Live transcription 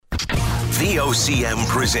VOCM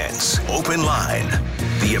presents Open Line.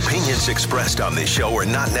 The opinions expressed on this show are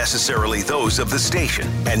not necessarily those of the station.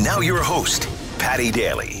 And now your host, Paddy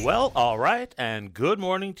Daly. Well, all right, and good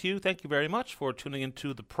morning to you. Thank you very much for tuning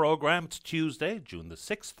into the program. It's Tuesday, June the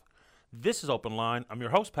 6th. This is Open Line. I'm your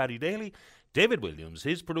host, Paddy Daly. David Williams,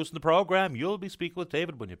 he's producing the program. You'll be speaking with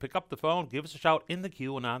David when you pick up the phone. Give us a shout in the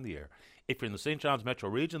queue and on the air. If you're in the St. John's metro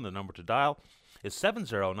region, the number to dial is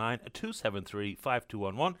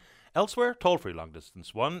 709-273-5211. Elsewhere, toll-free long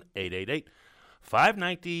distance,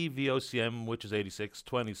 1-888-590-VOCM, which is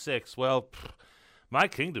 8626. Well, my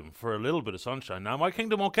kingdom for a little bit of sunshine. Now, my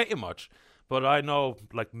kingdom won't get you much, but I know,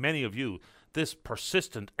 like many of you, this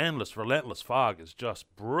persistent, endless, relentless fog is just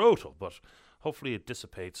brutal, but hopefully it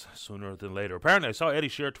dissipates sooner than later. Apparently, I saw Eddie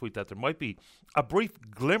Shearer tweet that there might be a brief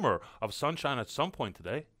glimmer of sunshine at some point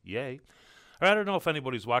today. Yay. I don't know if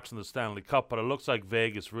anybody's watching the Stanley Cup, but it looks like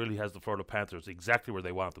Vegas really has the Florida Panthers exactly where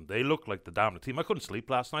they want them. They look like the dominant team. I couldn't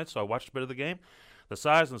sleep last night, so I watched a bit of the game. The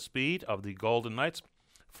size and speed of the Golden Knights,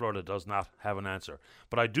 Florida does not have an answer.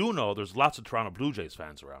 But I do know there's lots of Toronto Blue Jays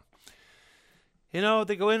fans around. You know,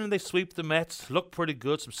 they go in and they sweep the Mets, look pretty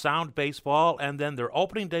good, some sound baseball, and then their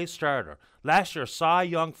opening day starter, last year's Cy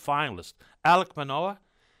Young finalist, Alek Manoah,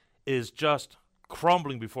 is just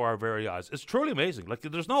crumbling before our very eyes. It's truly amazing. Like,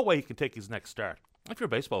 there's no way he can take his next start. If you're a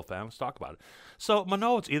baseball fan, let's talk about it. So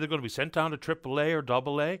Manoah's either going to be sent down to AAA or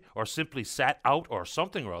AA, or simply sat out or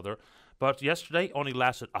something or other. But yesterday only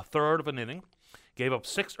lasted a third of an inning, gave up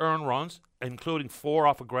 6 earned runs, including 4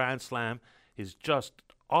 off a grand slam. He's just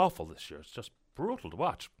awful this year. It's just brutal to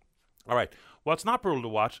watch. All right, what's not brutal to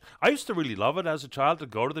watch, I used to really love it as a child to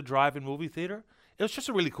go to the drive-in movie theater. It was just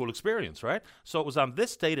a really cool experience, right? So it was on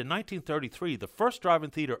this date in 1933, the first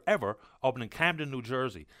drive-in theater ever opened in Camden, New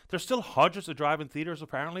Jersey. There's still hundreds of drive-in theaters,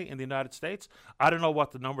 apparently, in the United States. I don't know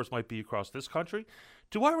what the numbers might be across this country.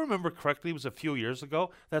 Do I remember correctly, it was a few years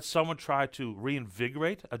ago, that someone tried to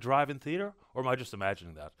reinvigorate a drive-in theater? Or am I just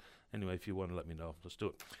imagining that? Anyway, if you want to let me know, let's do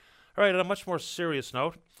it. All right, on a much more serious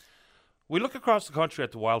note, we look across the country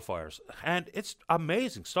at the wildfires, and it's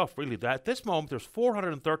amazing stuff, really. At this moment, there's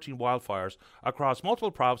 413 wildfires across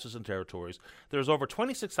multiple provinces and territories. There's over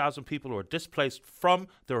 26,000 people who are displaced from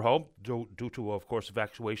their home due to, of course,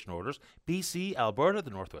 evacuation orders. BC, Alberta,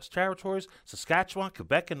 the Northwest Territories, Saskatchewan,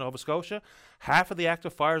 Quebec, and Nova Scotia. Half of the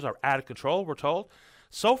active fires are out of control, we're told.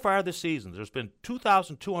 So far this season, there's been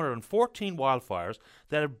 2,214 wildfires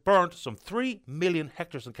that have burnt some 3 million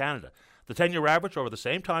hectares in Canada. The 10-year average over the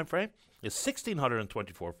same time frame is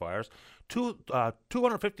 1,624 fires,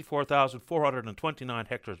 254,429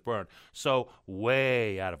 hectares burned, so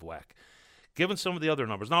way out of whack. Given some of the other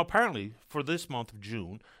numbers, now apparently for this month of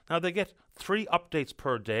June, now they get 3 updates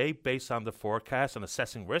per day based on the forecast and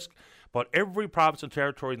assessing risk, but every province and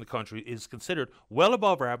territory in the country is considered well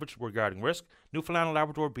above average regarding risk, Newfoundland and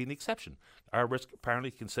Labrador being the exception. Our risk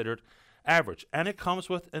apparently considered average, and it comes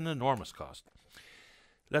with an enormous cost.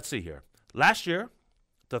 Let's see here. Last year,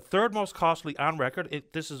 the third most costly on record,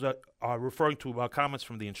 this is referring to comments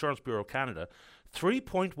from the Insurance Bureau of Canada,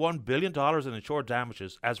 $3.1 billion in insured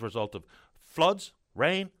damages as a result of floods,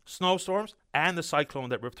 rain, snowstorms, and the cyclone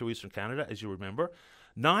that ripped through eastern Canada, as you remember.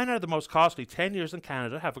 9 out of the most costly 10 years in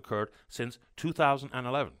Canada have occurred since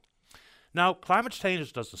 2011. Now, climate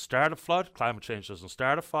change doesn't start a flood, climate change doesn't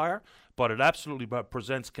start a fire, but it absolutely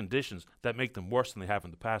presents conditions that make them worse than they have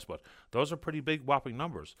in the past. But those are pretty big, whopping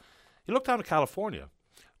numbers. You look down to California.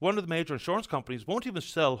 One of the major insurance companies won't even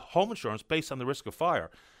sell home insurance based on the risk of fire.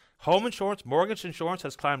 Home insurance, mortgage insurance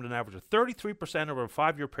has climbed an average of 33% over a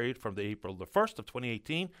 5-year period from April the 1st of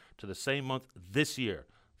 2018 to the same month this year.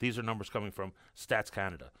 These are numbers coming from Stats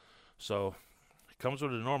Canada. So it comes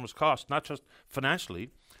with an enormous cost, not just financially,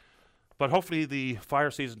 but hopefully the fire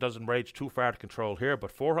season doesn't rage too far out of control here.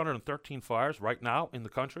 But 413 fires right now in the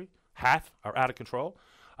country, half are out of control.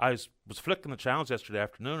 I was flicking the channels yesterday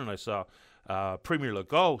afternoon and I saw Premier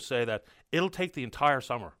Legault say that it'll take the entire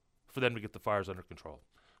summer for them to get the fires under control.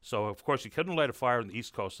 So, of course, you couldn't light a fire on the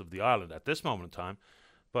east coast of the island at this moment in time,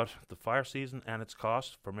 but the fire season and its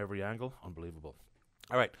cost from every angle, unbelievable.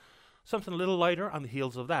 All right, something a little lighter on the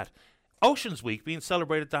heels of that. Oceans Week being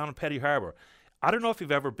celebrated down in Petty Harbour. I don't know if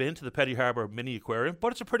you've ever been to the Petty Harbour Mini Aquarium,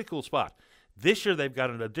 but it's a pretty cool spot. This year they've got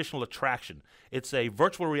an additional attraction. It's a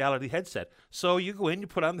virtual reality headset. So you go in, you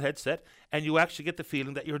put on the headset, and you actually get the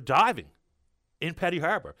feeling that you're diving in Petty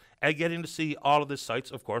Harbour and getting to see all of the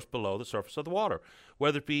sights, of course, below the surface of the water,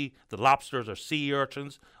 whether it be the lobsters or sea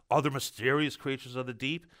urchins, other mysterious creatures of the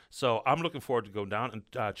deep. So I'm looking forward to going down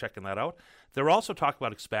and checking that out. They're also talking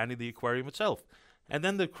about expanding the aquarium itself. And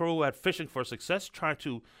then the crew at Fishing for Success trying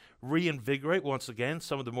to reinvigorate once again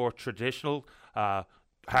some of the more traditional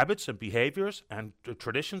habits and behaviors and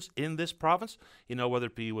traditions in this province, whether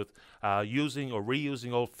it be with using or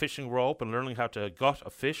reusing old fishing rope and learning how to gut a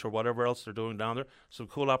fish or whatever else they're doing down there. Some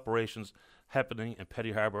cool operations happening in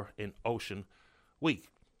Petty Harbour in Ocean Week.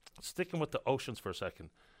 Sticking with the oceans for a second.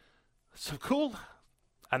 Some cool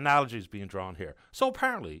analogies being drawn here. So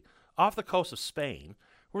apparently, off the coast of Spain,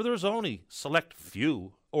 where there's only select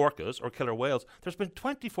few orcas or killer whales, there's been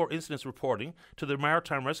 24 incidents reporting to the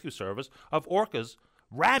Maritime Rescue Service of orcas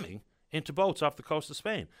ramming into boats off the coast of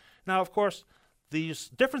Spain. Now, of course, there's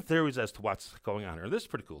different theories as to what's going on here. This is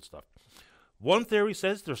pretty cool stuff. One theory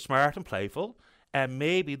says they're smart and playful, and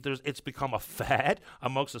maybe it's become a fad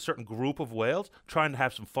amongst a certain group of whales trying to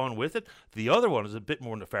have some fun with it. The other one is a bit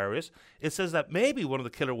more nefarious. It says that maybe one of the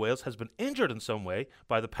killer whales has been injured in some way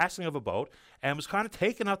by the passing of a boat and was kind of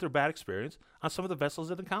taking out their bad experience on some of the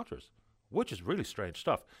vessels it encounters, which is really strange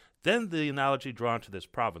stuff. Then the analogy drawn to this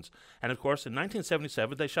province. And of course, in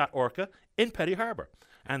 1977, they shot orca in Petty Harbour.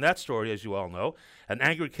 And that story, as you all know, an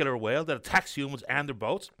angry killer whale that attacks humans and their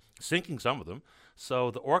boats, sinking some of them.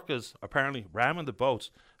 So the orcas apparently ramming the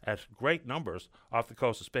boats at great numbers off the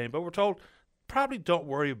coast of Spain. But we're told, probably don't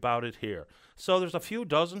worry about it here. So there's a few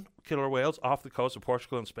dozen killer whales off the coast of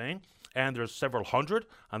Portugal and Spain, and there's several hundred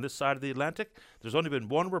on this side of the Atlantic. There's only been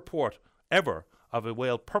one report ever of a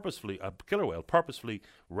killer whale purposefully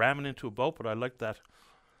ramming into a boat, but I like that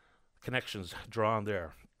connections drawn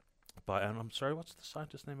there. And I'm sorry, what's the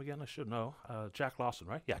scientist's name again? I should know. Jack Lawson,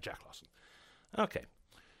 right? Yeah, Jack Lawson. Okay.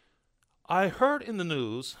 I heard in the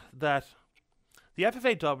news that the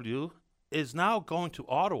FFAW is now going to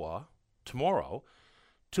Ottawa tomorrow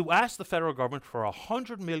to ask the federal government for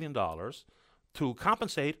 $100 million to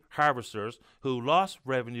compensate harvesters who lost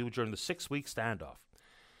revenue during the 6-week standoff.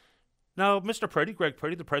 Now, Mr. Priddy, Greg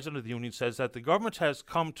Priddy, the president of the union, says that the government has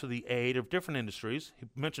come to the aid of different industries. He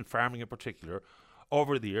mentioned farming in particular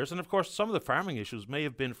over the years. And of course, some of the farming issues may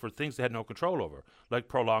have been for things they had no control over, like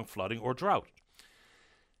prolonged flooding or drought.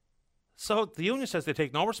 So the union says they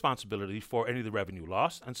take no responsibility for any of the revenue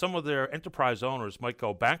lost, and some of their enterprise owners might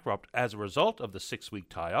go bankrupt as a result of the 6-week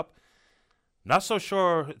tie-up. Not so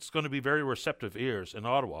sure it's going to be very receptive ears in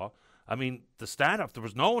Ottawa. I mean, the stand-up, there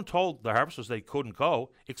was no one told the harvesters they couldn't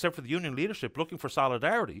go, except for the union leadership looking for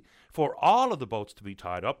solidarity for all of the boats to be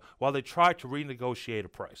tied up while they tried to renegotiate a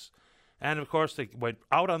price. And of course, they went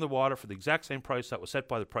out on the water for the exact same price that was set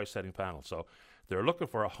by the price-setting panel. So they're looking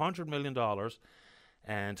for $100 million.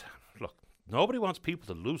 And look, nobody wants people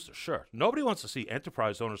to lose their shirt. Nobody wants to see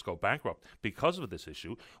enterprise owners go bankrupt because of this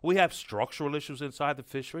issue. We have structural issues inside the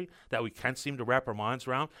fishery that we can't seem to wrap our minds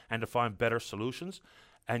around and to find better solutions.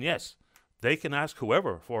 And yes, they can ask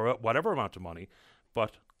whoever for whatever amount of money,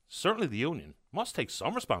 but certainly the union must take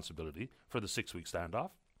some responsibility for the 6-week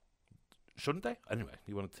standoff. Shouldn't they? Anyway,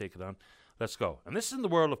 you want to take it on? Let's go. And this is in the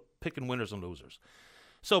world of picking winners and losers.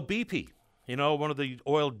 So BP, one of the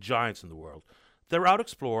oil giants in the world, they're out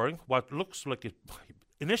exploring what looks like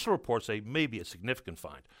initial reports say may be a significant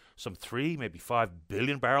find. Some 3, maybe 5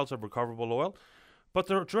 billion barrels of recoverable oil. But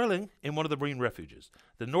they're drilling in one of the marine refuges,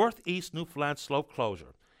 the Northeast Newfoundland Slope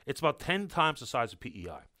Closure. It's about 10 times the size of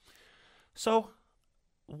PEI. So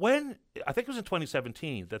I think it was in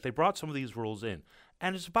 2017 that they brought some of these rules in,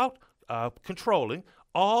 and it's about controlling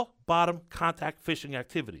all bottom contact fishing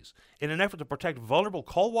activities in an effort to protect vulnerable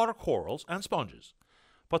cold water corals and sponges.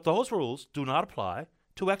 But those rules do not apply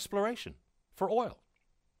to exploration for oil,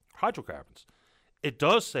 hydrocarbons. It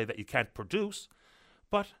does say that you can't produce,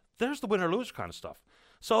 but there's the winner-loser kind of stuff.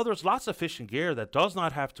 So there's lots of fishing gear that does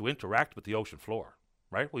not have to interact with the ocean floor,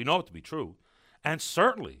 right? Well, you know it to be true. And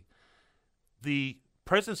certainly the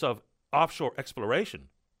presence of offshore exploration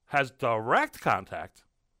has direct contact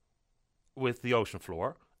with the ocean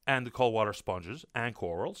floor and the cold water sponges and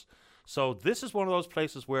corals. So this is one of those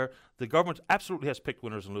places where the government absolutely has picked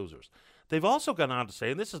winners and losers. They've also gone on to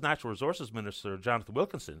say, and this is Natural Resources Minister Jonathan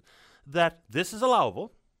Wilkinson, that this is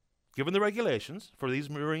allowable given the regulations for these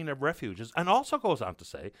marine refuges, and also goes on to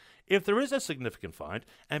say, if there is a significant find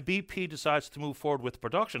and BP decides to move forward with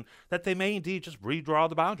production, that they may indeed just redraw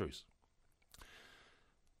the boundaries.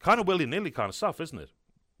 Kind of willy-nilly kind of stuff, isn't it?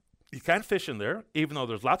 You can't fish in there, even though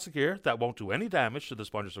there's lots of gear that won't do any damage to the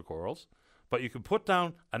sponges or corals, but you can put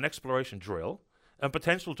down an exploration drill and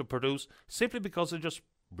potential to produce simply because they just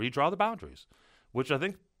redraw the boundaries, which I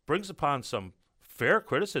think brings upon some fair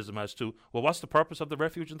criticism as to, well, what's the purpose of the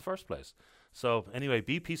refuge in the first place? So anyway,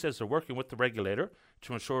 BP says they're working with the regulator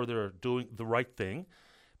to ensure they're doing the right thing,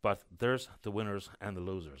 but there's the winners and the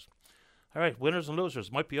losers. All right, winners and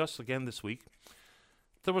losers might be us again this week.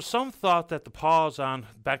 There was some thought that the pause on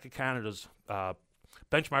Bank of Canada's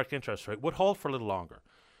benchmark interest rate would hold for a little longer.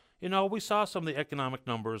 We saw some of the economic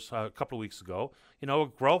numbers a couple of weeks ago.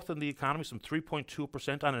 Growth in the economy, some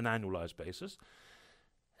 3.2% on an annualized basis.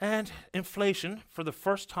 And inflation, for the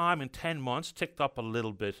first time in 10 months, ticked up a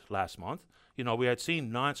little bit last month. We had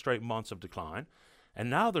seen 9 straight months of decline. And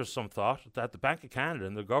now there's some thought that the Bank of Canada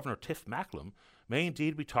and the Governor, Tiff Macklem, may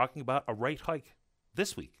indeed be talking about a rate hike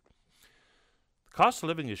this week. The cost of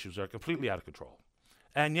living issues are completely out of control.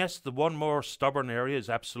 And yes, the one more stubborn area is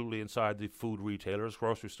absolutely inside the food retailers,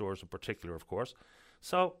 grocery stores in particular, of course.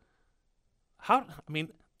 So,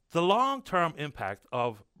 the long-term impact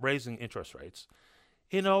of raising interest rates,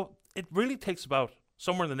 it really takes about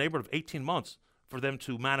somewhere in the neighborhood of 18 months for them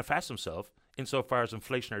to manifest themselves insofar as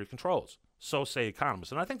inflationary controls. So say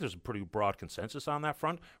economists. And I think there's a pretty broad consensus on that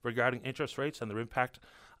front regarding interest rates and their impact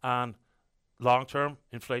on long-term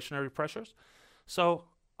inflationary pressures. So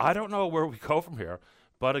I don't know where we go from here.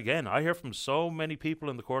 But again, I hear from so many people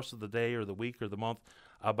in the course of the day or the week or the month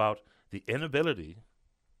about the inability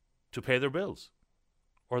to pay their bills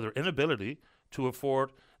or their inability to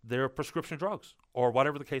afford their prescription drugs or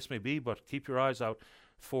whatever the case may be. But keep your eyes out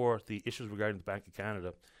for the issues regarding the Bank of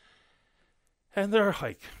Canada and their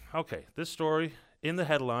hike. Okay, this story in the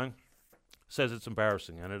headline says it's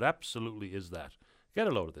embarrassing, and it absolutely is that. Get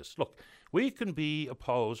a load of this. Look, we can be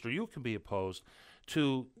opposed, or you can be opposed,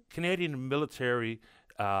 to Canadian military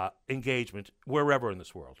engagement wherever in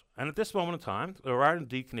this world. And at this moment in time, there are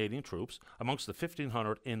indeed Canadian troops amongst the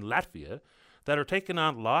 1,500 in Latvia that are taking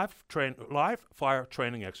on live fire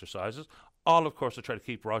training exercises, all, of course, to try to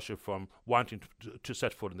keep Russia from wanting to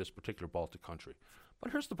set foot in this particular Baltic country.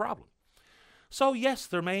 But here's the problem. So, yes,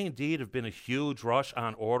 there may indeed have been a huge rush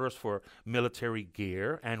on orders for military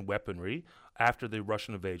gear and weaponry after the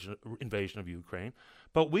Russian invasion of Ukraine.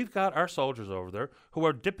 But we've got our soldiers over there who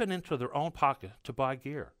are dipping into their own pocket to buy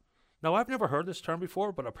gear. Now, I've never heard this term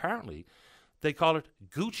before, but apparently they call it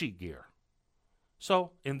Gucci gear.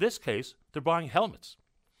 So, in this case, they're buying helmets.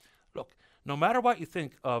 Look, no matter what you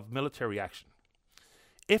think of military action,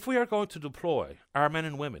 if we are going to deploy our men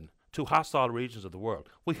and women to hostile regions of the world,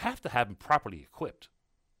 we have to have them properly equipped.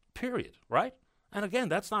 Period, right? And again,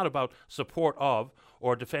 that's not about support of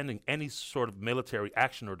or defending any sort of military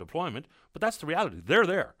action or deployment, but that's the reality. They're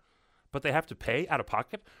there. But they have to pay out of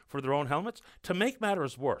pocket for their own helmets. To make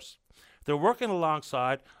matters worse, they're working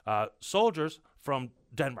alongside soldiers from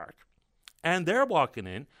Denmark. And they're walking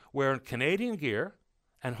in wearing Canadian gear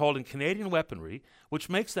and holding Canadian weaponry, which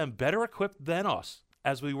makes them better equipped than us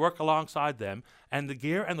as we work alongside them. And the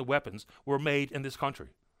gear and the weapons were made in this country.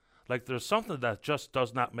 Like, there's something that just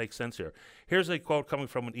does not make sense here. Here's a quote coming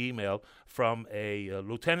from an email from a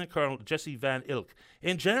Lieutenant Colonel Jesse Van Ilk.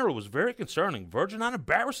 In general, it was very concerning, verging on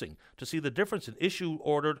embarrassing, to see the difference in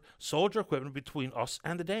issue-ordered soldier equipment between us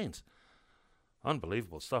and the Danes.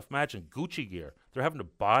 Unbelievable stuff. Imagine Gucci gear. They're having to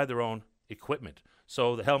buy their own equipment.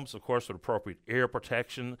 So the helmets, of course, with appropriate ear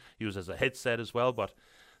protection, used as a headset as well, but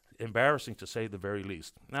embarrassing to say the very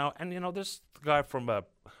least. Now, and this guy from a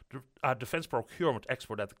defense procurement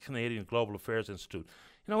expert at the Canadian Global Affairs Institute,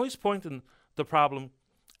 he's pointing the problem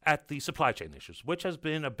at the supply chain issues, which has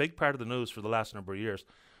been a big part of the news for the last number of years.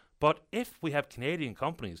 But if we have Canadian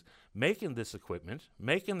companies making this equipment,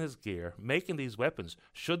 making this gear, making these weapons,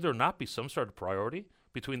 should there not be some sort of priority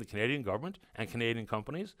between the Canadian government and Canadian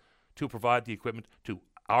companies to provide the equipment to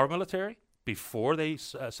our military before they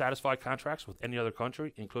satisfy contracts with any other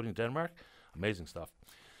country, including Denmark? Amazing stuff.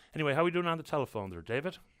 Anyway, how are we doing on the telephone there,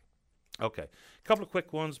 David? Okay, a couple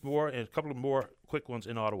of more quick ones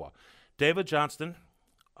in Ottawa. David Johnston,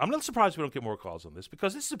 I'm a little surprised we don't get more calls on this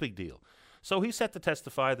because this is a big deal. So he's set to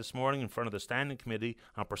testify this morning in front of the Standing Committee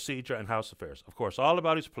on Procedure and House Affairs. Of course, all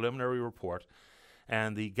about his preliminary report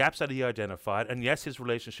and the gaps that he identified, and yes, his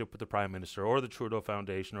relationship with the Prime Minister or the Trudeau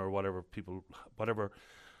Foundation or whatever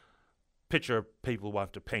picture people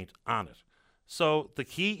want to paint on it. So the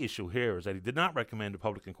key issue here is that he did not recommend a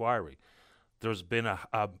public inquiry. There's been a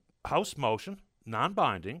House motion,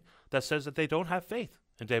 non-binding, that says that they don't have faith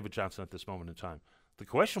in David Johnston at this moment in time. The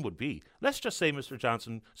question would be, let's just say Mr.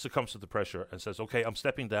 Johnson succumbs to the pressure and says, okay, I'm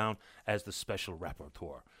stepping down as the special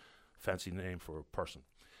rapporteur. Fancy name for a person.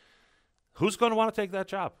 Who's going to want to take that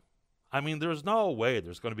job? I mean, there's no way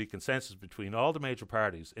there's going to be consensus between all the major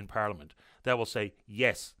parties in Parliament that will say,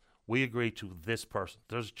 yes, we agree to this person.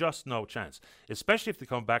 There's just no chance, especially if they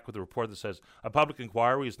come back with a report that says a public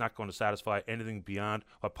inquiry is not going to satisfy anything beyond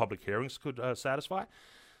what public hearings could satisfy.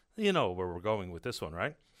 You know where we're going with this one,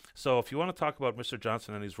 right? So if you want to talk about Mr.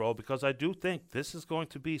 Johnson and his role, because I do think this is going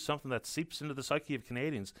to be something that seeps into the psyche of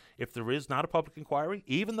Canadians if there is not a public inquiry,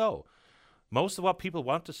 even though most of what people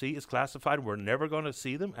want to see is classified. We're never going to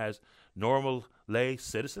see them as normal lay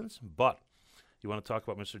citizens, but You want to talk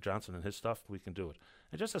about Mr. Johnson and his stuff? We can do it.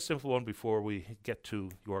 And just a simple one before we get to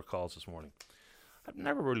your calls this morning. I'm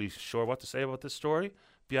never really sure what to say about this story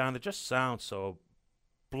beyond it just sounds so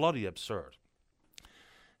bloody absurd.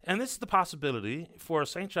 And this is the possibility for a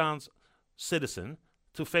St. John's citizen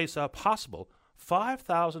to face a possible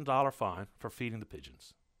 $5,000 fine for feeding the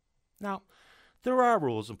pigeons. Now, there are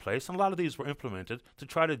rules in place, and a lot of these were implemented to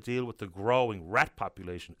try to deal with the growing rat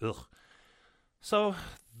population. Ugh. So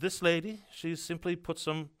this lady, she simply put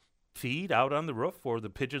some feed out on the roof, or the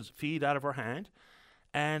pigeons feed out of her hand,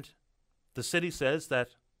 and the city says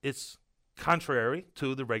that it's contrary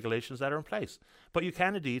to the regulations that are in place. But you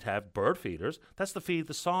can indeed have bird feeders. That's to feed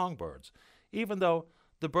the songbirds. Even though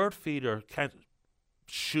the bird feeder can't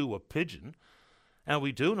shoo a pigeon, and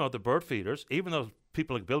we do know the bird feeders, even though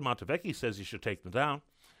people like Bill Montevecchi says you should take them down,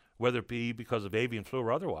 whether it be because of avian flu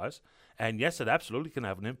or otherwise. And yes, it absolutely can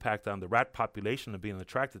have an impact on the rat population and being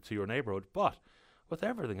attracted to your neighborhood, but with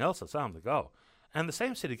everything else that's on the go. And the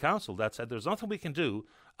same city council that said there's nothing we can do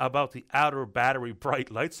about the outer battery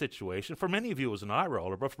bright light situation. For many of you it was an eye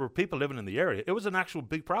roller, but for people living in the area, it was an actual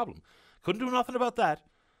big problem. Couldn't do nothing about that.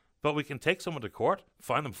 But we can take someone to court,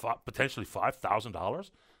 fine them potentially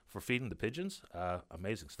 $5,000 for feeding the pigeons.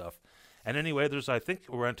 Amazing stuff. And anyway, I think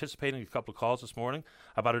we're anticipating a couple of calls this morning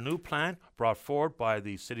about a new plan brought forward by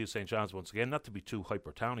the City of St. John's, once again, not to be too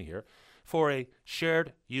hyper-towny here, for a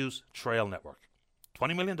shared use trail network.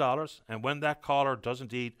 $20 million, and when that caller does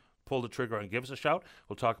indeed pull the trigger and give us a shout,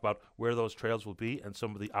 we'll talk about where those trails will be and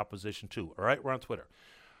some of the opposition too. All right, we're on Twitter.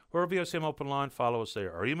 We're VOCM Open Line. Follow us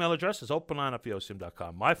there. Our email address is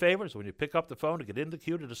openline@vocm.com. My favorite is when you pick up the phone to get in the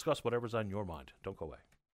queue to discuss whatever's on your mind. Don't go away.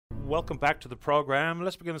 Welcome back to the program.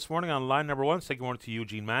 Let's begin this morning on line number one. Say good morning to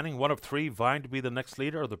Eugene Manning, one of three vying to be the next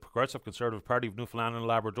leader of the Progressive Conservative Party of Newfoundland and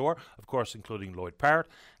Labrador, of course, including Lloyd Parrott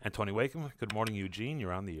and Tony Wakeham. Good morning, Eugene.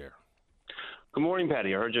 You're on the air. Good morning,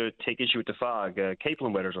 Paddy. I heard you take issue with the fog.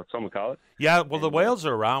 Capelin weather is what some would call it. Yeah, well, the whales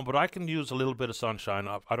are around, but I can use a little bit of sunshine.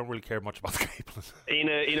 I don't really care much about the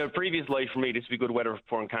Capelin. In a previous life for me, this would be good weather for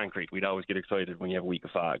pouring concrete. We'd always get excited when you have a week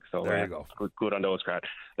of fog. So there you go. Good on those crowd.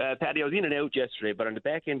 Paddy, I was in and out yesterday, but on the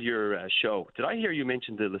back end of your show, did I hear you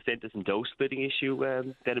mention the Lucentis and dose splitting issue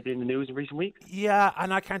that had been in the news in recent weeks? Yeah,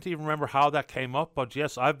 and I can't even remember how that came up, but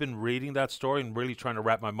yes, I've been reading that story and really trying to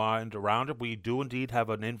wrap my mind around it. We do indeed have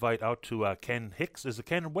an invite out to Ken Hicks. Is it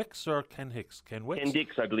Ken Wicks or Ken Hicks? Ken Wicks? Ken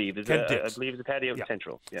Dix, I believe. Ken Dix. I believe it's a Paddy out in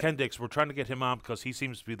Central. Yeah. Ken Dix. We're trying to get him on because he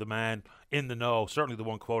seems to be the man in the know, certainly the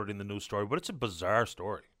one quoted in the news story, but it's a bizarre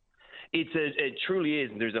story. It truly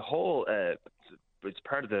is, and there's a whole... it's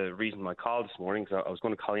part of the reason my call this morning, because I was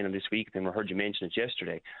going to call in on this week, then I heard you mention it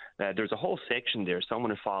yesterday. There's a whole section there.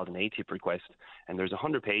 Someone has filed an ATIP request, and there's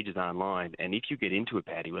 100 pages online. And if you get into it,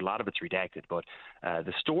 Paddy, well, a lot of it's redacted, but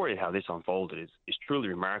the story of how this unfolded is truly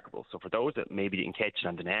remarkable. So for those that maybe didn't catch it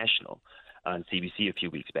on the National, on CBC a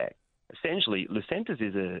few weeks back, essentially, Lucentis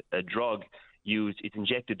is a drug used, it's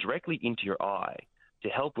injected directly into your eye to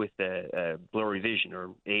help with blurry vision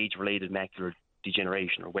or age-related macular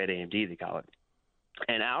degeneration, or wet AMD they call it.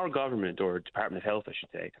 And our government, or Department of Health, I should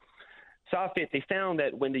say, saw fit. They found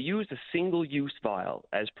that when they used a single-use vial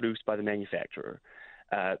as produced by the manufacturer,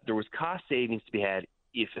 there was cost savings to be had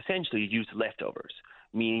if essentially you used leftovers,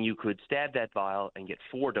 meaning you could stab that vial and get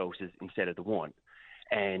 4 doses instead of the 1.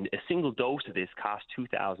 And a single dose of this costs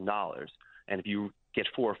 $2,000. And if you get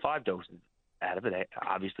 4 or 5 doses out of it,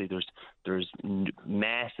 obviously there's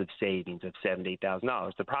massive savings of $7,000 to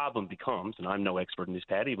 $8,000. The problem becomes, and I'm no expert in this,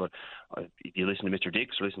 Paddy, but if you listen to Mr.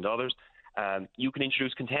 Dix or listen to others, you can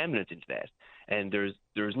introduce contaminants into that. And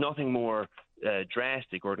there's nothing more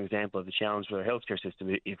drastic or an example of the challenge for our healthcare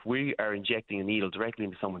system. If we are injecting a needle directly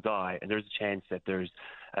into someone's eye, and there's a chance that there's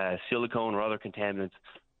silicone or other contaminants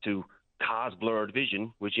to cause blurred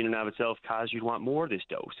vision, which in and of itself causes you to want more of this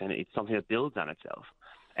dose, and it's something that builds on itself.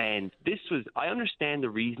 And I understand the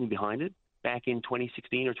reasoning behind it back in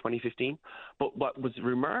 2016 or 2015, but what was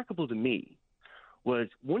remarkable to me was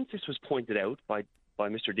once this was pointed out by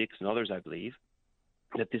Mr. Dix and others, I believe,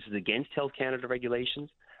 that this is against Health Canada regulations,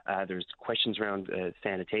 there's questions around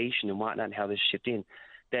sanitation and whatnot and how this shipped in,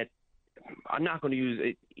 that I'm not going to use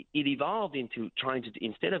it. It evolved into trying to,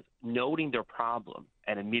 instead of noting their problem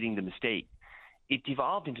and admitting the mistake, it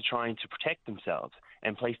devolved into trying to protect themselves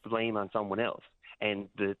and place the blame on someone else. And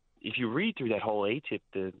if you read through that whole ATIP,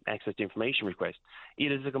 the Access to Information request,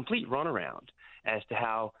 it is a complete runaround as to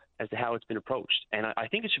how it's been approached. And I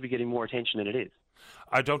think it should be getting more attention than it is.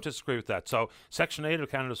 I don't disagree with that. So Section 8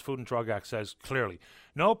 of Canada's Food and Drug Act says clearly,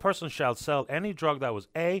 no person shall sell any drug that was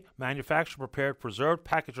A, manufactured, prepared, preserved,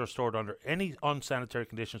 packaged, or stored under any unsanitary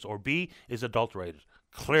conditions, or B, is adulterated.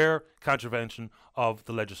 Clear contravention of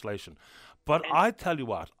the legislation. But I tell you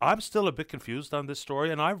what, I'm still a bit confused on this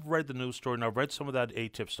story, and I've read the news story, and I've read some of that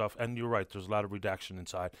ATIP stuff, and you're right, there's a lot of redaction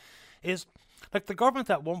inside. Is like the government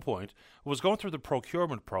at one point was going through the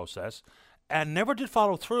procurement process and never did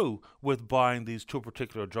follow through with buying these two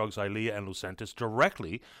particular drugs, Eylea and Lucentis,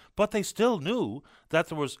 directly, but they still knew that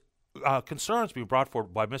there was concerns being brought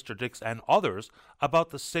forward by Mr. Dix and others about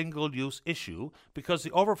the single-use issue, because the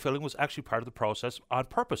overfilling was actually part of the process on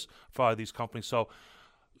purpose by these companies. So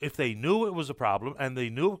if they knew it was a problem and they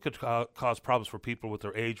knew it could cause problems for people with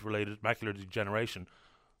their age-related macular degeneration,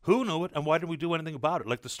 who knew it and why didn't we do anything about it?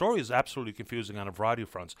 Like, the story is absolutely confusing on a variety of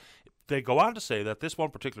fronts. They go on to say that this one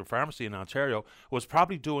particular pharmacy in Ontario was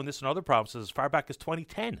probably doing this in other provinces as far back as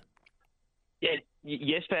 2010. Yeah,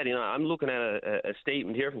 yes, Paddy. I'm looking at a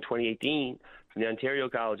statement here from 2018 from the Ontario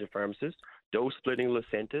College of Pharmacists. Dose splitting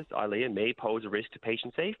Lucentis, Eylea may pose a risk to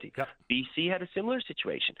patient safety. Yep. BC had a similar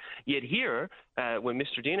situation. Yet here, when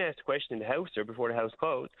Mr. Dean asked a question in the House or before the House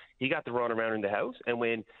closed, he got the runaround in the House. And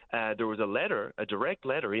when there was a direct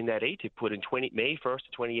letter in that ATIP put in May 1st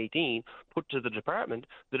of 2018, put to the department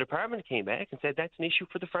came back and said that's an issue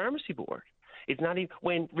for the pharmacy board. It's not even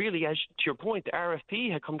when really, as to your point, the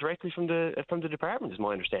RFP had come directly from the department, is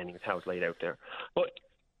my understanding, is how it's laid out there. But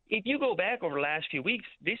if you go back over the last few weeks,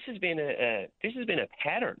 this has been a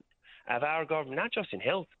pattern of our government, not just in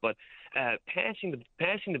health, but passing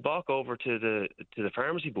the buck over to the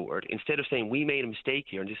pharmacy board instead of saying we made a mistake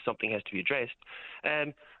here and this something has to be addressed.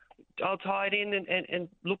 I'll tie it in and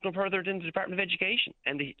look no further than the Department of Education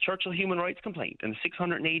and the Churchill Human Rights complaint and the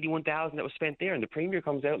 $681,000 that was spent there. And the Premier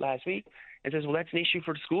comes out last week and says, well, that's an issue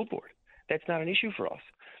for the school board. That's not an issue for us.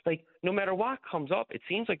 Like, no matter what comes up, it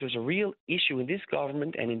seems like there's a real issue in this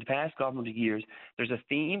government and in the past government of years. There's a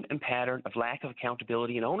theme and pattern of lack of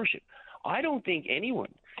accountability and ownership. I don't think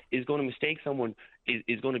anyone is going to mistake someone,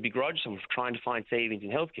 is going to begrudge someone for trying to find savings in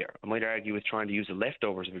healthcare. I might argue with trying to use the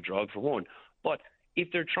leftovers of a drug for one. But if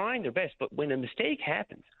they're trying their best, but when a mistake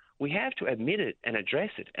happens, we have to admit it and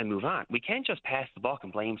address it and move on. We can't just pass the buck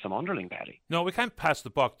and blame some underling, Paddy. No, we can't pass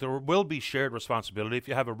the buck. There will be shared responsibility if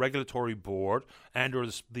you have a regulatory board and or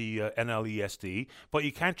the NLESD, but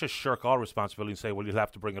you can't just shirk all responsibility and say, well, you'll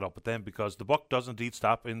have to bring it up with them, because the buck does indeed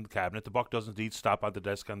stop in the cabinet. The buck does indeed stop at the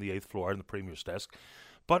desk on the 8th floor in the Premier's desk.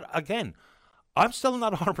 But again, I'm still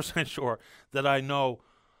not 100% sure that I know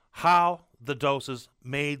how the doses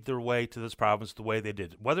made their way to this province the way they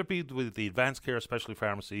did, whether it be with the advanced care specialty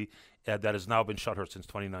pharmacy that has now been shut since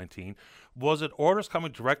 2019. Was it orders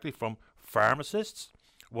coming directly from pharmacists?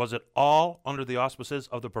 Was it all under the auspices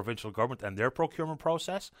of the provincial government and their procurement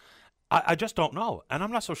process? I just don't know, and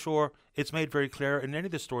I'm not so sure it's made very clear in any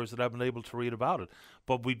of the stories that I've been able to read about it.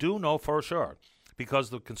 But we do know for sure, because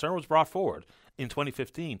the concern was brought forward in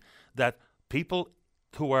 2015, that people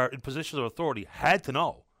who are in positions of authority had to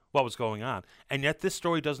know what was going on, and yet this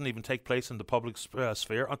story doesn't even take place in the public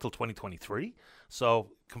sphere until 2023.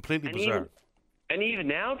 So completely bizarre. And even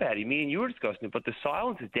now, Paddy, me and you were discussing it, but the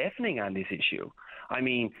silence is deafening on this issue. I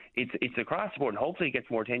mean, it's across the board, and hopefully it gets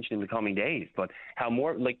more attention in the coming days. But how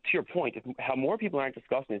more, like to your point, how more people aren't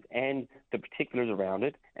discussing it and the particulars around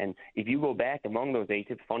it. And if you go back among those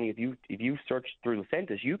ATIPs, funny, if you search through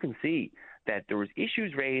Lucentis, you can see that there was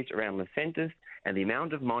issues raised around Lucentis and the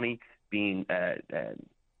amount of money being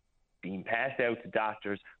passed out to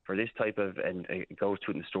doctors for this type of, and it goes to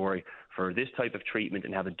it in the story, for this type of treatment,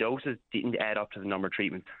 and how the doses didn't add up to the number of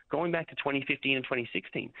treatments going back to 2015 and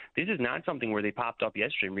 2016. This is not something where they popped up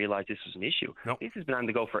yesterday and realized this was an issue. Nope. This has been on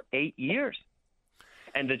the go for 8 years.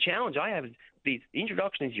 And the challenge I have is the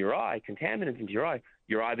introduction into your eye, contaminants into your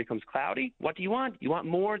eye becomes cloudy. What do you want? You want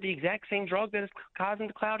more of the exact same drug that is causing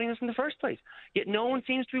the cloudiness in the first place. Yet no one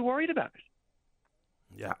seems to be worried about it.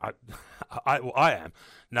 Yeah, I am.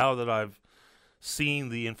 Now that I've seen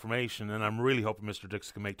the information, and I'm really hoping Mr.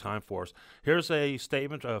 Dix can make time for us. Here's a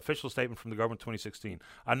statement, an official statement from the government 2016.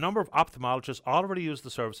 A number of ophthalmologists already use the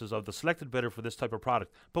services of the selected bidder for this type of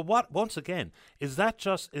product. But once again, is that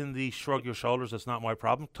just in the shrug your shoulders, it's not my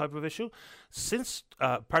problem type of issue? Since,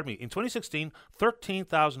 in 2016,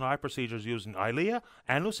 13,000 eye procedures using Eylea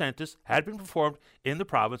and Lucentis had been performed in the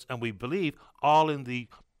province, and we believe all in the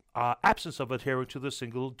absence of adhering to the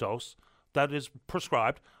single dose that is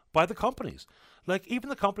prescribed by the companies. Like, even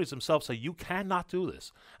the companies themselves say you cannot do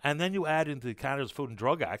this. And then you add into Canada's Food and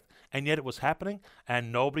Drug Act, and yet it was happening,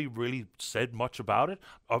 and nobody really said much about it.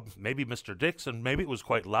 Maybe Mr. Dix, and maybe it was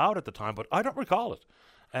quite loud at the time, but I don't recall it.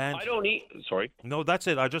 And I don't sorry. No, that's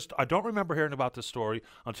it. I don't remember hearing about this story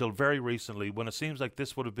until very recently, when it seems like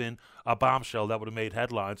this would have been a bombshell that would have made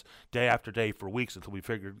headlines day after day for weeks until we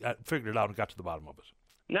figured it out and got to the bottom of it.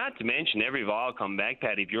 Not to mention every vial come back,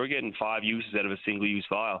 Patty. If you're getting 5 uses out of a single-use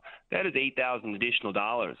vial, that is $8,000 additional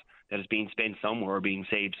dollars that is being spent somewhere or being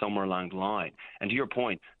saved somewhere along the line. And to your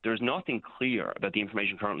point, there's nothing clear about the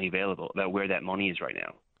information currently available about where that money is right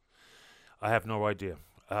now. I have no idea.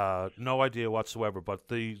 No idea whatsoever. But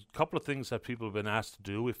the couple of things that people have been asked to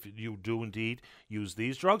do, if you do indeed use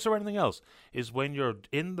these drugs or anything else, is when you're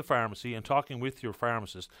in the pharmacy and talking with your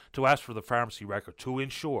pharmacist to ask for the pharmacy record to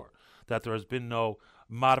ensure that there has been no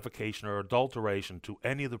modification or adulteration to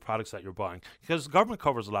any of the products that you're buying, because the government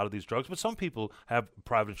covers a lot of these drugs, but some people have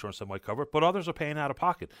private insurance that might cover it, but others are paying out of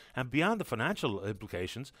pocket. And beyond the financial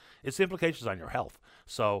implications, it's the implications on your health.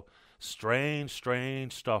 So strange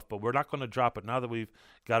stuff, but we're not going to drop it now that we've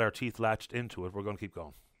got our teeth latched into it. We're going to keep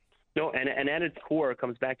going. No, and at its core, it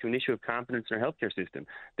comes back to an issue of confidence in our healthcare system.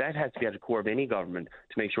 That has to be at the core of any government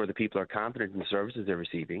to make sure that people are confident in the services they're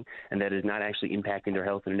receiving and that is not actually impacting their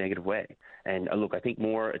health in a negative way. And look, I think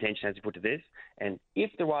more attention has to be put to this. And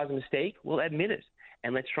if there was a mistake, we'll admit it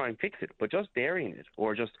and let's try and fix it. But just burying it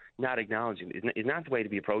or just not acknowledging it is not the way to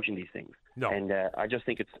be approaching these things. No. And I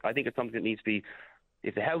think it's something that needs to be.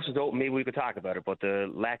 If the house is open, maybe we could talk about it. But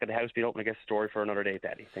the lack of the house being open, I guess, a story for another day,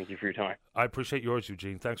 Patty. Thank you for your time. I appreciate yours,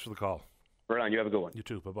 Eugene. Thanks for the call. Right on. You have a good one. You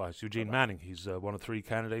too. Bye-bye. It's Eugene Manning. He's one of 3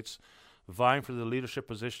 candidates vying for the leadership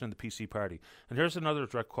position in the PC party. And here's another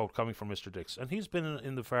direct quote coming from Mr. Dix. And he's been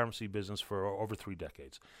in the pharmacy business for over 3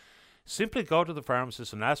 decades. Simply go to the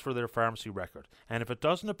pharmacist and ask for their pharmacy record. And if it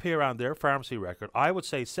doesn't appear on their pharmacy record, I would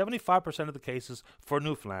say 75% of the cases for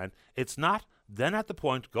Newfoundland, it's not. Then at the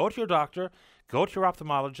point, go to your doctor, go to your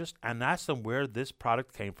ophthalmologist, and ask them where this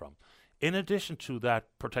product came from. In addition to that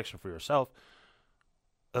protection for yourself,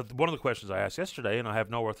 one of the questions I asked yesterday, and I have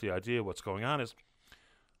no earthly idea what's going on, is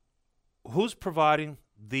who's providing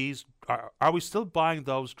these? Are we still buying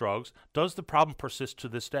those drugs? Does the problem persist to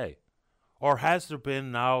this day? Or has there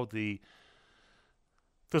been now the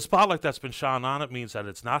spotlight that's been shone on it means that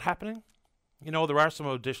it's not happening? You know, there are some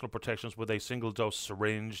additional protections with a single-dose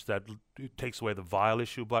syringe that takes away the vial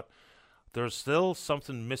issue, but there's still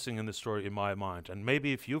something missing in this story in my mind. And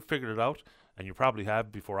maybe if you figured it out, and you probably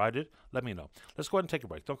have before I did, let me know. Let's go ahead and take a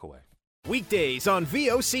break. Don't go away. Weekdays on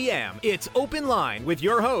VOCM, it's Open Line with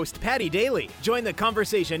your host, Patty Daly. Join the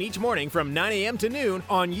conversation each morning from 9 a.m. to noon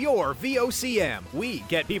on your VOCM. We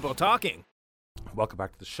get people talking. Welcome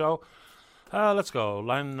back to the show. Let's go.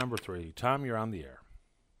 Line number 3. Tom, you're on the air.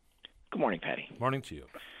 Good morning, Patty. Morning to you.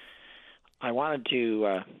 I wanted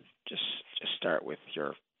to just start with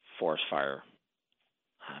your forest fire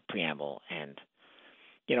preamble. And,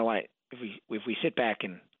 you know, if we sit back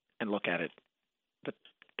and look at it, the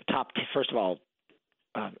top, first of all,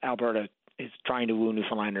 Alberta is trying to woo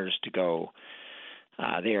Newfoundlanders to go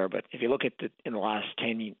there. But if you look at in the last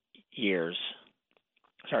 10 years,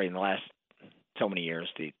 in the last so many years,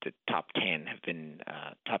 the top 10 have been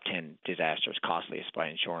top 10 disasters costliest by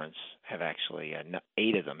insurance have actually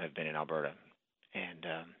 8 of them have been in Alberta, and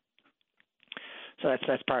so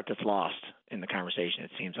that's part that's lost in the conversation.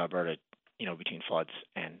 It seems Alberta, you know, between floods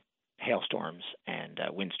and hailstorms and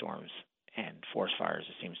windstorms and forest fires,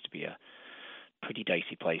 it seems to be a pretty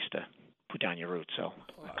dicey place to put down your roots. So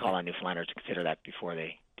I call on Newfoundlanders to consider that before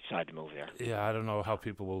they decide to move there. Yeah, I don't know how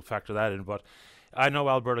people will factor that in, but I know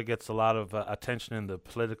Alberta gets a lot of attention in the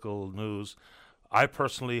political news. I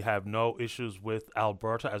personally have no issues with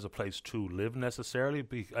Alberta as a place to live necessarily,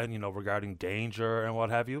 and, you know, regarding danger and what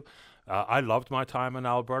have you. I loved my time in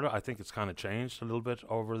Alberta. I think it's kind of changed a little bit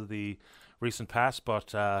over the recent past,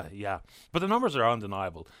 but yeah. But the numbers are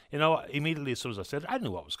undeniable. You know, immediately as soon as I said it, I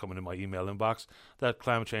knew what was coming in my email inbox, that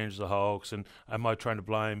climate change is a hoax, and am I trying to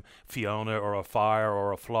blame Fiona or a fire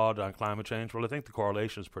or a flood on climate change? Well, I think the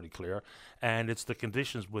correlation is pretty clear, and it's the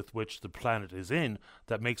conditions with which the planet is in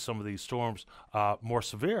that makes some of these storms more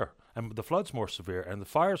severe, and the floods more severe, and the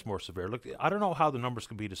fires more severe. Look, I don't know how the numbers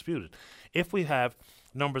can be disputed. If we have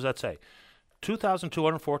numbers that say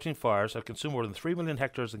 2,214 fires have consumed more than 3 million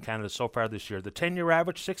hectares in Canada so far this year. The 10-year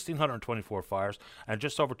average, 1,624 fires and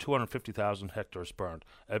just over 250,000 hectares burned.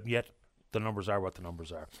 Yet the numbers are what the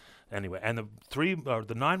numbers are. Anyway, and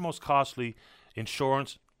the 9 most costly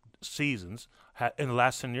insurance seasons in the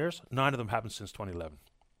last 10 years, 9 of them happened since 2011.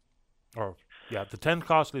 The 10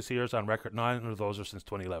 costliest years on record, 9 of those are since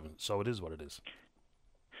 2011. So it is what it is.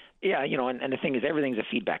 Yeah, you know, and the thing is, everything's a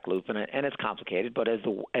feedback loop, and it's complicated. But as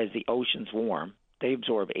the oceans warm, they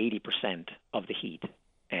absorb 80% of the heat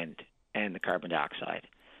and the carbon dioxide.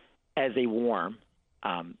 As they warm,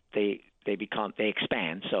 they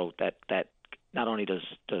expand. So that not only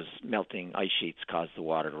does melting ice sheets cause the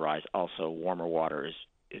water to rise, also warmer water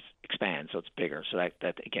is expands, so it's bigger. So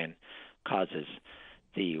that again causes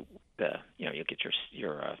the you'll get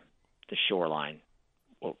the shoreline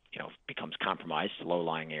becomes compromised,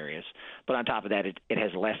 low-lying areas. But on top of that, it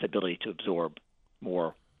has less ability to absorb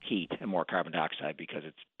more heat and more carbon dioxide because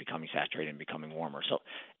it's becoming saturated and becoming warmer. So,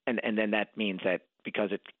 and then that means that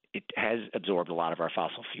because it has absorbed a lot of our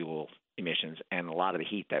fossil fuel emissions and a lot of the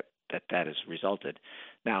heat that has resulted,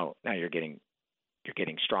 now you're getting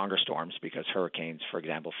stronger storms because hurricanes, for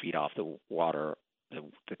example, feed off the water,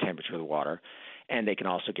 the temperature of the water, and they can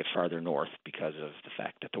also get farther north because of the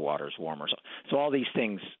fact that the water is warmer. So all these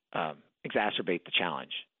things exacerbate the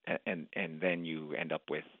challenge, and then you end up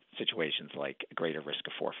with situations like a greater risk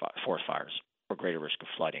of forest fires or greater risk of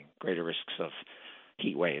flooding, greater risks of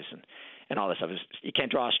heat waves, and all this stuff. You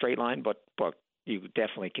can't draw a straight line, but you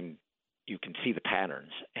definitely can. You can see the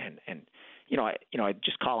patterns, and I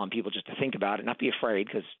just call on people just to think about it, not be afraid,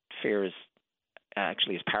 because fear is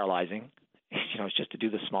paralyzing. It's just to do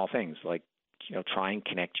the small things, like try and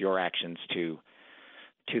connect your actions to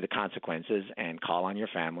the consequences, and call on your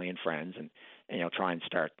family and friends, and try and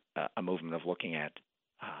start a movement of looking at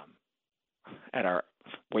our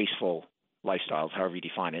wasteful lifestyles, however you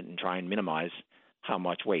define it, and try and minimize how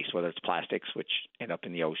much waste, whether it's plastics, which end up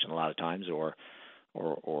in the ocean a lot of times, or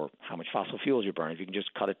how much fossil fuels you burn. If you can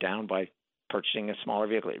just cut it down by purchasing a smaller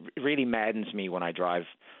vehicle. It really maddens me when I drive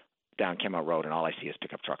down Kenmount Road and all I see is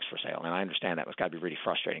pickup trucks for sale. And I understand that. It's got to be really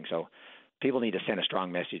frustrating. So people need to send a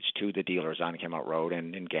strong message to the dealers on Kenmount Road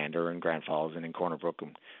and in Gander and Grand Falls and in Corner Brook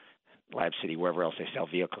and Lab City, wherever else they sell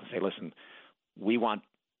vehicles. Say, listen, we want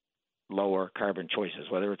lower carbon choices,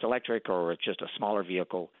 whether it's electric or it's just a smaller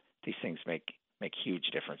vehicle. These things make huge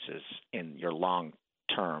differences in your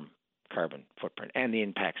long-term carbon footprint and the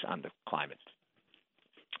impacts on the climate.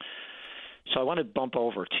 So I want to bump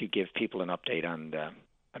over to give people an update on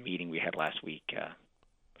a meeting we had last week, a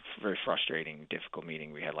very frustrating, difficult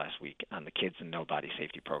meeting we had last week on the Kids and No Body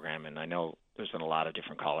Safety Program. And I know there's been a lot of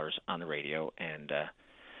different callers on the radio, and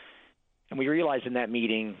we realized in that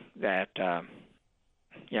meeting that, I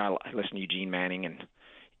listen to Eugene Manning, and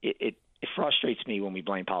it frustrates me when we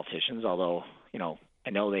blame politicians, although, I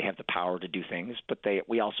know they have the power to do things, but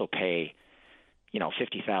we also pay,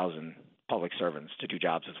 50,000 public servants to do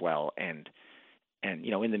jobs as well. And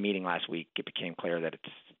in the meeting last week, it became clear that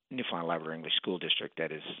it's Newfoundland Labrador English School District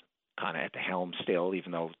that is kind of at the helm still,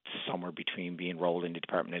 even though it's somewhere between being rolled into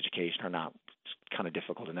Department of Education or not. It's kind of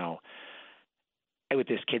difficult to know. With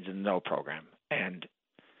this Kids in the Know program, and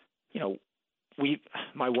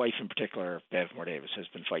my wife in particular, Bev Moore Davis, has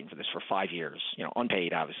been fighting for this for 5 years.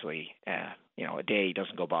 Unpaid, obviously. A day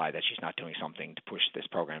doesn't go by that she's not doing something to push this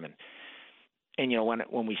program. And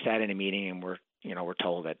when we sat in a meeting and we're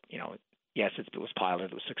told that yes, it was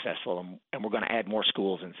piloted, it was successful, and we're going to add more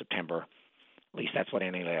schools in September. At least that's what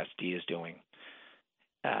NLSD is doing.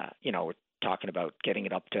 We're talking about getting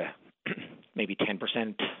it up to maybe 10%,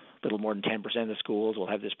 a little more than 10% of the schools will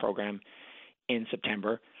have this program in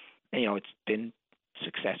September. And, it's been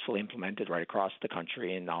successfully implemented right across the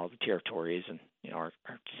country in all the territories. And, our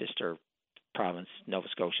sister province, Nova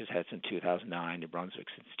Scotia, has had it since 2009, New Brunswick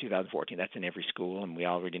since 2014. That's in every school, and we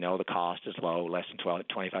already know the cost is low, less than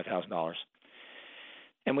 $25,000.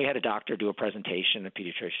 And we had a doctor do a presentation, a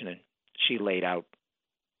pediatrician, and she laid out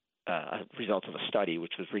results of a study,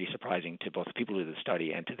 which was really surprising to both the people who did the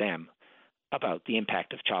study and to them, about the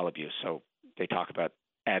impact of child abuse. So they talk about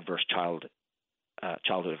adverse childhood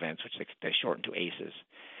events, which they shorten to ACEs,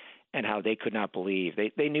 and how they could not believe.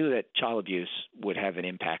 They knew that child abuse would have an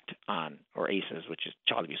impact on, or ACEs, which is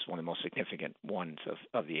child abuse, one of the most significant ones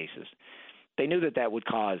of the ACEs. They knew that would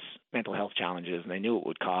cause mental health challenges, and they knew it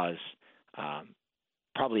would cause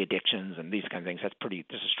probably addictions and these kind of things.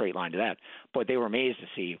 There's a straight line to that. But they were amazed to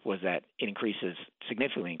see was that it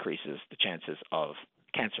significantly increases the chances of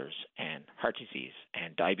cancers and heart disease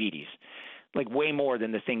and diabetes, like way more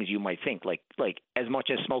than the things you might think, like as much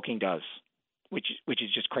as smoking does, which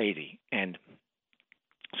is just crazy. And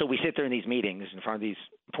so we sit there in these meetings in front of these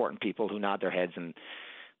important people who nod their heads and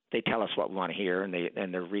they tell us what we want to hear, and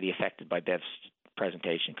they're really affected by Bev's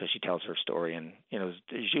presentation because she tells her story, and there's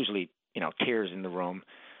usually tears in the room.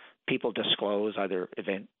 People disclose either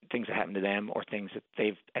things that happen to them or things that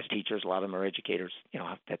they've, as teachers, a lot of them are educators,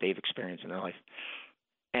 that they've experienced in their life.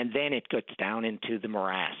 And then it gets down into the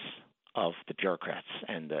morass of the bureaucrats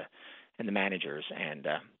and the managers, and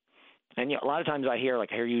a lot of times I hear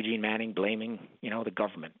Eugene Manning blaming the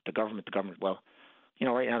government. Well,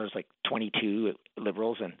 right now there's 22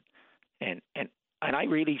 liberals, and I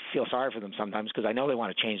really feel sorry for them sometimes because I know they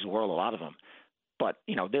want to change the world, a lot of them. But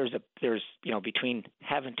there's between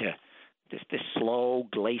having to this slow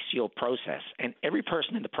glacial process, and every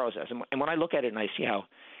person in the process, and when I look at it and I see how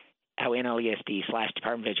how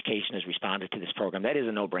NLESD/Department of Education has responded to this program. That is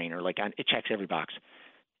a no-brainer. Like, it checks every box.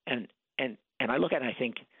 And I look at it and I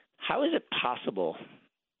think, how is it possible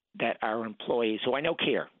that our employees, who I know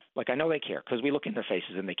care, like I know they care because we look in their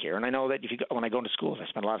faces and they care. And I know that when I go into schools, I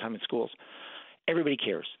spend a lot of time in schools, everybody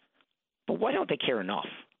cares. But why don't they care enough?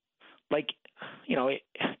 Like,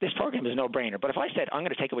 this program is a no-brainer. But if I said I'm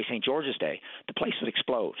going to take away St. George's Day, the place would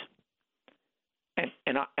explode.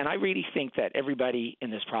 And I really think that everybody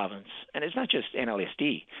in this province, and it's not just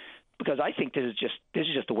NLSD, because I think this is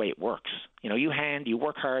just the way it works. You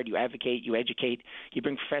work hard, you advocate, you educate, you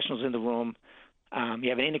bring professionals in the room, you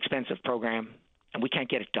have an inexpensive program, and we can't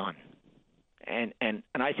get it done. And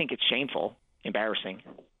I think it's shameful, embarrassing.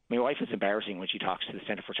 My wife is embarrassing when she talks to the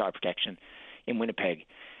Center for Child Protection in Winnipeg,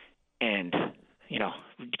 and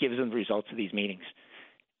gives them the results of these meetings.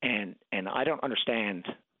 And I don't understand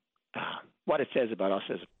what it says about us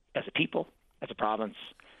as a people, as a province.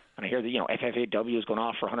 And I hear that FFAW is going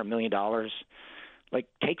off for $100 million. Like,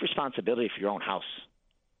 take responsibility for your own house.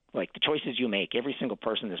 Like, the choices you make, every single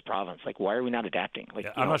person in this province. Like, why are we not adapting? Like,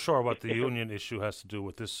 I'm not sure what the union issue has to do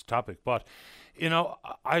with this topic, but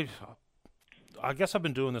I guess I've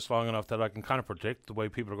been doing this long enough that I can kind of predict the way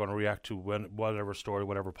people are going to react to whatever story,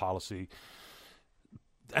 whatever policy.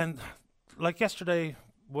 And like yesterday,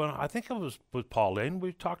 when I think it was with Paul Lane,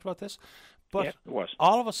 we talked about this, but it was.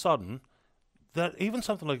 All of a sudden, that even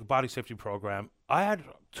something like a body safety program, I had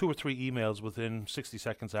 2 or 3 emails within 60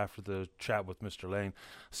 seconds after the chat with Mr. Lane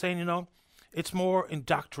saying, it's more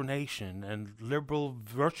indoctrination and liberal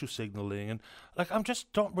virtue signaling. And I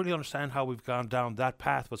just don't really understand how we've gone down that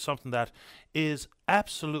path with something that is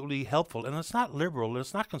absolutely helpful. And it's not liberal,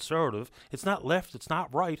 it's not conservative, it's not left, it's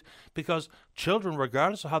not right, because children,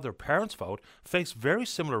 regardless of how their parents vote, face very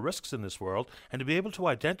similar risks in this world. And to be able to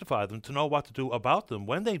identify them, to know what to do about them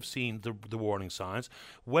when they've seen the warning signs,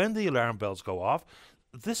 when the alarm bells go off,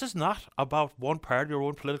 this is not about one party or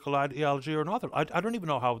one political ideology or another. I don't even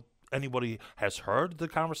know how anybody has heard the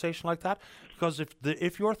conversation like that, because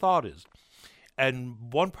if your thought is,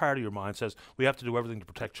 and one part of your mind says we have to do everything to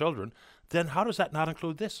protect children, then how does that not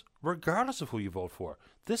include this, regardless of who you vote for?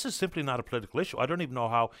 This is simply not a political issue. I don't even know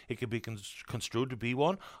how it could be construed to be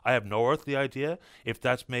one. I have no earthly idea if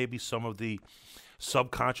that's maybe some of the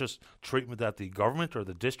subconscious treatment that the government or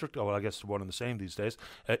the district, I guess one and the same these days,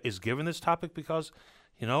 is giving this topic, because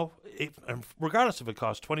regardless if it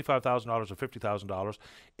costs $25,000 or $50,000,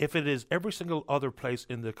 if it is every single other place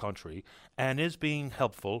in the country and is being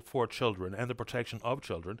helpful for children and the protection of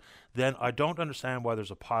children, then I don't understand why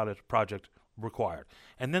there's a pilot project required.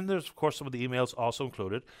 And then there's, of course, some of the emails also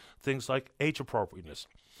included things like age appropriateness.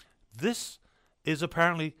 This is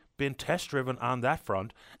apparently been test-driven on that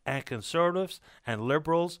front, and Conservatives and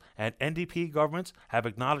Liberals and NDP governments have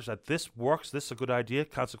acknowledged that this works, this is a good idea,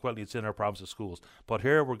 consequently it's in our province's schools. But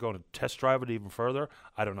here we're going to test drive it even further.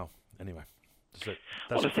 I don't know. Anyway, that's it.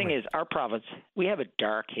 Well, the thing is, our province, we have a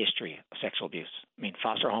dark history of sexual abuse. I mean,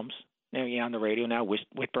 foster homes, on the radio now,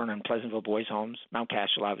 Whitburn and Pleasantville Boys Homes, Mount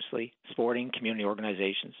Cashel, obviously, sporting, community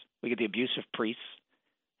organizations. We get the abuse of priests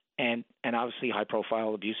and obviously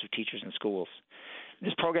high-profile abuse of teachers in schools.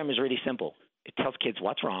 This program is really simple. It tells kids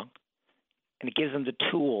what's wrong, and it gives them the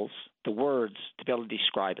tools, the words, to be able to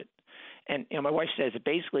describe it. And my wife says it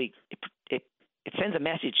basically it sends a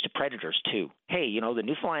message to predators too. Hey, the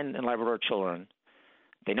Newfoundland and Labrador children,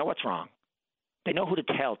 they know what's wrong. They know who to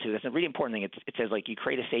tell to. That's a really important thing. It says, like, you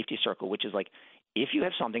create a safety circle, which is like, if you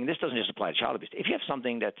have something, this doesn't just apply to child abuse. If you have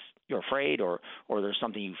something that's you're afraid or there's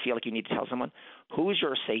something you feel like you need to tell someone, who is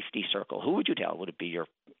your safety circle? Who would you tell? Would it be your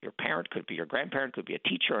parent? Could it be your grandparent? Could it be a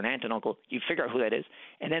teacher, an aunt, an uncle? You figure out who that is,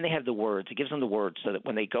 and then they have the words. It gives them the words so that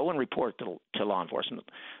when they go and report to law enforcement,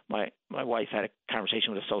 my wife had a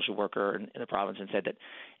conversation with a social worker in the province and said that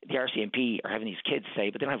the RCMP are having these kids say,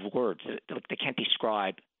 but they don't have words. They can't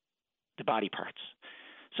describe the body parts.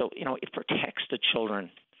 So, it protects the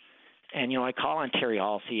children. And, I call on Terry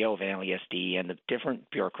Hall, CEO of NLESD, and the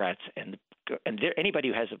different bureaucrats and anybody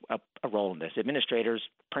who has a role in this, administrators,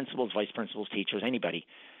 principals, vice principals, teachers, anybody.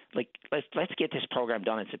 Like, let's get this program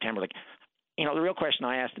done in September. Like, the real question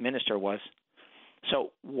I asked the minister was,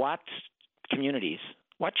 so what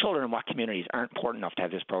children in what communities aren't important enough to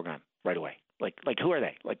have this program right away? Like who are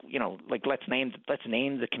they? Let's name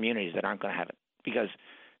the communities that aren't going to have it, because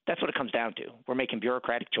that's what it comes down to. We're making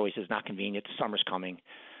bureaucratic choices, not convenient. The summer's coming.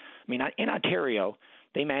 I mean, in Ontario,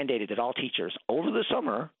 they mandated that all teachers over the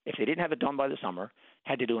summer, if they didn't have it done by the summer,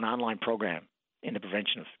 had to do an online program in the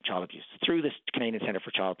prevention of child abuse through this Canadian Centre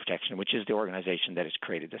for Child Protection, which is the organization that has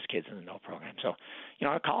created this Kids in the Know program. So,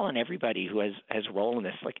 I call on everybody who has a role in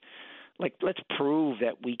this. Like, like, let's prove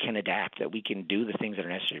that we can adapt, that we can do the things that are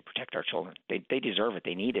necessary to protect our children. They deserve it.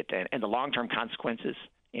 They need it. And the long-term consequences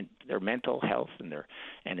in their mental health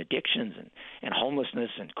and addictions and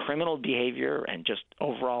homelessness and criminal behavior and just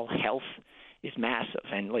overall health is massive.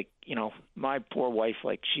 And, like, you know, my poor wife,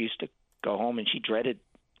 like, she used to go home and she dreaded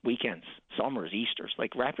weekends, summers, Easters.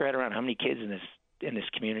 Like, wrap your head around how many kids in this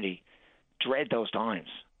community dread those times.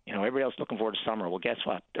 You know, everybody else looking forward to summer. Well, guess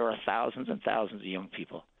what? There are thousands and thousands of young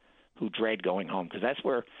people who dread going home, because that's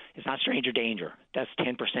where it's not stranger danger. That's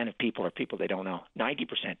 10% of people are people they don't know. 90%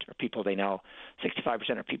 are people they know.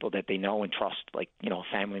 65% are people that they know and trust, like, you know, a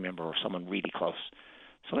family member or someone really close.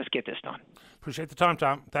 So let's get this done. Appreciate the time,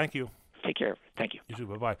 Tom. Thank you. Take care. Thank you. You too.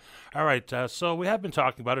 Bye-bye. All right, so we have been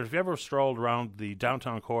talking about it. If you ever strolled around the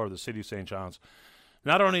downtown core of the city of St. John's,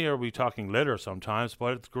 not only are we talking litter sometimes,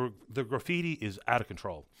 but the graffiti is out of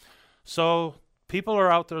control. So people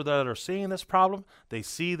are out there that are seeing this problem. They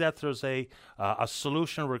see that there's a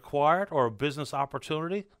solution required or a business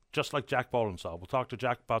opportunity, just like Jack Boland saw. We'll talk to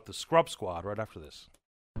Jack about the Scrub Squad right after this.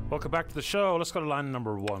 Welcome back to the show. Let's go to line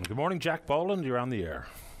number 1. Good morning, Jack Boland. You're on the air.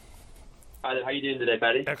 Hi, how are you doing today,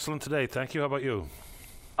 Patty? Excellent today. Thank you. How about you?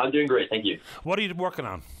 I'm doing great, thank you. What are you working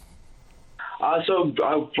on?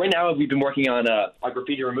 Right now we've been working on a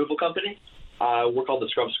graffiti removal company. We're called the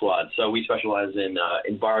Scrub Squad. So we specialize in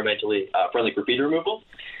environmentally friendly graffiti removal.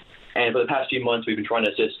 And for the past few months, we've been trying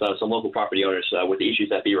to assist some local property owners with the issues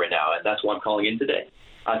that be right now. And that's why I'm calling in today.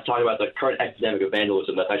 To talk about the current epidemic of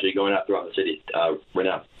vandalism that's actually going out throughout the city right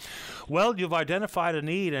now. Well, you've identified a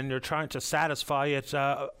need and you're trying to satisfy it.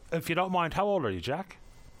 If you don't mind, how old are you, Jack?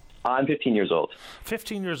 I'm 15 years old.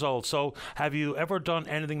 15 years old. So have you ever done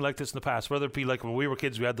anything like this in the past? Whether it be like when we were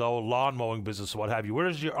kids, we had the old lawn mowing business or what have you. Where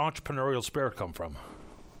does your entrepreneurial spirit come from?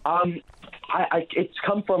 It's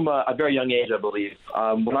come from a very young age, I believe.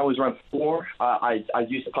 When I was around 4, I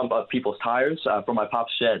used to pump up people's tires from my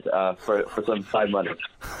pop's shed for some side money.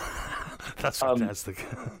 That's fantastic.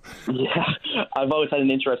 Yeah, I've always had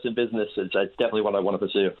an interest in business. It's definitely what I want to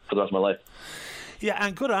pursue for the rest of my life. Yeah,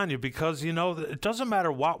 and good on you, because, you know, it doesn't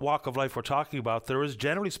matter what walk of life we're talking about. There is,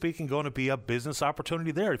 generally speaking, going to be a business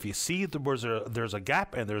opportunity there. If you see there's a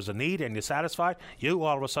gap and there's a need and you're satisfied, you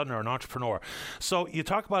all of a sudden are an entrepreneur. So you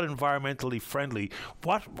talk about environmentally friendly.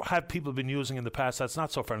 What have people been using in the past that's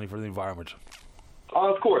not so friendly for the environment?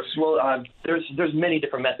 Of course. Well, there's many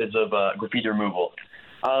different methods of graffiti removal.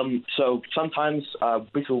 So sometimes,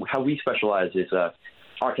 basically, how we specialize is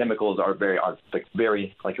our chemicals are very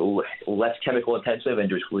less chemical intensive,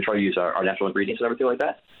 and we try to use our natural ingredients and everything like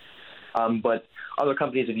that. But other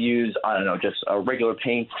companies have used, I don't know, just regular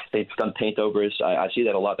paint. They've done paint overs. I see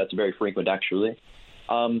that a lot. That's very frequent, actually.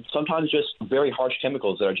 Sometimes just very harsh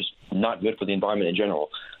chemicals that are just not good for the environment in general.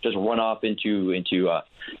 Just run off into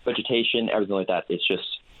vegetation, everything like that. It's just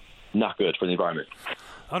not good for the environment.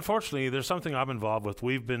 Unfortunately, there's something I'm involved with.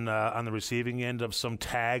 We've been on the receiving end of some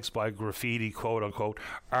tags by graffiti, quote-unquote,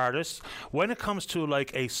 artists. When it comes to,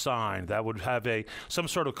 like, a sign that would have some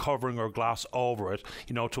sort of covering or gloss over it,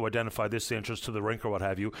 you know, to identify this entrance to the rink or what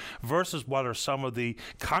have you, versus what are some of the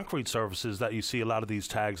concrete surfaces that you see a lot of these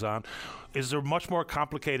tags on, is there a much more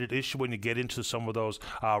complicated issue when you get into some of those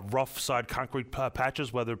rough side concrete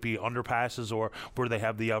patches, whether it be underpasses or where they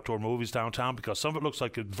have the outdoor movies downtown? Because some of it looks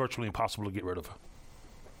like it's virtually impossible to get rid of.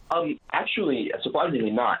 Actually,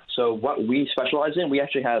 surprisingly not. So what we specialize in, we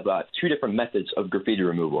actually have 2 different methods of graffiti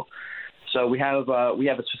removal. So we have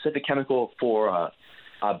a specific chemical for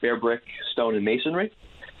bare brick, stone, and masonry.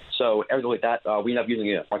 So everything like that, we end up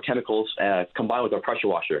using our chemicals combined with our pressure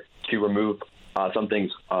washer to remove some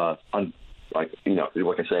things, like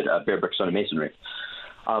I said, bare brick, stone, and masonry.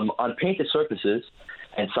 On painted surfaces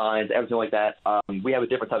and signs, everything like that, we have a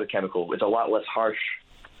different type of chemical. It's a lot less harsh.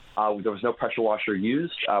 There was no pressure washer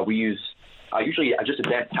used. We use usually just a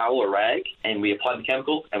damp towel or rag, and we apply the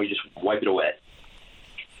chemical, and we just wipe it away.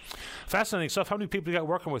 Fascinating stuff. How many people you got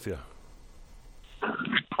working with you?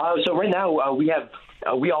 So right now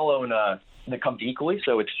we all own the company equally.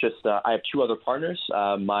 So it's just I have 2 other partners,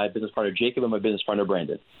 my business partner Jacob and my business partner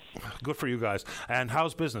Brandon. Good for you guys. And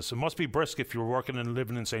how's business? It must be brisk if you're working and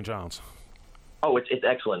living in St. John's. Oh, it's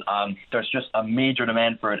excellent. There's just a major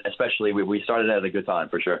demand for it, especially we started at a good time,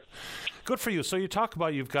 for sure. Good for you. So you talk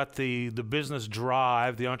about you've got the business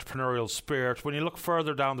drive, the entrepreneurial spirit. When you look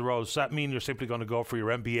further down the road, does that mean you're simply going to go for your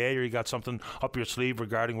MBA, or you got something up your sleeve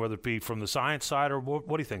regarding whether it be from the science side, or what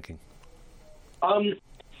are you thinking? I'm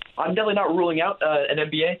definitely not ruling out an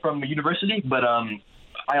MBA from a university, but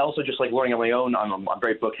I also just like learning on my own. I'm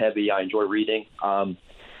very book heavy. I enjoy reading. I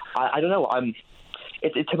don't know.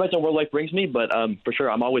 It depends on where life brings me, but for sure,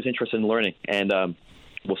 I'm always interested in learning. And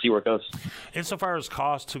we'll see where it goes. Insofar as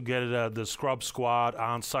cost to get the scrub squad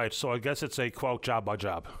on site, so I guess it's a quote job by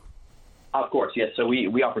job. Of course, yes. So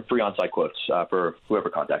we offer free on-site quotes for whoever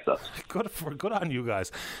contacts us. Good on you guys.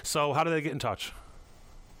 So how do they get in touch?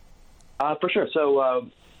 For sure. So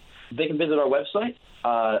they can visit our website.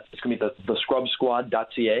 It's going to be the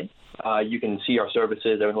scrubsquad.ca. You can see our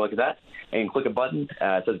services, everything like that, and you can click a button.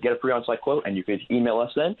 It says get a free on-site quote, and you can email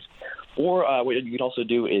us then. Or what you can also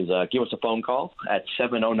do is give us a phone call at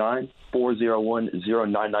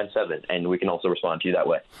 709-401-0997, and we can also respond to you that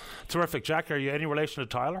way. Terrific. Jack, are you any relation to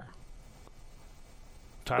Tyler?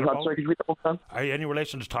 I'm sorry, could you read that one more time? Are you any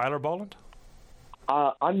relation to Tyler Boland?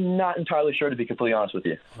 I'm not entirely sure, to be completely honest with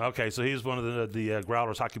you. Okay, so he's one of the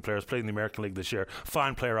Growlers hockey players playing in the American League this year.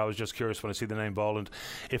 Fine player. I was just curious when I see the name Boland,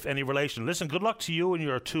 if any relation. Listen, good luck to you and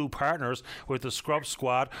your two partners with the Scrub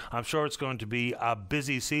Squad. I'm sure it's going to be a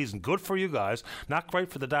busy season. Good for you guys. Not great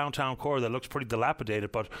for the downtown core that looks pretty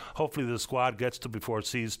dilapidated, but hopefully the squad gets to before it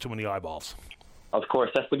sees too many eyeballs. Of course,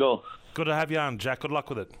 that's the goal. Good to have you on, Jack. Good luck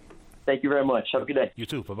with it. Thank you very much. Have a good day. You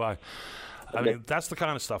too. Bye-bye. Okay. I mean, that's the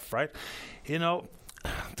kind of stuff, right? You know,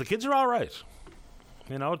 the kids are all right.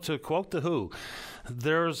 You know, to quote The Who,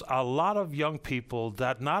 there's a lot of young people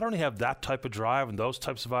that not only have that type of drive and those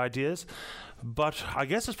types of ideas, but I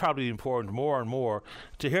guess it's probably important more and more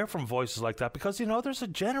to hear from voices like that because, you know, there's a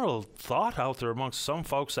general thought out there amongst some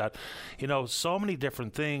folks that, you know, so many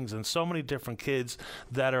different things and so many different kids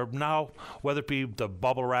that are now, whether it be the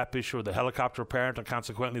bubble wrap issue or the helicopter parent, and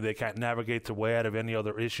consequently they can't navigate their way out of any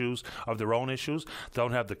other issues of their own issues,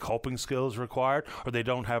 don't have the coping skills required, or they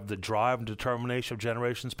don't have the drive and determination of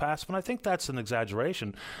generations past. And I think that's an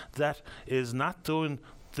exaggeration that is not doing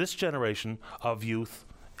this generation of youth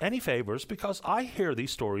any favors, because I hear these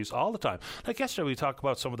stories all the time. Like yesterday we talked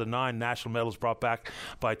about some of the 9 national medals brought back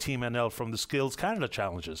by Team NL from the Skills Canada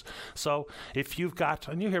Challenges. So if you've got,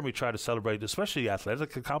 and you hear me try to celebrate especially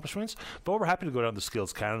athletic accomplishments, but we're happy to go down the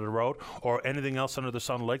Skills Canada road or anything else under the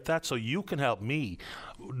sun like that, so you can help me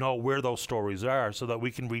know where those stories are so that we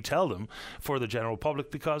can retell them for the general public,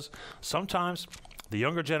 because sometimes the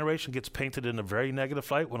younger generation gets painted in a very negative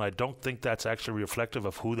light when I don't think that's actually reflective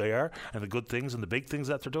of who they are and the good things and the big things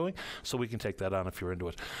that they're doing. So we can take that on if you're into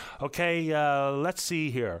it. Okay, let's see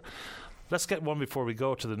here. Let's get one before we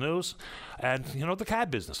go to the news. And, you know, the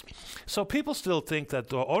cab business. So people still think that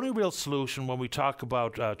the only real solution when we talk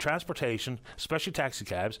about transportation, especially taxi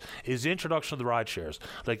cabs, is the introduction of the ride shares,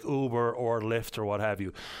 like Uber or Lyft or what have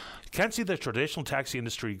you. Can't see the traditional taxi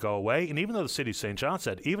industry go away. And even though the city of St. John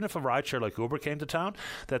said, even if a rideshare like Uber came to town,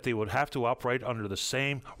 that they would have to operate under the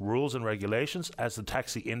same rules and regulations as the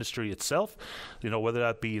taxi industry itself, you know, whether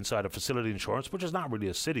that be inside a facility insurance, which is not really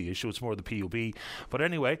a city issue, it's more the PUB. But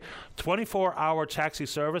anyway, 24-hour taxi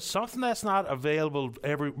service, something that's not available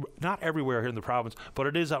not everywhere here in the province, but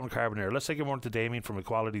it is out in Carbonear. Let's say good morning to Damien from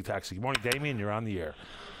Equality Taxi. Good morning, Damien. You're on the air.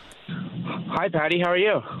 Hi, Patty. How are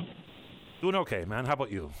you? Doing okay, man. How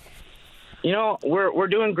about you? You know, we're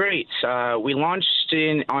doing great. We launched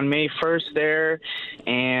on May 1st there,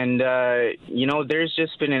 and you know, there's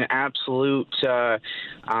just been an absolute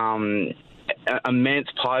immense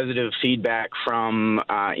positive feedback from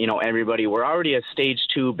you know, everybody. We're already a stage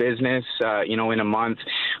 2 business. You know, in a month,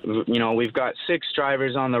 you know, we've got 6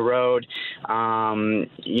 drivers on the road.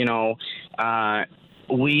 You know,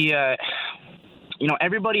 we you know,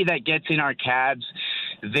 everybody that gets in our cabs,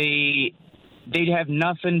 they'd have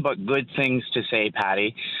nothing but good things to say,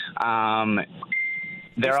 Patty.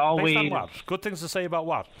 They're always... Based on what? Good things to say about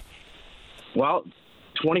what? Well,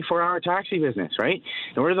 24-hour taxi business, right?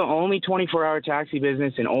 And we're the only 24-hour taxi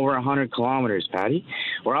business in over 100 kilometers, Patty.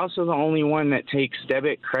 We're also the only one that takes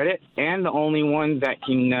debit credit and the only one that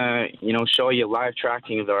can, you know, show you live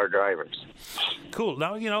tracking of our drivers. Cool.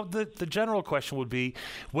 Now, you know, the general question would be,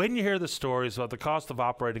 when you hear the stories about the cost of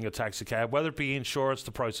operating a taxi cab, whether it be insurance,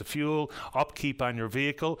 the price of fuel, upkeep on your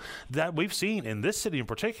vehicle, that we've seen in this city in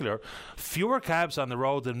particular, fewer cabs on the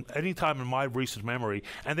road than any time in my recent memory,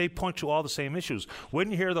 and they point to all the same issues.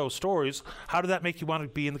 When you hear those stories, how did that make you want to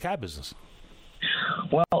be in the cab business?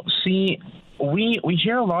 Well, see, we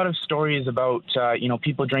hear a lot of stories about you know,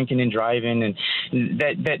 people drinking and driving, and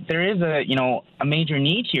that there is a, you know, a major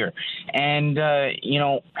need here, and you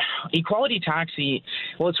know, Equality Taxi,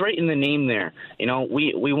 well, it's right in the name there. You know,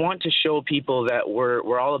 we want to show people that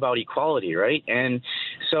we're all about equality, right? And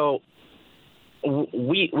so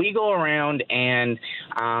we go around and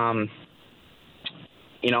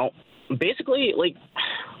you know, basically, like,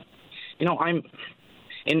 you know, I'm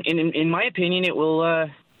in my opinion, it will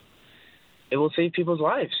save people's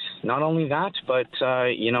lives. Not only that, but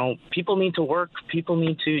you know, people need to work. People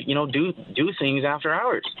need to, you know, do things after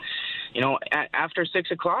hours. after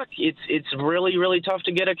 6 o'clock, it's really, really tough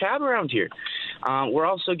to get a cab around here. We're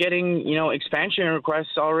also getting, expansion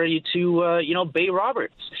requests already to, Bay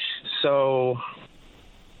Roberts. So...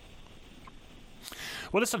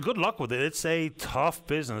 Well, listen, good luck with it. It's a tough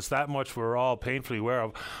business. That much we're all painfully aware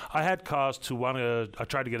of. I had cause to I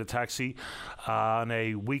tried to get a taxi on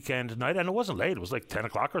a weekend night, and it wasn't late. It was like 10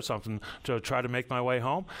 o'clock or something to try to make my way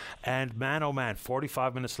home. And man, oh man,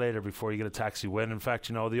 45 minutes later before you get a taxi, when in fact,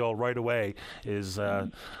 the old right away is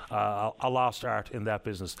a lost art in that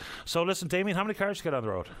business. So listen, Damien, how many cars you get on the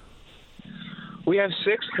road? We have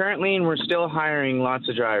 6 currently, and we're still hiring lots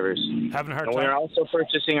of drivers. Haven't heard. And we're also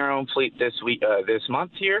purchasing our own fleet this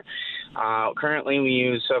month here. Currently, we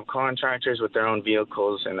use subcontractors with their own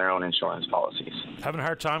vehicles and their own insurance policies. Having a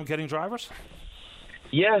hard time getting drivers?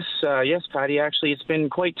 Yes, Patty. Actually, it's been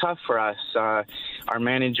quite tough for us. Our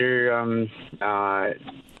manager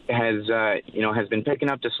has been picking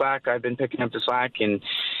up the slack. I've been picking up the slack, and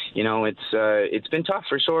it's been tough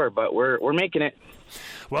for sure. But we're making it.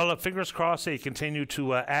 Well, fingers crossed that you continue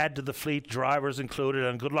to add to the fleet, drivers included,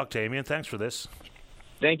 and good luck, Damien. Thanks for this.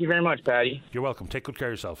 Thank you very much, Patty. You're welcome. Take good care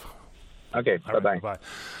of yourself. Okay, bye-bye. Bye.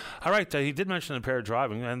 All right, he did mention impaired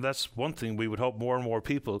driving, and that's one thing we would hope more and more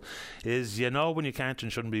people is, when you can't and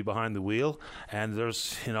shouldn't be behind the wheel, and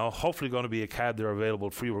there's, hopefully going to be a cab there available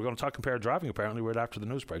for you. We're going to talk impaired driving, apparently, right after the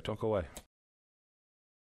news break. Don't go away.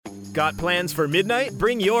 Got plans for midnight?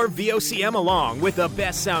 Bring your VOCM along with the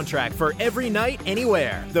best soundtrack for every night,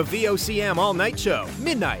 anywhere. The VOCM All Night Show,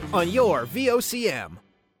 midnight on your VOCM.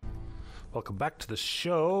 Welcome back to the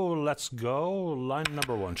show. Let's go. Line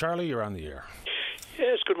number 1. Charlie, you're on the air.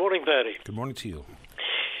 Yes, good morning, Patty. Good morning to you.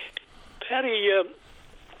 Patty,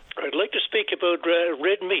 I'd like to speak about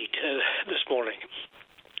red meat this morning.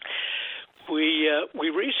 We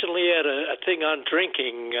recently had a thing on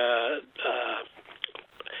drinking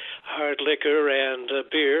hard liquor and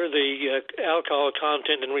beer, the alcohol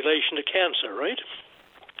content in relation to cancer, right?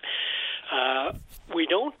 We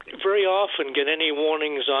don't very often get any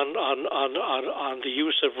warnings on the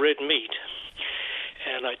use of red meat.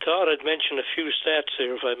 And I thought I'd mention a few stats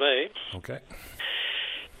here, if I may. Okay.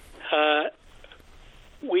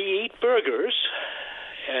 We eat burgers,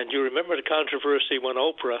 and you remember the controversy when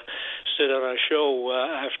Oprah said on our show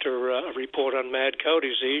after a report on mad cow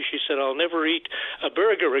disease, she said, "I'll never eat a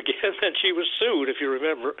burger again," and she was sued, if you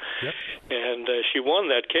remember. Yep. And she won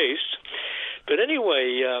that case. But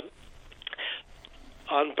anyway,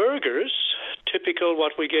 on burgers, typical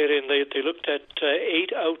what we get in, they looked at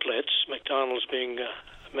 8 outlets, McDonald's being the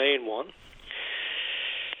main one.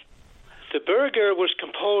 The burger was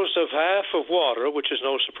composed of half of water, which is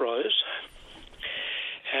no surprise,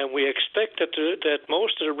 and we expect that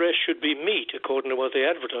most of the rest should be meat, according to what they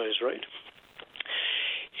advertise, right?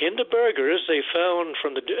 In the burgers, they found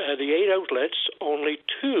from the 8 outlets only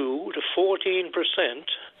 2 to 14%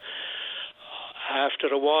 after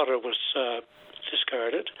the water was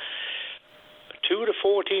discarded. 2 to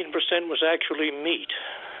 14% was actually meat.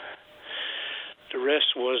 The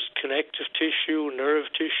rest was connective tissue,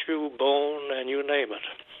 nerve tissue, bone, and you name it.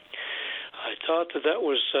 I thought that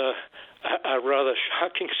was a rather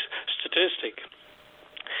shocking statistic.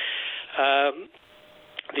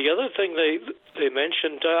 The other thing they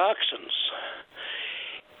mentioned, dioxins.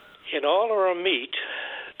 In all our meat,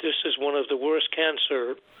 this is one of the worst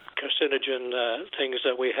carcinogen things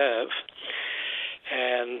that we have.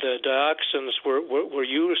 And dioxins were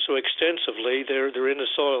used so extensively. They're in the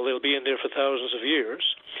soil. They'll be in there for thousands of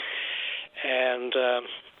years. And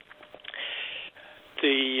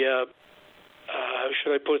how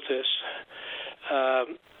should I put this?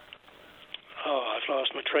 I've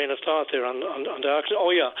lost my train of thought there on dioxins.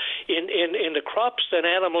 Oh yeah, in the crops that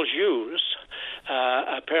animals use,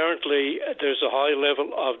 apparently there's a high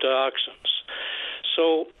level of dioxins.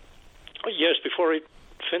 So yes, before I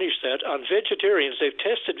finish that, on vegetarians, they've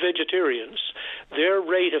tested vegetarians. Their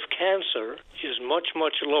rate of cancer is much,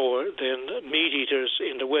 much lower than meat eaters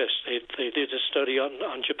in the West. They did a study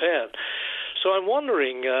on Japan. So I'm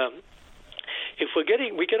wondering if we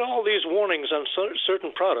get all these warnings on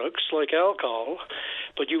certain products like alcohol,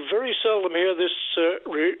 but you very seldom hear this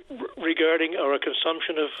regarding our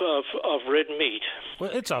consumption of red meat. Well,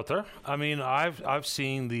 it's out there. I mean, I've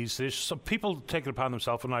seen these. There's some people take it upon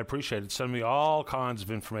themselves, and I appreciate it. Send me all kinds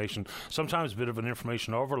of information. Sometimes a bit of an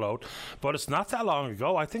information overload, but it's not that long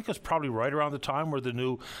ago. I think it's probably right around the time where the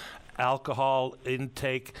new alcohol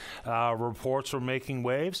intake reports were making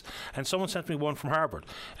waves, and someone sent me one from Harvard,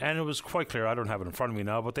 and it was quite clear. I don't have it in front of me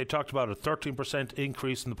now, but they talked about a 13%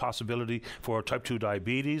 increase in the possibility for type 2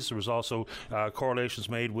 diabetes. There was also correlations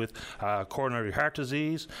made with coronary heart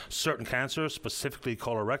disease, certain cancers, specifically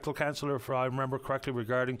colorectal cancer, if I remember correctly,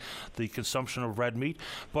 regarding the consumption of red meat.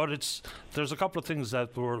 But there's a couple of things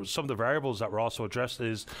that were some of the variables that were also addressed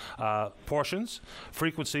is portions,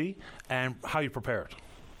 frequency, and how you prepare it,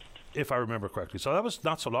 if I remember correctly. So that was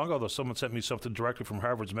not so long ago, though. Someone sent me something directly from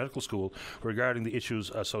Harvard's medical school regarding the issues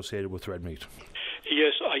associated with red meat.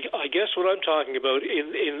 Yes, I guess what I'm talking about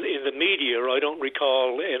in the media, I don't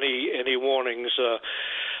recall any warnings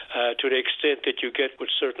to the extent that you get with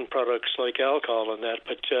certain products like alcohol and that.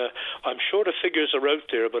 But I'm sure the figures are out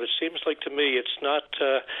there. But it seems like to me it's not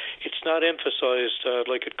emphasized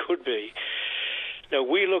like it could be. Now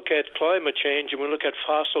we look at climate change and we look at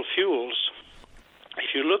fossil fuels.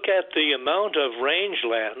 If you look at the amount of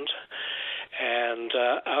rangeland and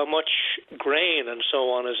how much grain and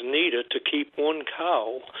so on is needed to keep one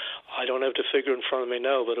cow, I don't have the figure in front of me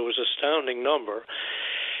now, but it was an astounding number.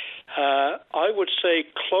 I would say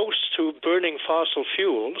close to burning fossil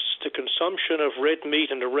fuels, the consumption of red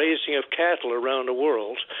meat and the raising of cattle around the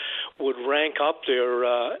world would rank up there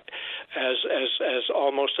as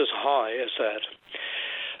almost as high as that.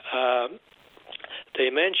 They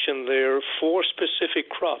mentioned there are 4 specific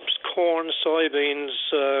crops: corn, soybeans,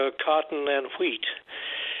 cotton, and wheat.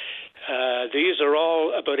 These are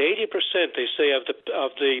all about 80%, they say, of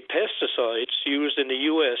the pesticides used in the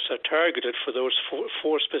U.S. are targeted for those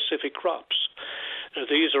four specific crops. Now,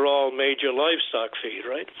 these are all major livestock feed,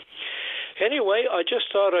 right? Anyway, I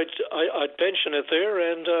just thought I'd mention it there,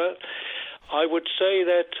 and I would say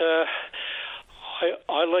that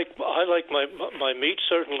I like my meat.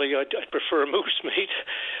 Certainly, I prefer moose meat,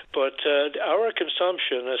 but our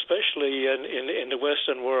consumption, especially in the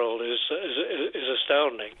Western world, is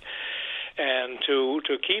astounding. And to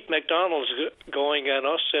keep McDonald's going and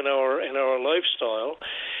us in our lifestyle,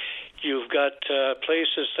 you've got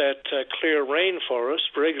places that clear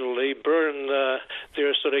rainforests regularly, burn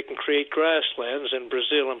there so they can create grasslands in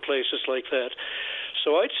Brazil and places like that.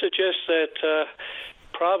 So I'd suggest that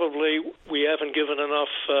probably we haven't given enough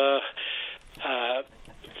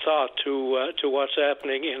thought to what's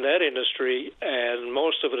happening in that industry, and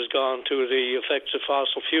most of it has gone to the effects of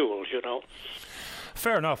fossil fuels, you know.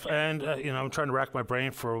 Fair enough. And, I'm trying to rack my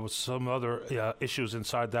brain for some other issues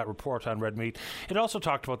inside that report on red meat. It also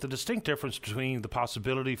talked about the distinct difference between the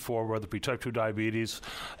possibility for whether it be type 2 diabetes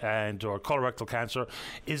or colorectal cancer.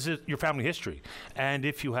 Is it your family history? And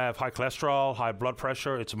if you have high cholesterol, high blood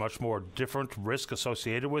pressure, it's a much more different risk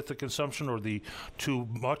associated with the consumption or the too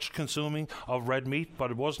much consuming of red meat.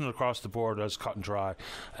 But it wasn't across the board as cut and dry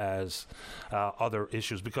as other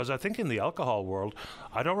issues. Because I think in the alcohol world,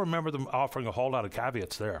 I don't remember them offering a whole lot of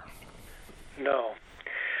caveats there. No.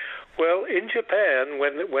 Well, in Japan,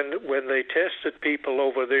 when they tested people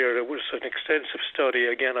over there was an extensive study.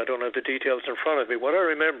 Again, I don't have the details in front of me. What I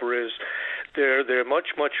remember is they're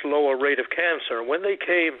much lower rate of cancer. When they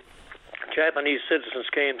came, Japanese citizens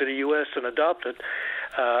came to the U.S. and adopted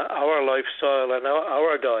our lifestyle and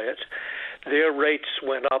our diet, their rates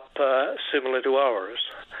went up similar to ours.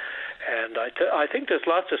 And I think there's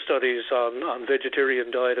lots of studies on vegetarian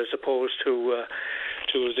diet as opposed to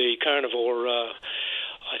the carnivore.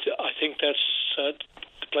 I think that's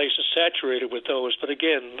the place is saturated with those. But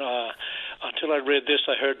again, until I read this,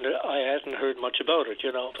 I hadn't heard much about it,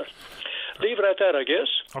 you know. But leave it at that, I guess.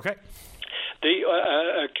 Okay.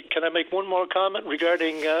 Can I make one more comment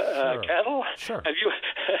regarding cattle? Sure.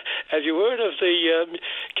 Have you heard of the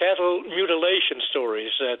cattle mutilation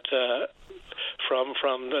stories that? From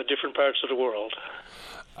different parts of the world?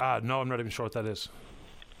 No, I'm not even sure what that is.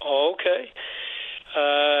 Okay.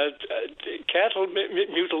 Cattle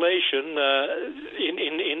mutilation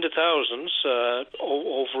in the thousands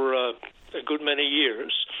over a good many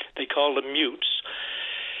years. They call them mutes.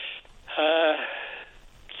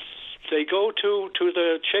 They go to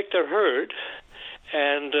check their herd,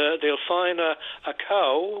 and they'll find a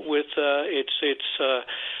cow with its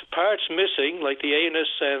parts missing, like the anus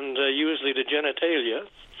and usually the genitalia.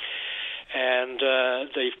 And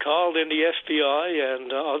they've called in the FBI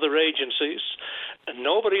and other agencies, and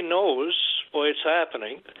nobody knows why it's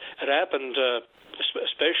happening. It happened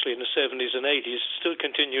especially in the 70s and 80s. It still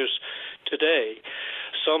continues today.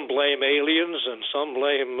 Some blame aliens and some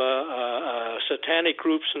blame satanic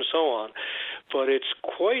groups and so on. But it's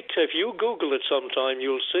quite, if you Google it sometime,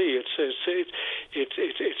 you'll see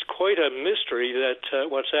it's quite a mystery that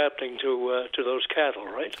what's happening to those cattle,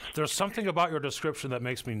 right? There's something about your description that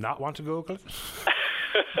makes me not want to Google it.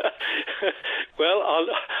 Well,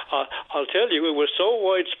 I'll tell you, it was so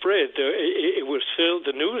widespread. It was filled.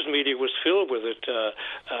 The news media was filled with it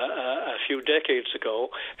a few decades ago,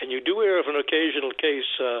 and you do hear of an occasional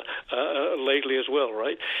case lately as well,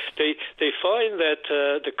 right? They find that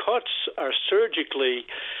the cuts are surgically.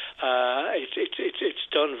 It's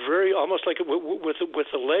done very almost like with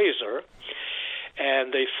a laser,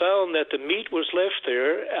 and they found that the meat was left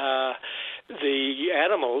there. The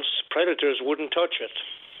animals, predators, wouldn't touch it.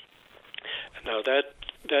 Now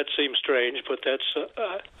that seems strange, but that's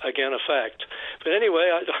again a fact. But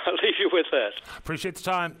anyway, I'll leave you with that. Appreciate the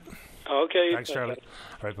time. Okay. Thanks, Charlie.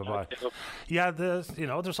 All right, bye-bye. Yeah,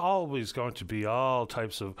 there's always going to be all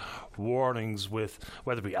types of warnings with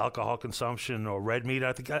whether it be alcohol consumption or red meat.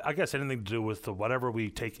 I guess anything to do with whatever we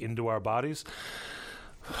take into our bodies,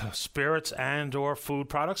 spirits and or food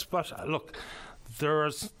products. But look,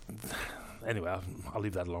 anyway, I'll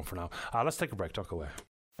leave that alone for now. Let's take a break. Don't go away.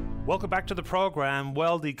 Welcome back to the program.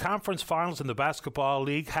 Well, the conference finals in the Basketball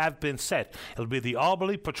League have been set. It'll be the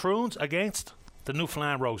Albany Patroons against the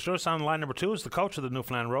Newfoundland Rogues. Joining us on line number 2 is the coach of the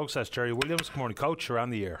Newfoundland Rogues. That's Jerry Williams. Good morning, Coach. You're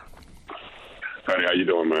on the air. Hey, how you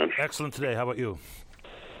doing, man? Excellent today. How about you?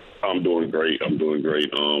 I'm doing great.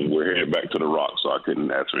 We're headed back to the Rock, so I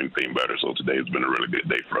couldn't answer anything better. So today's been a really good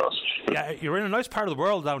day for us. Yeah, you're in a nice part of the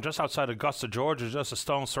world down just outside Augusta, Georgia, just a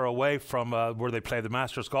stone's throw away from where they play the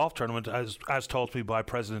Masters Golf Tournament, as told to me by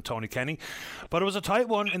President Tony Kenny. But it was a tight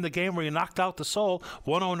one in the game where you knocked out the Soul,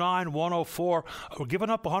 109-104. We're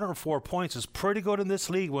giving up 104 points. It's pretty good in this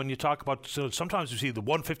league when you talk about, so sometimes you see the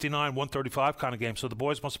 159, 135 kind of game. So the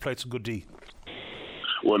boys must have played some good D.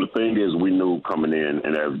 Well, the thing is, we knew coming in,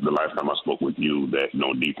 and as the last time I spoke with you, that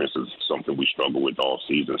defense is something we struggle with all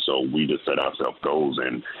season. So we just set ourselves goals,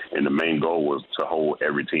 and the main goal was to hold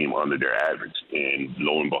every team under their average. And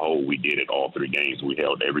lo and behold, we did it all 3 games. We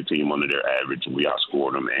held every team under their average. We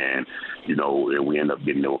outscored them, and and we ended up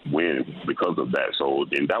getting a win because of that. So,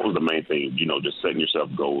 and that was the main thing, just setting yourself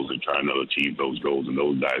goals and trying to achieve those goals. And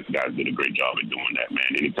those guys did a great job at doing that, man.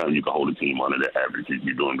 Anytime you can hold a team under their average,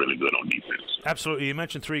 you're doing really good on defense. Absolutely. You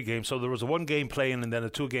mentioned 3 games. So there was a 1-game playing and then a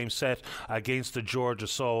 2-game set against the Georgia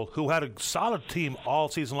Soul, who had a solid team all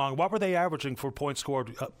season long. What were they averaging for points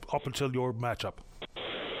scored up until your matchup?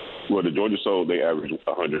 Well, the Georgia Soul, they averaged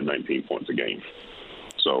 119 points a game.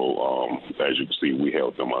 So, as you can see, we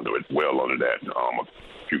held them under that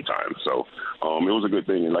a few times. So, it was a good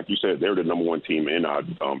thing. And like you said, they're the number 1 team in our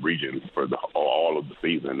region for all of the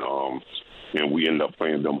season. And we ended up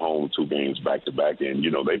playing them home 2 games back-to-back. And,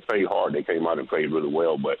 they played hard. They came out and played really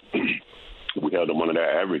well, but we held them under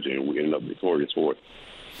that average, and we ended up victorious for it.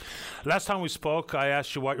 Last time we spoke, I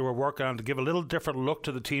asked you what you were working on to give a little different look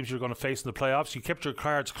to the teams you're going to face in the playoffs. You kept your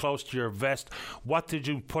cards close to your vest. What did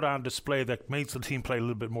you put on display that makes the team play a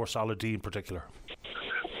little bit more solid D in particular?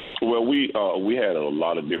 Well, we had a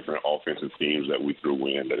lot of different offensive schemes that we threw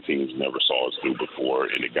in that teams never saw us do before,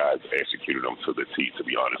 and the guys executed them to the T, to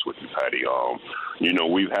be honest with you, Patty.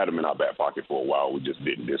 We've had them in our back pocket for a while. We just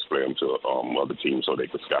didn't display them to other teams so they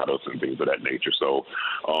could scout us and things of that nature. So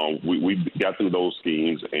we got through those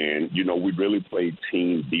schemes, and, we really played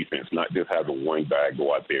team defense, not just having one guy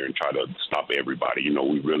go out there and try to stop everybody.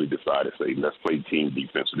 We really decided to say, let's play team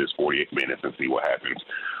defense for this 48 minutes and see what happens.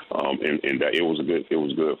 And that it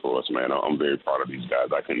was good for us, man. I'm very proud of these guys.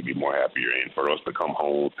 I couldn't be more happier. And for us to come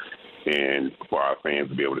home and for our fans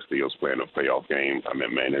to be able to see us playing a playoff game, I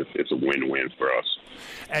mean, man, it's a win-win for us.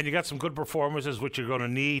 And you got some good performances, which you're going to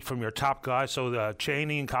need from your top guys. So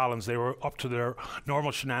Cheney and Collins, they were up to their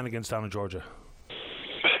normal shenanigans down in Georgia.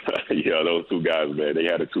 Yeah, those 2 guys, man, they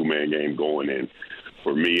had a 2-man game going. And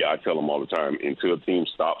for me, I tell them all the time, until a team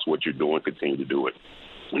stops what you're doing, continue to do it.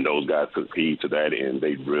 And those guys took heed to that, and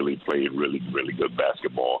they really played really, really good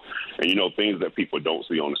basketball. And, things that people don't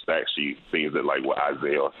see on the stat sheet, things that like what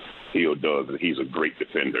Isaiah Hill does, and he's a great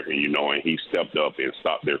defender. And, and he stepped up and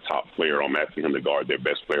stopped their top player. I'm asking him to guard their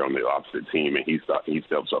best player on the opposite team, and he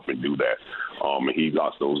steps up and do that. And he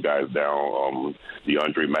locks those guys down.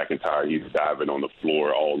 DeAndre McIntyre, he's diving on the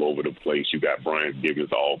floor all over the place. You got Brian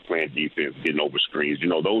Gibbons all playing defense, getting over screens.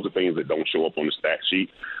 Those are things that don't show up on the stat sheet,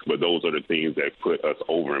 but those are the things that put us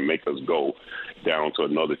over and make us go down to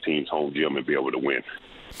another team's home gym and be able to win.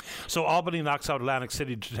 So Albany knocks out Atlantic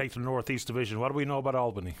City to take the Northeast Division. What do we know about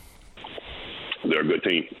Albany? They're a good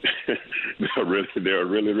team. They're a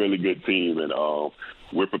really, really good team, and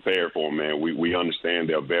we're prepared for them, man. We understand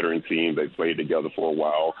they're a veteran team. They've played together for a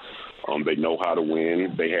while. They know how to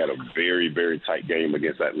win. They had a very, very tight game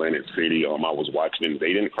against Atlantic City. I was watching them.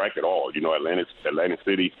 They didn't crack at all. Atlantic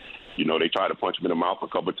City, they tried to punch them in the mouth a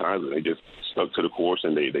couple of times, and they just stuck to the course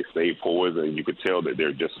and they stayed poised, and you could tell that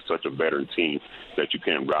they're just such a veteran team that you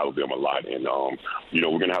can't rattle them a lot. And,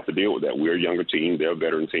 we're going to have to deal with that. We're a younger team. They're a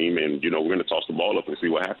veteran team, and, we're going to toss the ball up and see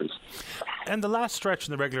what happens. And the last stretch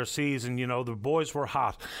in the regular season, the boys were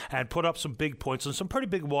hot and put up some big points and some pretty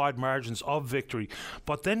big wide margins of victory.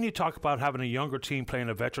 But then you talk about having a younger team playing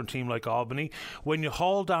a veteran team like Albany. When you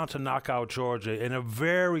hold down to knock out Georgia in a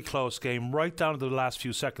very close game, right down to the last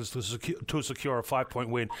few seconds to secure a 5-point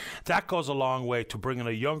win, that goes a long way to bringing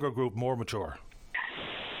a younger group more mature.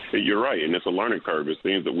 You're right, and it's a learning curve. It's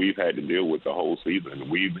things that we've had to deal with the whole season.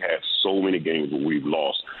 We've had so many games where we've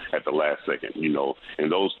lost at the last second,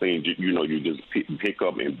 and those things, you just pick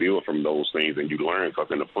up and build from those things, and you learn, because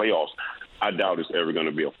in the playoffs, I doubt it's ever going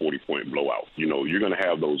to be a 40-point blowout. You're going to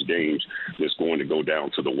have those games that's going to go down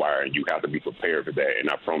to the wire, and you have to be prepared for that. And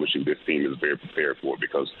I promise you, this team is very prepared for it,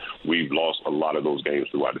 because we've lost a lot of those games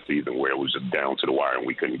throughout the season where it was just down to the wire and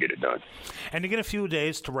we couldn't get it done. And you get a few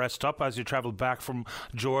days to rest up as you travel back from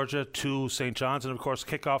Georgia to St. John's, and of course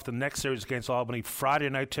kick off the next series against Albany Friday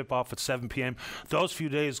night, tip off at 7 p.m. Those few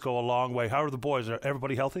days go a long way. How are the boys? Are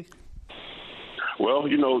everybody healthy? Well,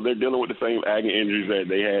 they're dealing with the same agony injuries that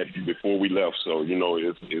they had before we left. So,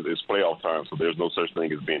 it's playoff time, so there's no such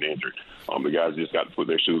thing as being injured. The guys just got to put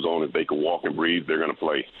their shoes on. If they can walk and breathe, they're going to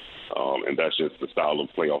play. And that's just the style of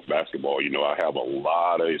playoff basketball. I have a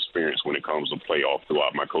lot of experience when it comes to playoff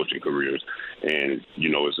throughout my coaching careers. And,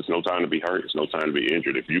 it's just no time to be hurt. It's no time to be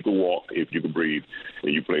injured. If you can walk, if you can breathe,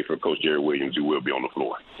 and you play for Coach Jerry Williams, you will be on the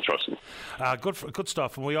floor. Trust me. Good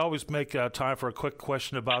stuff. And we always make time for a quick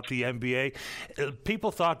question about the NBA.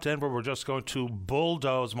 People thought Denver were just going to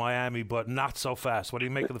bulldoze Miami, but not so fast. What do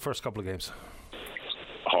you make of the first couple of games?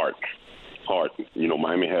 Heart.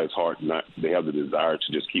 Miami has heart. They have the desire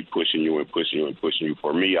to just keep pushing you and pushing you and pushing you.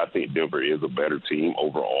 For me, I think Denver is a better team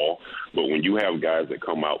overall. But when you have guys that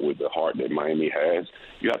come out with the heart that Miami has,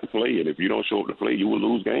 you have to play it. If you don't show up to play, you will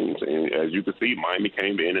lose games. And as you can see, Miami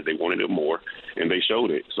came in and they wanted it more, and they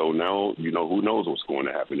showed it. So now, who knows what's going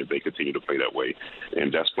to happen if they continue to play that way.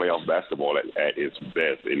 And that's playoff basketball at its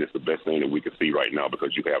best. And it's the best thing that we can see right now,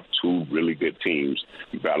 because you have two really good teams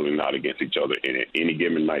battling out against each other. And at any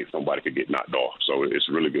given night, somebody could get knocked off. So it's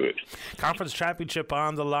really good. Conference championship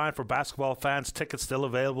on the line for basketball fans. Tickets still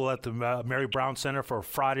available at the Mary Brown Center for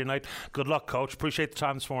Friday night. Good luck, Coach. Appreciate the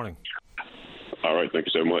time this morning. All right, thank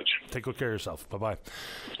you so much. Take good care of yourself. Bye-bye.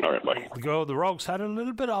 All right, bye. The Rogues had a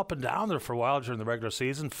little bit up and down there for a while during the regular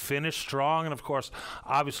season, finished strong, and of course,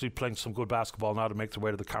 obviously playing some good basketball now to make their way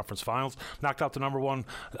to the conference finals. Knocked out the number one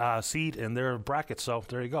seed in their bracket, so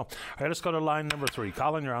there you go. All right, let's go to line number 3.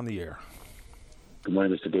 Colin, you're on the air. Good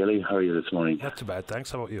morning, Mr. Daly. How are you this morning? Not too bad, thanks.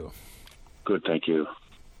 How about you? Good, thank you.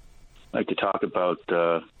 I'd like to talk about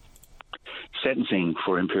sentencing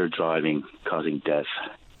for impaired driving causing death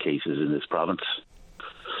cases in this province.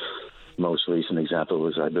 Most recent example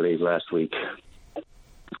was, I believe, last week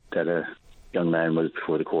that a young man was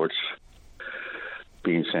before the courts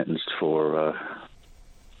being sentenced for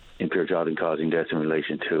impaired driving causing death in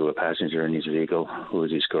relation to a passenger in his vehicle who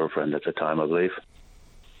was his girlfriend at the time, I believe.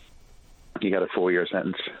 He got a 4-year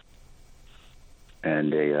sentence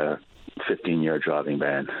and a 15-year driving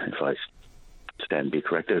ban, if I stand to be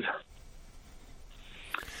corrected.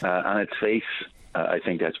 On its face, I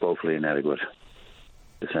think that's woefully inadequate,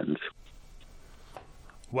 the sentence.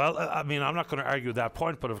 Well, I'm not going to argue that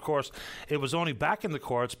point, but of course, it was only back in the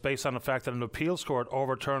courts based on the fact that an appeals court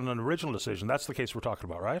overturned an original decision. That's the case we're talking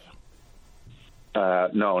about, right?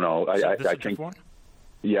 No. I think. One?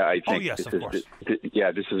 Yeah, I think. Oh, yes, of course.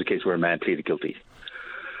 This is a case where a man pleaded guilty.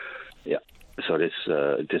 Yeah. So this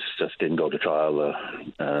just didn't go to trial.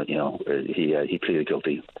 He pleaded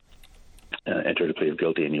guilty, entered a plea of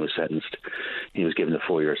guilty, and he was sentenced. He was given a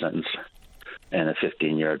 4-year sentence and a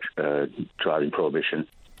 15-year driving prohibition.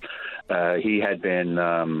 He had been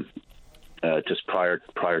just prior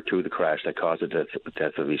to the crash that caused the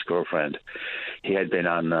death of his girlfriend. He had been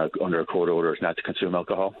on under a court order not to consume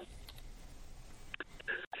alcohol,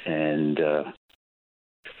 and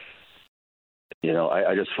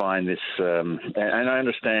I just find this, and I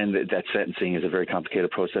understand that sentencing is a very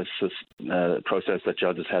complicated process that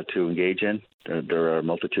judges have to engage in. There are a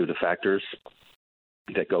multitude of factors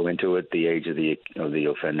that go into it: the age of the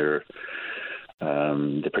offender,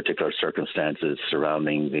 the particular circumstances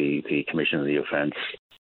surrounding the commission of the offence.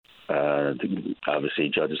 Obviously,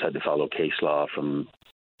 judges had to follow case law from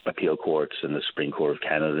appeal courts and the Supreme Court of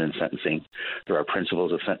Canada in sentencing. There are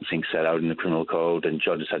principles of sentencing set out in the criminal code, and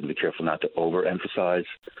judges had to be careful not to overemphasize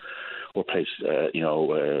or place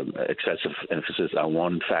excessive emphasis on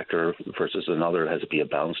one factor versus another. It has to be a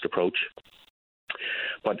balanced approach.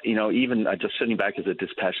 But, even just sitting back as a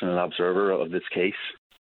dispassionate observer of this case,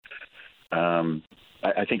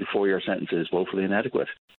 I think a 4-year sentence is woefully inadequate.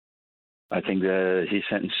 I think his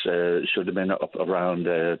sentence should have been up around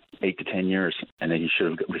 8 to 10 years, and then he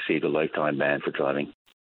should have received a lifetime ban for driving.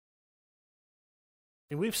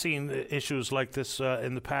 We've seen issues like this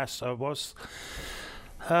in the past. Hannah.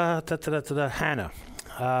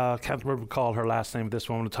 Can't recall her last name at this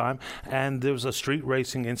moment in time. And there was a street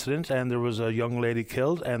racing incident, and there was a young lady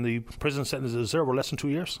killed, and the prison sentences there were less than 2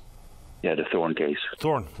 years. Yeah, the Thorne case.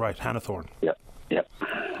 Thorne, right, Hannah Thorne. Yeah.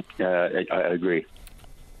 I agree.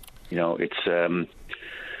 It's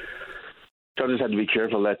judges have to be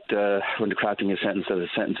careful that when they're crafting a sentence, that a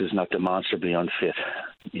sentence is not demonstrably unfit.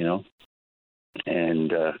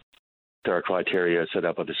 And there are criteria set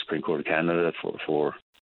up by the Supreme Court of Canada for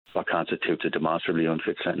what constitutes a demonstrably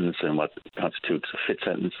unfit sentence and what constitutes a fit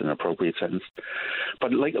sentence, an appropriate sentence.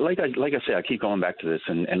 But like I say, I keep going back to this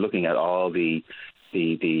and looking at all the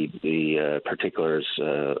particulars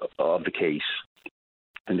of the case.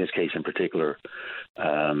 In this case, in particular,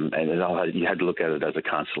 and you had to look at it as a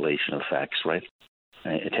constellation of facts, right?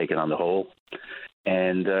 And take it on the whole.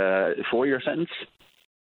 And 4-year sentence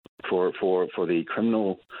for the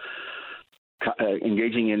criminal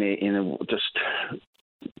engaging in a just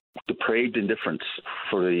depraved indifference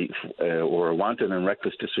or wanton and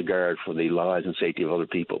reckless disregard for the lives and safety of other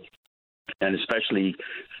people, and especially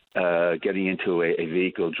getting into a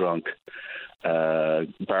vehicle drunk,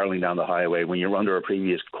 barreling down the highway when you're under a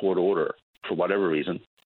previous court order for whatever reason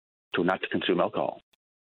to not to consume alcohol.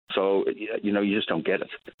 So you just don't get it.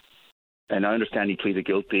 And I understand he pleaded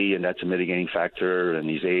guilty, and that's a mitigating factor, and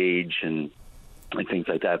his age and things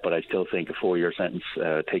like that. But I still think a 4-year sentence,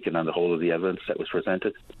 taken on the whole of the evidence that was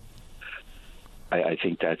presented, I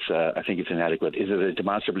think it's inadequate. Is it a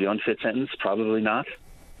demonstrably unfit sentence? Probably not.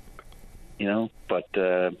 But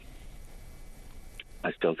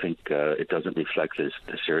I still think it doesn't reflect the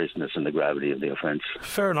seriousness and the gravity of the offence.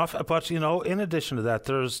 Fair enough. But, in addition to that,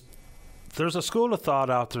 there's a school of thought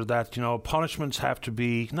out there that, punishments have to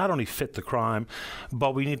be not only fit the crime,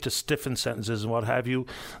 but we need to stiffen sentences and what have you.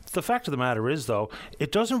 The fact of the matter is, though,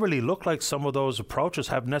 it doesn't really look like some of those approaches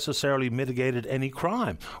have necessarily mitigated any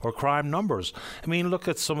crime or crime numbers. I mean, look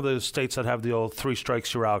at some of the states that have the old 3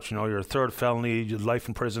 strikes, you're out, your third felony, your life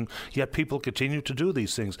in prison, yet people continue to do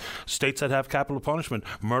these things. States that have capital punishment,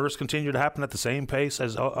 murders continue to happen at the same pace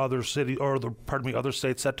as other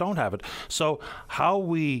states that don't have it. So how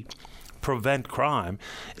we prevent crime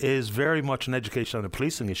is very much an education and a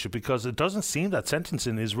policing issue, because it doesn't seem that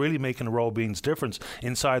sentencing is really making a roll beans difference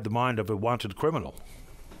inside the mind of a wanted criminal.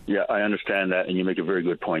 Yeah, I understand that, and you make a very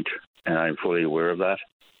good point, and I'm fully aware of that.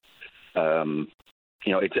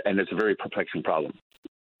 It's a very perplexing problem.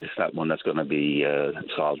 It's not one that's going to be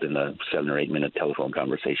solved in a 7 or 8 minute telephone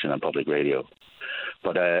conversation on public radio.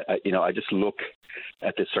 But I just look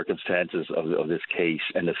at the circumstances of this case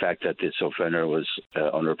and the fact that this offender was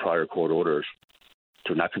under prior court orders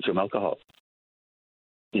to not consume alcohol.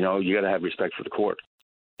 You got to have respect for the court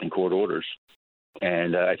and court orders.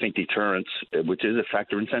 And I think deterrence, which is a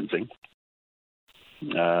factor in sentencing,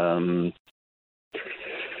 I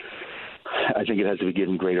think it has to be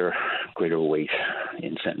given greater weight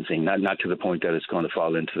in sentencing, not to the point that it's going to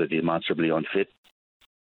fall into the demonstrably unfit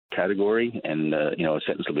category, and a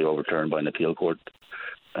sentence will be overturned by an appeal court.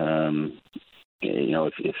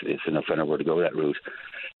 If an offender were to go that route,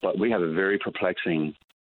 but we have a very perplexing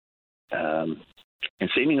and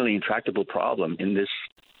seemingly intractable problem in this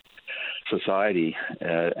society,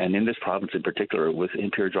 and in this province in particular, with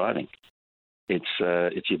impaired driving.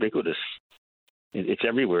 It's ubiquitous. It's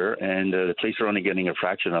everywhere, and the police are only getting a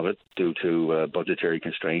fraction of it due to budgetary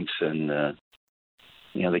constraints, and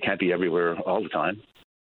they can't be everywhere all the time.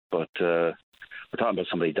 But we're talking about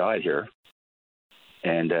somebody died here,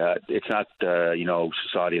 and it's not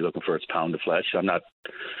society looking for its pound of flesh. I'm not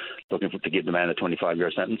looking to give the man a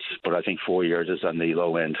 25-year sentence, but I think 4 years is on the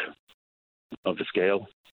low end of the scale,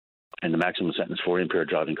 and the maximum sentence for impaired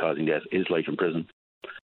driving causing death is life in prison.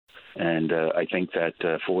 And I think that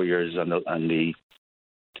 4 years on the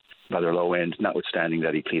rather low end, notwithstanding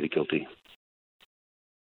that he pleaded guilty.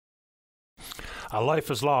 A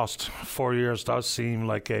life is lost. 4 years does seem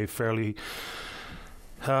like a fairly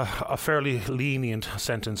lenient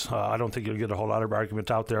sentence. I don't think you'll get a whole lot of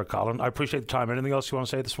argument out there, Colin. I appreciate the time. Anything else you want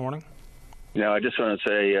to say this morning? I just want to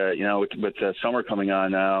say, with summer coming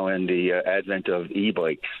on now and the advent of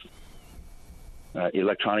e-bikes,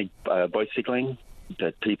 electronic bicycling,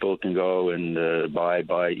 that people can go and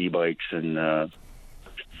buy e-bikes and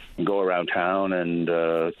go around town, and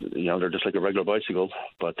they're just like a regular bicycle,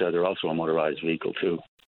 but they're also a motorized vehicle too.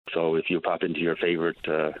 So if you pop into your favorite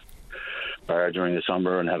bar during the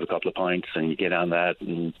summer and have a couple of pints, and you get on that,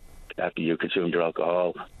 and after you consumed your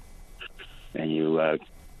alcohol, and you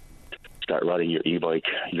start riding your e-bike,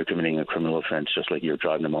 you're committing a criminal offence, just like you're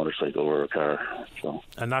driving a motorcycle or a car. So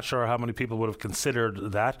I'm not sure how many people would have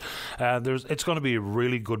considered that. It's going to be a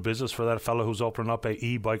really good business for that fellow who's opening up a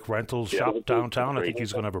e-bike rental shop downtown. I think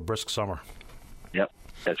he's going to have a brisk summer. Yep,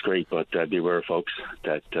 that's great, but beware, folks,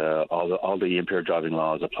 that all the impaired driving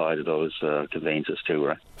laws apply to those conveyances too,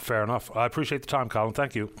 right? Fair enough. I appreciate the time, Colin.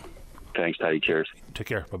 Thank you. Thanks, Paddy. Cheers. Take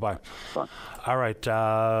care. Bye-bye. Bye. All right.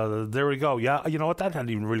 There we go. Yeah, you know what? That hadn't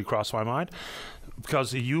even really crossed my mind.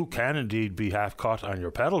 Because you can indeed be half caught on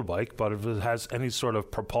your pedal bike, but if it has any sort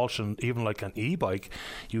of propulsion, even like an e-bike,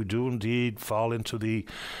 you do indeed fall into the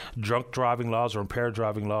drunk driving laws or impaired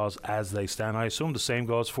driving laws as they stand. I assume the same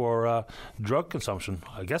goes for drug consumption.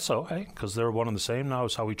 I guess so, because they're one and the same now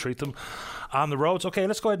is how we treat them on the roads. Okay,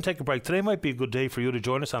 let's go ahead and take a break. Today might be a good day for you to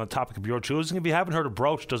join us on a topic of your choosing. If you haven't heard of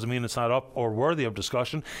Broach, doesn't mean it's not up or worthy of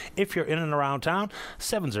discussion. If you're in and around town,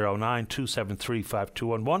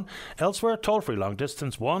 709-273-5211. Elsewhere, toll-free long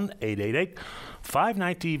distance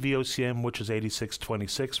 1-888-590-VOCM, which is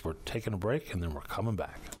 8626. We're taking a break and then we're coming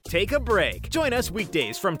back. Take a break. Join us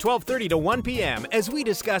weekdays from 12:30 to 1 p.m. as we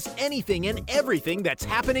discuss anything and everything that's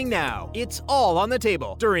happening now. It's all on the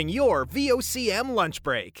table during your VOCM lunch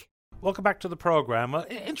break. Welcome back to the program.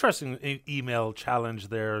 Interesting email challenge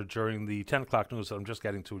there during the 10 o'clock news that I'm just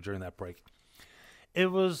getting to during that break.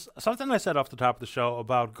 It was something I said off the top of the show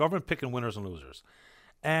about government picking winners and losers.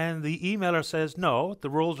 And the emailer says, no,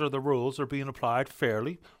 the rules are being applied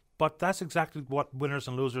fairly, but that's exactly what winners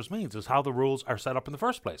and losers means, is how the rules are set up in the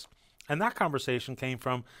first place. And that conversation came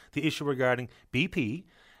from the issue regarding BP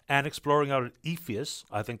and exploring out at Ephesus,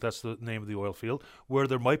 I think that's the name of the oil field, where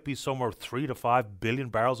there might be somewhere 3 to 5 billion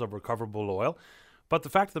barrels of recoverable oil. But the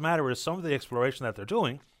fact of the matter is some of the exploration that they're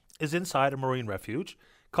doing is inside a marine refuge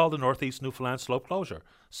called the Northeast Newfoundland Slope Closure.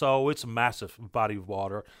 So it's a massive body of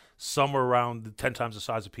water, somewhere around 10 times the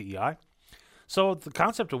size of PEI. So the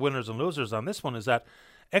concept of winners and losers on this one is that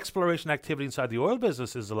exploration activity inside the oil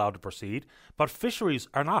business is allowed to proceed, but fisheries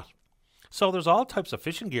are not. So there's all types of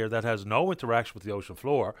fishing gear that has no interaction with the ocean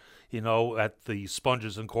floor, at the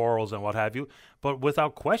sponges and corals and what have you. But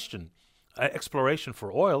without question, exploration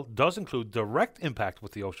for oil does include direct impact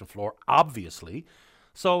with the ocean floor, obviously.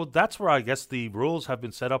 So that's where I guess the rules have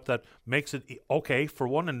been set up that makes it okay for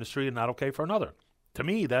one industry and not okay for another. To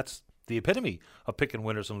me, that's the epitome of picking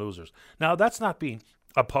winners and losers. Now, that's not being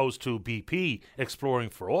opposed to BP exploring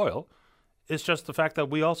for oil. It's just the fact that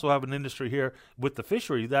we also have an industry here with the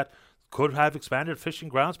fishery that could have expanded fishing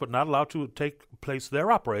grounds but not allowed to take place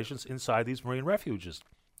their operations inside these marine refuges.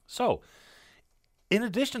 So, in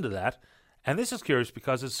addition to that, and this is curious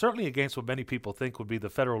because it's certainly against what many people think would be the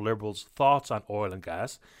federal Liberals' thoughts on oil and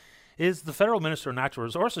gas, is the federal Minister of Natural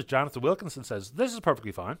Resources, Jonathan Wilkinson, says this is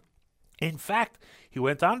perfectly fine. In fact, he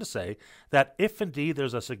went on to say that if indeed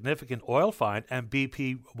there's a significant oil find and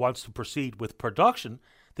BP wants to proceed with production,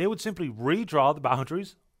 they would simply redraw the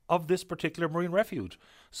boundaries of this particular marine refuge.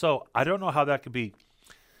 So I don't know how that could be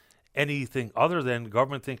anything other than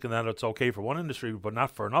government thinking that it's okay for one industry but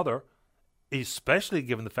not for another, especially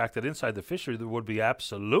given the fact that inside the fishery there would be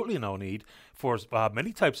absolutely no need for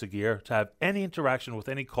many types of gear to have any interaction with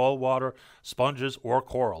any cold water, sponges, or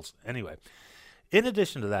corals. Anyway, in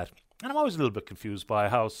addition to that, and I'm always a little bit confused by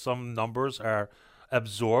how some numbers are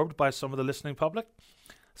absorbed by some of the listening public.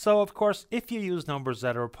 So, of course, if you use numbers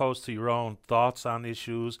that are opposed to your own thoughts on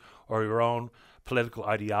issues or your own political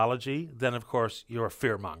ideology, then, of course, you're a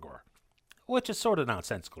fearmonger, which is sort of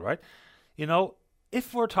nonsensical, right?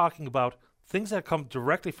 If we're talking about things that come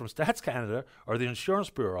directly from Stats Canada or the Insurance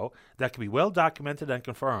Bureau that can be well documented and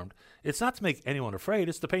confirmed, it's not to make anyone afraid,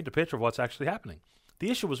 it's to paint a picture of what's actually happening. The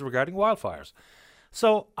issue was regarding wildfires.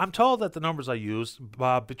 So I'm told that the numbers I used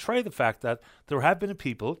betray the fact that there have been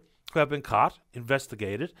people who have been caught,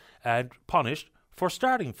 investigated, and punished for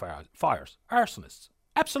starting fires. Arsonists.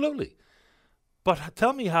 Absolutely. But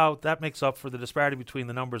tell me how that makes up for the disparity between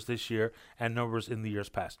the numbers this year and numbers in the years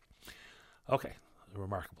past. Okay,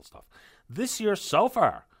 remarkable stuff. This year so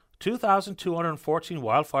far, 2,214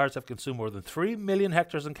 wildfires have consumed more than 3 million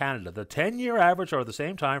hectares in Canada. The 10-year average over the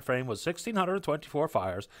same time frame was 1,624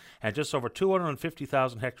 fires and just over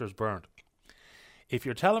 250,000 hectares burned. If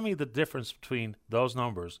you're telling me the difference between those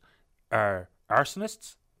numbers are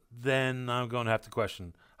arsonists, then I'm going to have to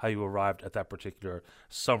question how you arrived at that particular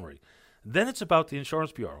summary. Then it's about the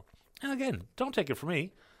Insurance Bureau. And again, don't take it from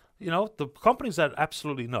me. The companies that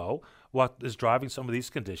absolutely know what is driving some of these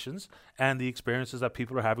conditions and the experiences that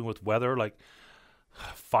people are having with weather like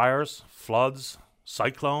fires, floods,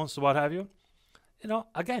 cyclones, what have you.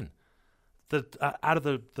 Again, out of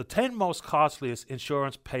the 10 most costliest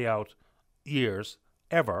insurance payout years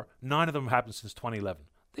ever, 9 of them happened since 2011.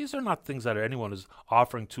 These are not things that anyone is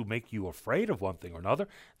offering to make you afraid of one thing or another.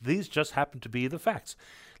 These just happen to be the facts.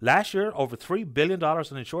 Last year, over $3 billion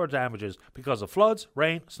in insured damages because of floods,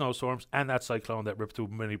 rain, snowstorms, and that cyclone that ripped through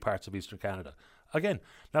many parts of eastern Canada. Again,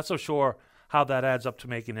 not so sure how that adds up to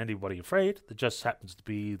making anybody afraid. That just happens to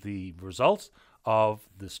be the results of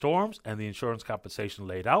the storms and the insurance compensation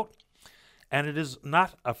laid out. And it is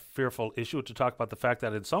not a fearful issue to talk about the fact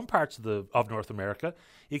that in some parts of North America,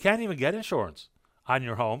 you can't even get insurance on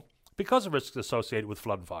your home because of risks associated with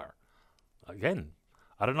flood and fire. Again,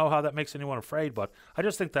 I don't know how that makes anyone afraid, but I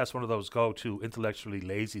just think that's one of those go-to intellectually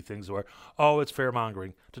lazy things where, it's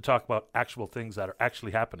fear-mongering to talk about actual things that are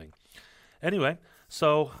actually happening. Anyway,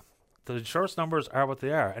 so the insurance numbers are what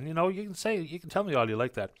they are. And, you can tell me all you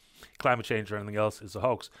like that climate change or anything else is a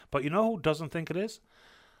hoax. But you know who doesn't think it is?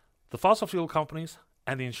 The fossil fuel companies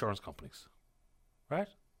and the insurance companies, right?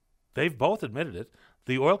 They've both admitted it.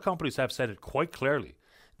 The oil companies have said it quite clearly.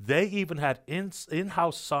 They even had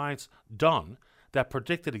in-house science done that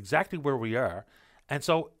predicted exactly where we are. And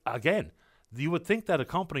so, again, you would think that a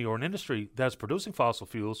company or an industry that's producing fossil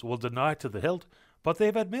fuels will deny it to the hilt, but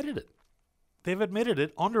they've admitted it. They've admitted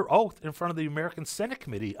it under oath in front of the American Senate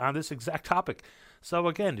Committee on this exact topic. So,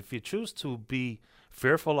 again, if you choose to be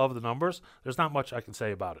fearful of the numbers, there's not much I can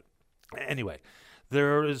say about it. Anyway,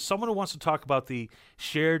 there is someone who wants to talk about the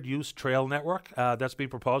shared use trail network that's being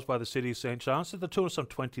proposed by the city of St. John's to the tune of some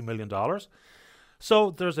 $20 million.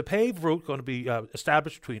 So there's a paved route going to be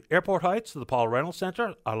established between Airport Heights to the Paul Reynolds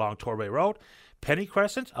Centre along Torbay Road, Penny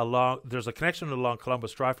Crescent there's a connection along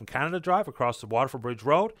Columbus Drive from Canada Drive across the Waterford Bridge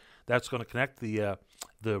Road. That's going to connect the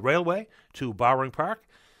railway to Bowring Park.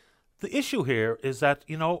 The issue here is that,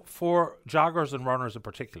 for joggers and runners in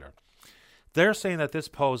particular, they're saying that this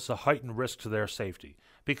poses a heightened risk to their safety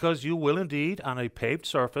because you will indeed, on a paved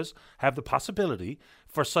surface, have the possibility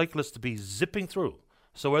for cyclists to be zipping through.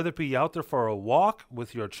 So whether it be out there for a walk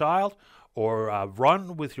with your child or a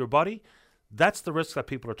run with your buddy, that's the risk that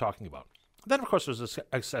people are talking about. Then, of course, there's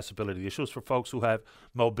accessibility issues for folks who have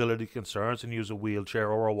mobility concerns and use a wheelchair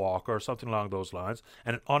or a walker or something along those lines,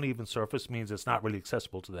 and an uneven surface means it's not really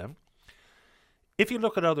accessible to them. If you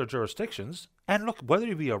look at other jurisdictions, and look, whether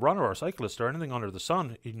you be a runner or a cyclist or anything under the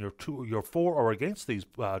sun, in you're for or against these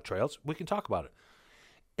trails, we can talk about it.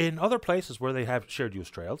 In other places where they have shared use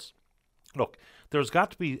trails, look, there's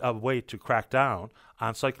got to be a way to crack down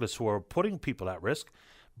on cyclists who are putting people at risk,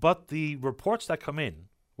 but the reports that come in,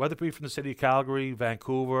 whether it be from the city of Calgary,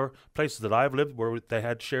 Vancouver, places that I've lived where they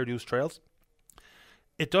had shared use trails,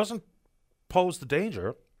 it doesn't pose the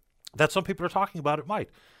danger that some people are talking about it might.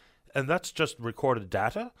 And that's just recorded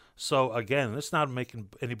data. So again, it's not making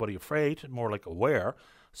anybody afraid, more like aware.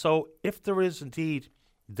 So if there is indeed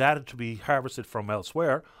data to be harvested from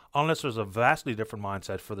elsewhere, unless there's a vastly different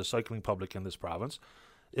mindset for the cycling public in this province,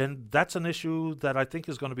 and that's an issue that I think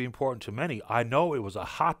is going to be important to many. I know it was a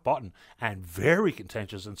hot button and very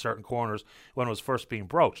contentious in certain corners when it was first being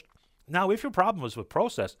broached. Now, if your problem was with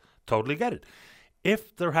process, totally get it.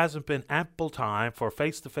 If there hasn't been ample time for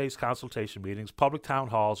face-to-face consultation meetings, public town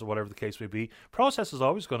halls, or whatever the case may be, process is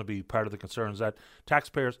always going to be part of the concerns that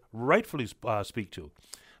taxpayers rightfully speak to.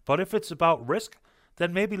 But if it's about risk,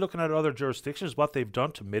 then maybe looking at other jurisdictions, what they've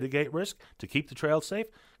done to mitigate risk, to keep the trails safe,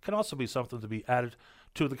 can also be something to be added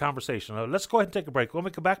to the conversation. Let's go ahead and take a break. When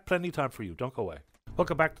we come back, plenty of time for you. Don't go away.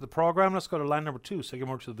 Welcome back to the program. Let's go to line number 2. Say good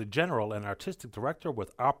morning to the General and Artistic Director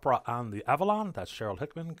with Opera on the Avalon. That's Cheryl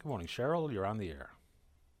Hickman. Good morning, Cheryl. You're on the air.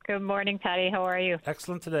 Good morning, Patty. How are you?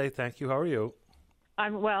 Excellent today. Thank you. How are you?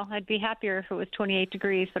 I'm well. I'd be happier if it was 28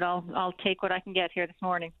 degrees, but I'll take what I can get here this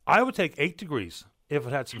morning. I would take 8 degrees if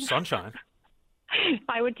it had some sunshine.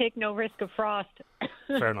 I would take no risk of frost.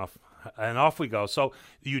 Fair enough. And off we go. So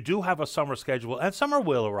you do have a summer schedule, and summer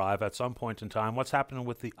will arrive at some point in time. What's happening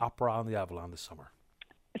with the Opera on the Avalon this summer?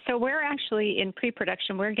 So we're actually in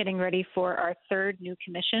pre-production. We're getting ready for our third new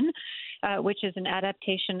commission, which is an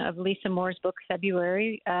adaptation of Lisa Moore's book,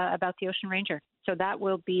 February, about the Ocean Ranger. So that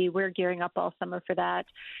will be, we're gearing up all summer for that.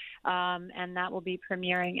 And that will be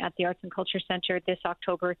premiering at the Arts and Culture Center this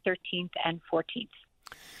October 13th and 14th.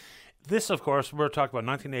 This, of course, we're talking about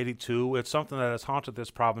 1982. It's something that has haunted this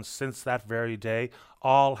province since that very day.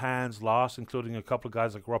 All hands lost, including a couple of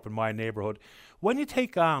guys that grew up in my neighborhood. When you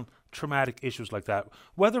take on traumatic issues like that,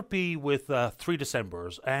 whether it be with 3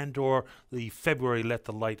 Decembers and or the February Let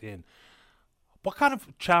the Light In, What kind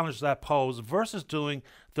of challenge does that pose versus doing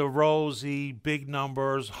the rosy, big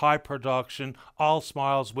numbers, high production, all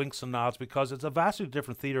smiles, winks and nods, because it's a vastly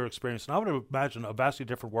different theatre experience, and I would imagine a vastly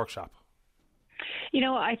different workshop.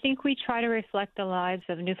 I think we try to reflect the lives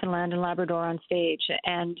of Newfoundland and Labrador on stage.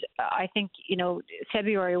 And I think,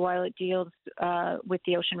 February, while it deals with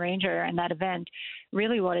the Ocean Ranger and that event,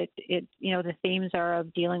 really what the themes are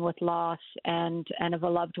of dealing with loss and of a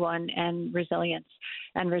loved one and resilience,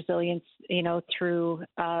 through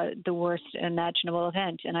the worst imaginable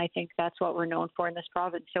event. And I think that's what we're known for in this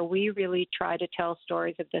province. So we really try to tell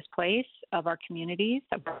stories of this place, of our communities,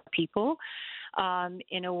 of our people,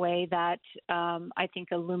 in a way that I think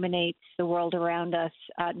illuminates the world around us,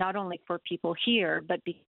 not only for people here, but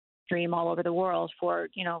dream all over the world for,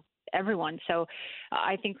 everyone. So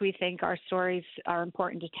I think our stories are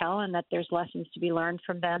important to tell and that there's lessons to be learned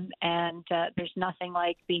from them. And there's nothing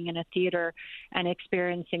like being in a theater and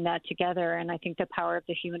experiencing that together. And I think the power of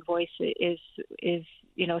the human voice is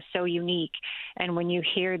so unique. And when you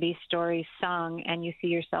hear these stories sung and you see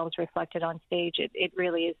yourselves reflected on stage, it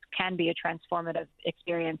really can be a transformative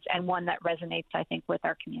experience and one that resonates, I think, with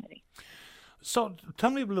our community. So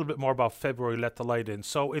tell me a little bit more about February Let the Light In.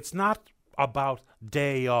 So it's not about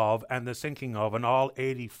day of and the sinking of and all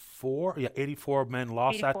 84 men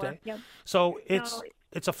lost that day. Yep. So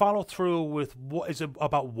it's a follow through with is it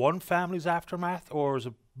about one family's aftermath, or is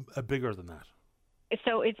it bigger than that?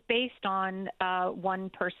 So it's based on one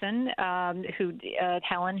person,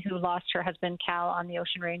 Helen, who lost her husband Cal on the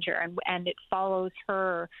Ocean Ranger, and it follows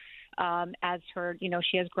her as her,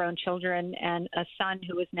 she has grown children and a son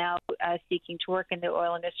who is now seeking to work in the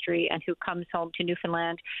oil industry and who comes home to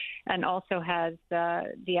Newfoundland, and also has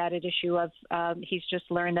the added issue of he's just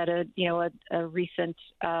learned that a recent,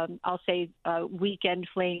 weekend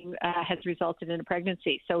fling has resulted in a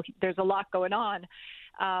pregnancy. So there's a lot going on.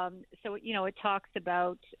 So it talks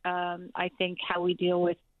about, I think, how we deal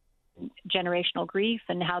with generational grief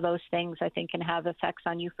and how those things, I think, can have effects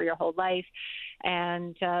on you for your whole life.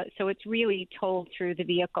 And so it's really told through the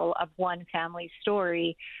vehicle of one family's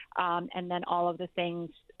story, and then all of the things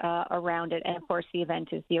around it. And, of course, the event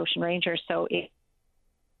is the Ocean Ranger. So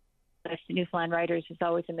the Newfoundland Writers is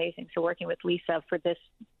always amazing. So working with Lisa for this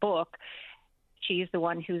book, she's the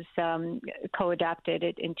one who's co-adapted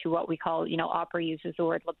it into what we call, opera uses the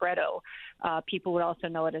word libretto. People would also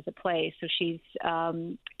know it as a play. So she's,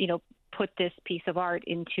 put this piece of art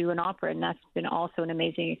into an opera, and that's been also an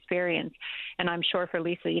amazing experience. And I'm sure for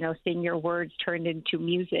Lisa, seeing your words turned into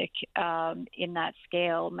music in that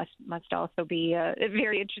scale must also be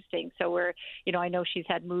very interesting. So I know she's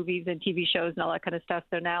had movies and TV shows and all that kind of stuff.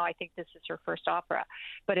 So now I think this is her first opera.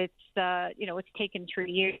 But it's, it's taken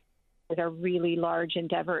 3 years. Are really large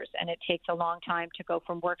endeavors, and it takes a long time to go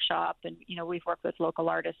from workshop. And we've worked with local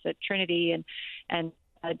artists at Trinity, and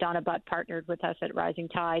Donna Butt partnered with us at Rising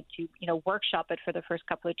Tide to workshop it for the first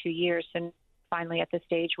couple of 2 years, and finally at the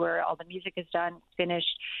stage where all the music is done,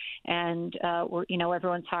 finished, and we're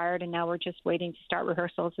everyone's hired, and now we're just waiting to start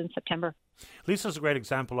rehearsals in September. Lisa's a great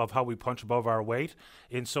example of how we punch above our weight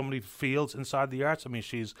in so many fields inside the arts. I mean,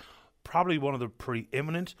 she's probably one of the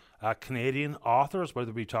preeminent Canadian authors,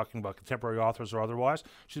 whether we're talking about contemporary authors or otherwise.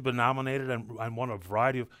 She's been nominated and won a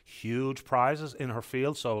variety of huge prizes in her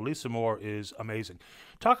field, so Lisa Moore is amazing.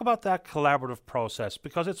 Talk about that collaborative process,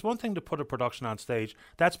 because it's one thing to put a production on stage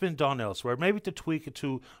that's been done elsewhere, maybe to tweak it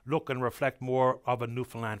to look and reflect more of a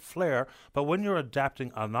Newfoundland flair, but when you're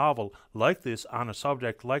adapting a novel like this on a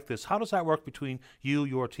subject like this, how does that work between you,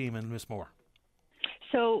 your team, and Miss Moore?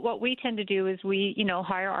 So what we tend to do is we,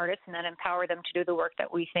 hire artists and then empower them to do the work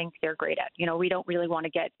that we think they're great at. We don't really want to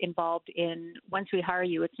get involved in, once we hire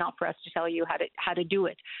you, it's not for us to tell you how to do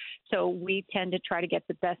it. So we tend to try to get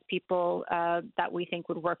the best people that we think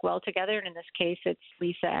would work well together. And in this case, it's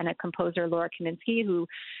Lisa and a composer, Laura Kaminsky, who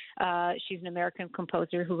she's an American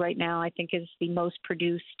composer who right now I think is the most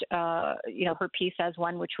produced, her piece as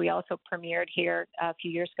one, which we also premiered here a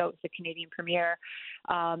few years ago. It was the Canadian premiere.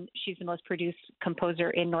 She's the most produced composer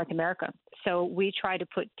in North America. So we try to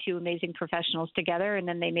put two amazing professionals together, and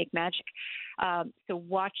then they make magic. So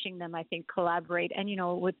watching them, I think, collaborate. And,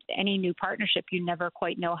 with any new partnership, you never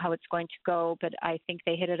quite know how it's going to go. But I think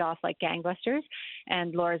they hit it off like gangbusters.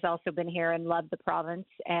 And Laura's also been here and loved the province.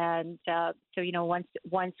 And so,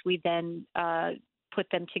 once we then put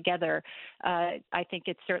them together, I think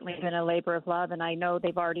it's certainly been a labor of love, and I know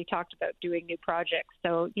they've already talked about doing new projects.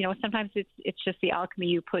 So sometimes it's just the alchemy.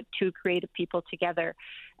 You put two creative people together,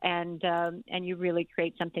 and you really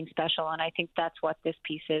create something special. And I think that's what this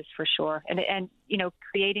piece is for sure. And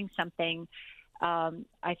creating something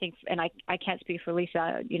I think, and I can't speak for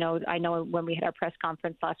Lisa, I know when we had our press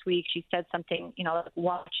conference last week, she said something, like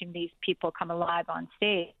watching these people come alive on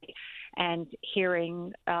stage and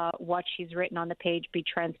hearing what she's written on the page be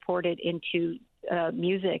transported into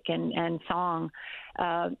music and song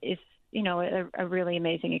is, a really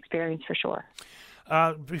amazing experience for sure.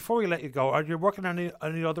 Before we let you go, are you working on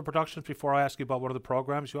any other productions before I ask you about one of the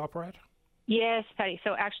programs you operate? Yes, Patty.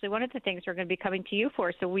 So actually one of the things we're going to be coming to you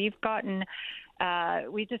for, so we decided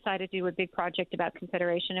to do a big project about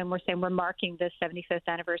Confederation, and we're saying we're marking the 75th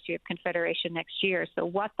anniversary of Confederation next year. So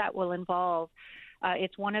what that will involve,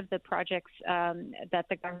 it's one of the projects that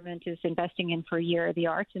the government is investing in for a Year of the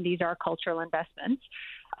Arts, and these are cultural investments.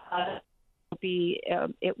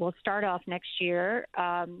 It will start off next year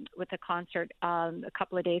with a concert a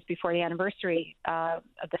couple of days before the anniversary of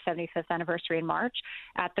the 75th anniversary in March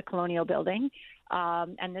at the Colonial Building.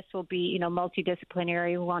 And this will be,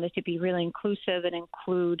 multidisciplinary. We want it to be really inclusive and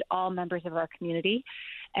include all members of our community.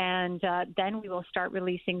 And then we will start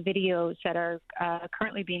releasing videos that are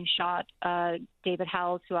currently being shot. David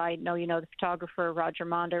Howells, who I know the photographer, Roger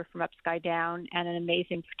Monder from Up Sky Down, and an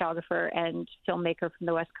amazing photographer and filmmaker from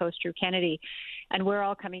the West Coast, Drew Kennedy. And we're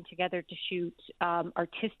all coming together to shoot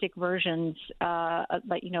artistic versions,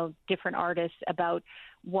 different artists about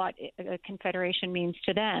what Confederation means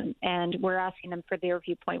to them. And we're asking them for their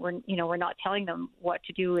viewpoint. We're not telling them what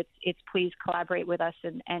to do. It's please collaborate with us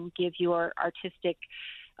and give your artistic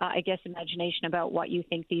imagination about what you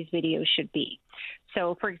think these videos should be.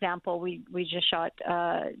 So, for example, we just shot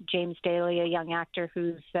James Daly, a young actor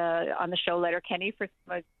who's on the show Letterkenny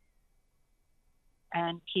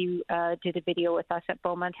and he did a video with us at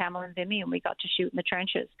Beaumont, Hamel, and Vimy, and we got to shoot in the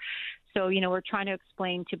trenches. So, we're trying to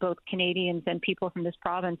explain to both Canadians and people from this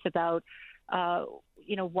province about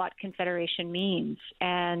what Confederation means.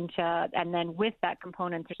 And then with that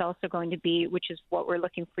component, there's also going to be, which is what we're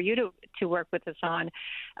looking for you to work with us on,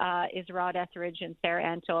 is Rod Etheridge and Sarah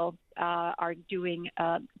Antle are doing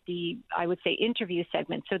interview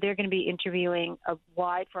segments. So they're going to be interviewing a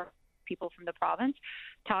wide variety of people from the province,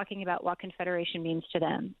 talking about what Confederation means to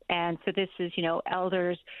them. And so this is,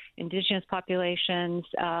 elders, Indigenous populations,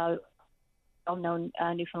 well-known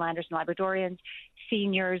Newfoundlanders and Labradorians,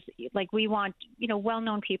 seniors. Like, we want,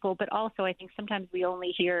 well-known people, but also I think sometimes we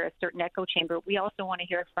only hear a certain echo chamber. We also want to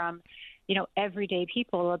hear from, everyday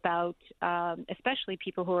people about, especially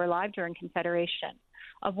people who were alive during Confederation,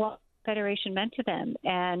 of what Confederation meant to them,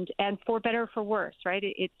 and for better or for worse, right?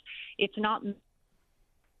 It's not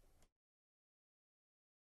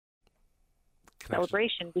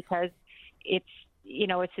celebration because it's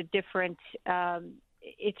a different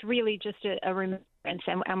it's really just a remembrance,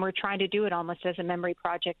 and we're trying to do it almost as a memory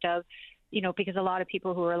project of because a lot of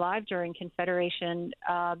people who were alive during Confederation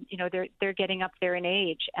they're getting up there in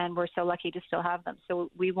age, and we're so lucky to still have them. So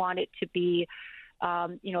we want it to be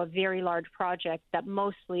a very large project that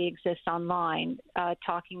mostly exists online,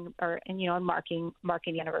 marking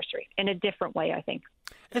the anniversary in a different way, I think.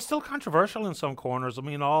 It's still controversial in some corners. I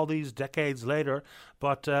mean, all these decades later.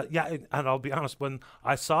 But and I'll be honest, when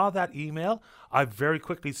I saw that email, I very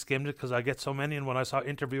quickly skimmed it because I get so many. And when I saw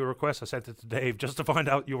interview requests, I sent it to Dave just to find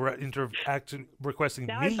out you were requesting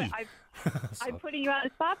now me. I'm putting you on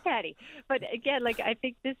the spot, Patty. But again, I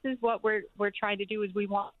think this is what we're trying to do, is we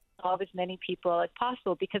want to involve as many people as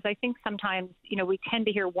possible, because I think sometimes, we tend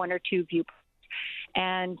to hear one or two viewpoints.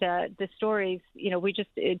 And the stories, we just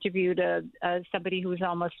interviewed somebody who was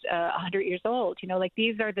almost 100 years old.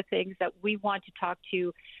 These are the things that we want to talk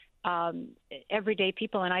to everyday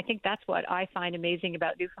people. And I think that's what I find amazing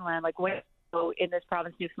about Newfoundland. When you go in this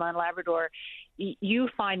province, Newfoundland, Labrador, you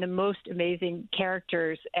find the most amazing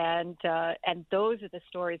characters, and those are the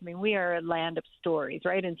stories. I mean, we are a land of stories,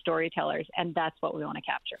 right, and storytellers, and that's what we want to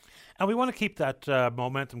capture. And we want to keep that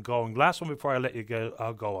momentum going. Last one before I let you go,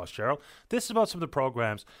 Cheryl. This is about some of the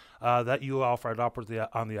programs that you offer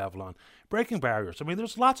on the Avalon. Breaking barriers. I mean,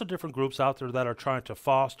 there's lots of different groups out there that are trying to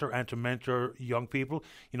foster and to mentor young people.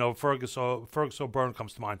 Fergus O'Byrne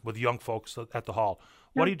comes to mind with young folks at the Hall.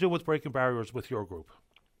 What do you do with Breaking Barriers with your group?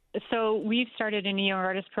 So we've started a new young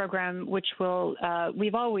artist program, which will,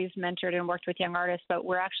 we've always mentored and worked with young artists, but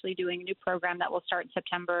we're actually doing a new program that will start in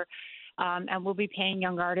September. And we'll be paying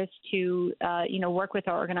young artists to, work with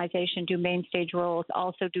our organization, do main stage roles,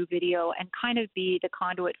 also do video, and kind of be the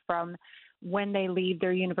conduit from when they leave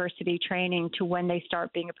their university training to when they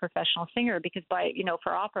start being a professional singer. Because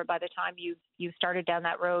for opera, by the time you started down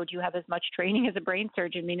that road, you have as much training as a brain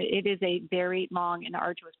surgeon. I mean, it is a very long and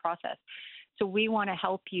arduous process. So we want to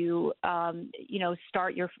help you,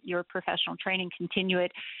 start your professional training, continue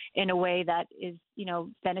it in a way that is,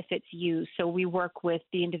 benefits you. So we work with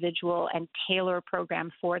the individual and tailor a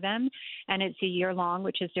program for them. And it's a year long,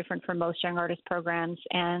 which is different from most young artist programs.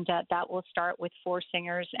 And that will start with 4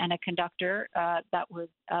 singers and a conductor that we're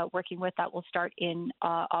working with. That will start in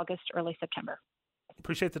August, early September.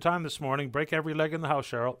 Appreciate the time this morning. Break every leg in the house,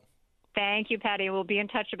 Cheryl. Thank you, Patty. We'll be in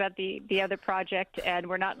touch about the other project, and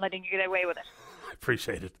we're not letting you get away with it. I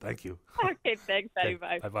appreciate it. Thank you. Okay, thanks, Patty.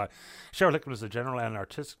 Bye. Bye-bye. Cheryl Hickman is the General and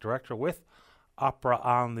Artistic Director with Opera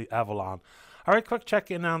on the Avalon. All right, quick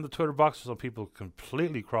check-in on the Twitter box. Some people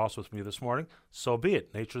completely cross with me this morning. So be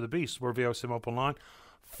it. Nature of the beast. We're VOCM Open Line.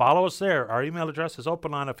 Follow us there. Our email address is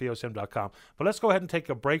openline@vocm.com. But let's go ahead and take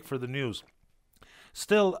a break for the news.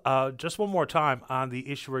 Still, just one more time on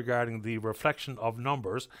the issue regarding the reflection of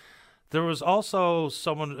numbers. There was also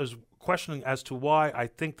someone is questioning as to why I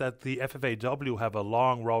think that the FFAW have a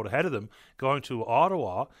long road ahead of them going to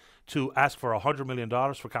Ottawa to ask for $100 million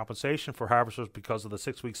for compensation for harvesters because of the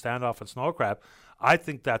 6-week standoff in snow crab. I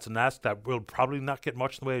think that's an ask that will probably not get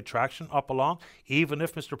much in the way of traction up along, even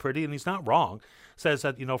if Mr. Priddy, and he's not wrong, says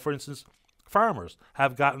that, for instance, farmers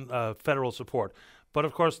have gotten federal support. But,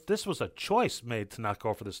 of course, this was a choice made to not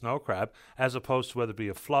go for the snow crab, as opposed to whether it be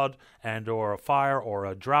a flood and or a fire or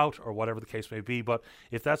a drought or whatever the case may be. But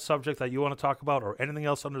if that's subject that you want to talk about or anything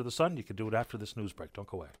else under the sun, you can do it after this news break. Don't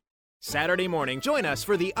go away. Saturday morning, join us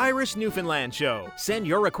for the Irish Newfoundland Show. Send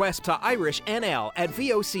your request to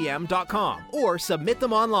irishnl@vocm.com or submit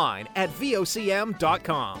them online at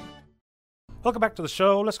vocm.com. Welcome back to the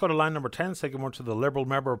show. Let's go to line number 10. Say good morning to the Liberal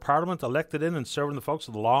Member of Parliament elected in and serving the folks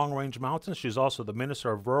of the Long Range Mountains. She's also the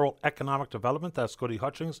Minister of Rural Economic Development. That's Goody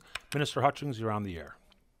Hutchings. Minister Hutchings, you're on the air.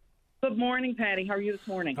 Good morning, Patty. How are you this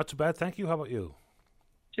morning? Not too bad, thank you. How about you?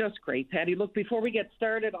 Just great, Patty. Look, before we get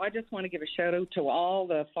started, I just want to give a shout out to all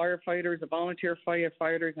the firefighters, the volunteer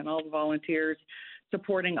firefighters, and all the volunteers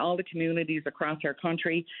supporting all the communities across our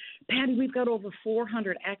country. Patty, we've got over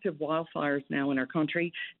 400 active wildfires now in our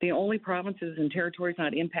country. The only provinces and territories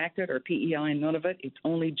not impacted are PEI and none of it. It's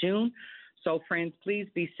only June. So, friends, please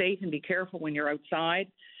be safe and be careful when you're outside.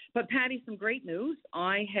 But, Patty, some great news.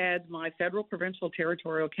 I had my federal, provincial,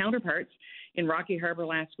 territorial counterparts in Rocky Harbour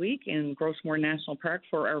last week in Grossmore National Park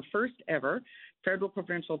for our first ever federal,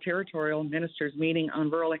 provincial, territorial ministers meeting on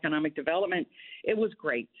rural economic development. It was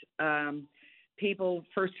great. People,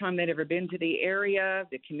 first time they'd ever been to the area,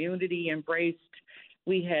 the community embraced.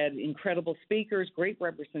 We had incredible speakers, great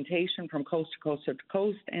representation from coast to coast to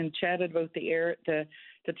coast, and chatted about the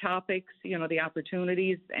topics, the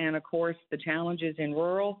opportunities, and of course the challenges in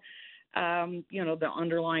rural. The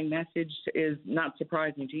underlying message is not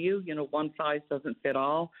surprising to you. One size doesn't fit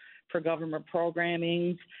all for government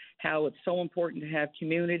programming, how it's so important to have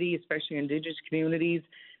community, especially Indigenous communities,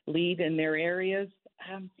 lead in their areas.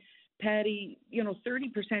 Patty,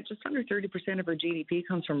 30%, just under 30% of our GDP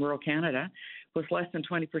comes from rural Canada, with less than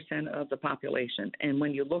 20% of the population. And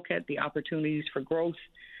when you look at the opportunities for growth,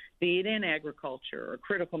 be it in agriculture or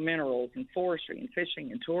critical minerals and forestry and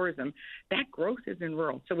fishing and tourism, that growth is in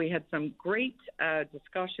rural. So we had some great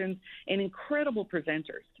discussions and incredible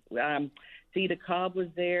presenters. Zita Cobb was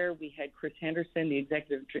there. We had Chris Henderson, the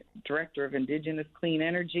Executive Director of Indigenous Clean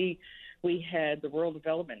Energy. We had the Rural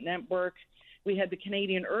Development Network. We had the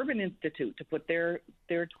Canadian Urban Institute to put their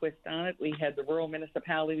twist on it. We had the Rural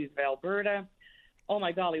Municipalities of Alberta. Oh,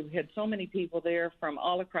 my golly, we had so many people there from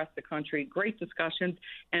all across the country, great discussions.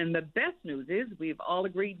 And the best news is we've all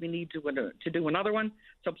agreed we need to do another one,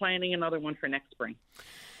 so planning another one for next spring.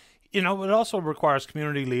 It also requires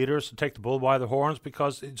community leaders to take the bull by the horns,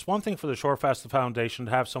 because it's one thing for the Shorefesta Foundation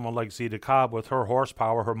to have someone like Zita Cobb with her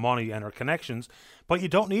horsepower, her money, and her connections, but you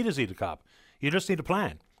don't need a Zita Cobb. You just need a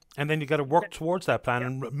plan. And then you got to work towards that plan.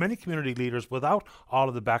 And many community leaders, without all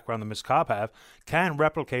of the background that Ms. Cobb have, can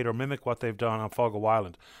replicate or mimic what they've done on Fogo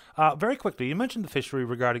Island. Very quickly, you mentioned the fishery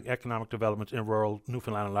regarding economic development in rural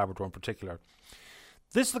Newfoundland and Labrador in particular.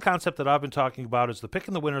 This is the concept that I've been talking about, is the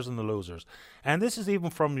picking the winners and the losers. And this is even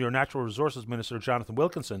from your Natural Resources Minister, Jonathan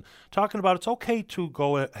Wilkinson, talking about it's okay to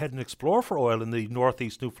go ahead and explore for oil in the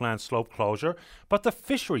northeast Newfoundland slope closure, but the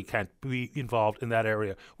fishery can't be involved in that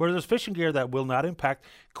area, where there's fishing gear that will not impact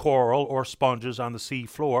coral or sponges on the sea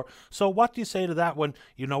floor. So what do you say to that when,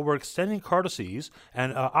 we're extending courtesies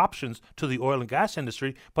and options to the oil and gas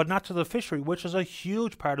industry, but not to the fishery, which is a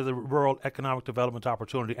huge part of the rural economic development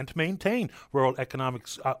opportunity, and to maintain rural economies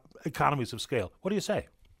of scale? What do you say?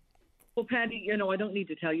 Well, Patty, I don't need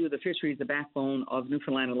to tell you the fishery is the backbone of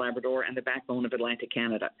Newfoundland and Labrador and the backbone of Atlantic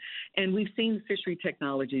Canada. And we've seen fishery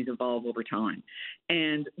technologies evolve over time.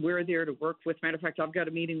 And we're there to work with. Matter of fact, I've got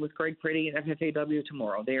a meeting with Greg Pretty at FFAW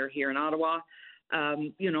tomorrow. They're here in Ottawa.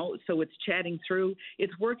 So it's chatting through.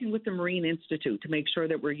 It's working with the Marine Institute to make sure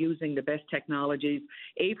that we're using the best technologies,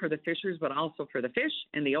 for the fishers, but also for the fish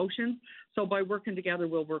and the oceans. So by working together,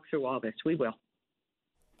 we'll work through all this. We will.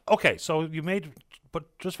 Okay, so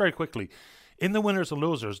but just very quickly, in the winners and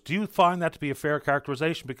losers, do you find that to be a fair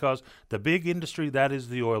characterization? Because the big industry that is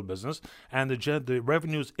the oil business and the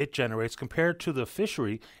revenues it generates compared to the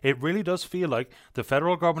fishery, it really does feel like the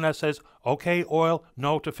federal government that says, okay, oil,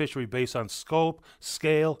 no to fishery based on scope,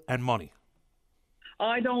 scale, and money.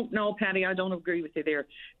 I don't know, Patty. I don't agree with you there,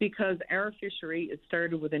 because our fishery, it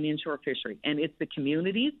started with an inshore fishery, and it's the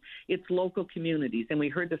communities, it's local communities. And we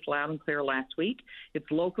heard this loud and clear last week. It's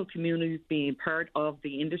local communities being part of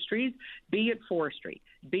the industries, be it forestry,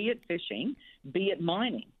 be it fishing, be it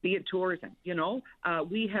mining, be it tourism.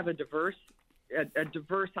 We have a diverse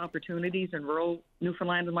opportunities in rural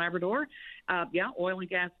Newfoundland and Labrador. Oil and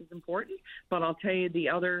gas is important, but I'll tell you the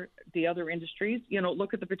other industries.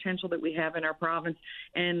 Look at the potential that we have in our province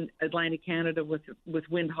and Atlantic Canada with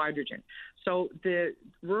wind hydrogen. So the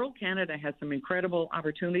rural Canada has some incredible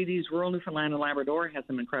opportunities. Rural Newfoundland and Labrador has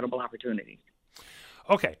some incredible opportunities.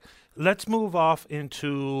 Okay, let's move off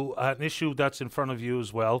into an issue that's in front of you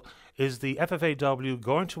as well. Is the FFAW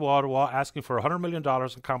going to Ottawa asking for $100 million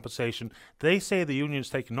in compensation? They say the union's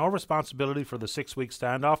taking no responsibility for the 6-week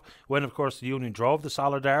standoff when, of course, the union drove the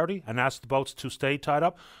solidarity and asked the boats to stay tied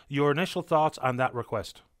up. Your initial thoughts on that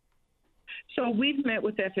request? So we've met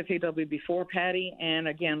with FFAW before, Patty, and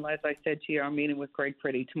again, as I said to you, I'm meeting with Greg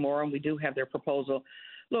Pretty tomorrow, and we do have their proposal.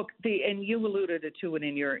 Look, and you alluded to it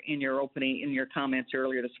in your opening, in your comments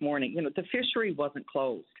earlier this morning. The fishery wasn't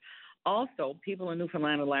closed. Also, people in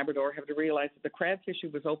Newfoundland and Labrador have to realize that the crab fishery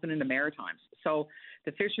was open in the Maritimes. So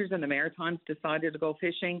the fishers in the Maritimes decided to go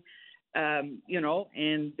fishing, and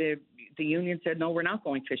the union said, no, we're not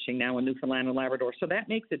going fishing now in Newfoundland and Labrador. So that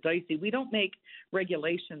makes it dicey. We don't make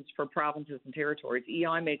regulations for provinces and territories.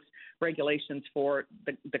 EI makes regulations for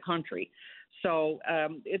the country. So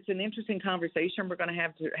it's an interesting conversation we're going to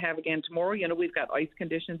have again tomorrow. We've got ice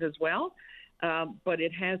conditions as well, but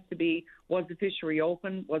it has to be, was the fishery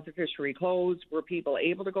open? Was the fishery closed? Were people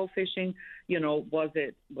able to go fishing? Was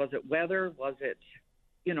it weather? Was it,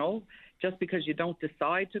 just because you don't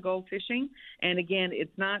decide to go fishing? And again,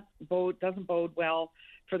 doesn't bode well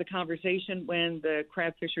for the conversation when the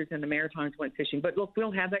crab fishers in the Maritimes went fishing. But look,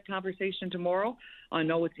 we'll have that conversation tomorrow. I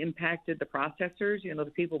know it's impacted the processors,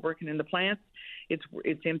 the people working in the plants.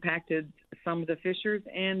 It's impacted some of the fishers,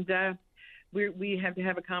 and we have to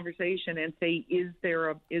have a conversation and say, is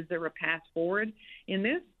there a path forward in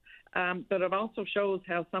this? But it also shows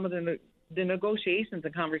how some of the negotiations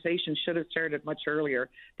and conversations should have started much earlier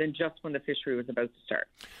than just when the fishery was about to start.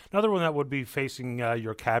 Another one that would be facing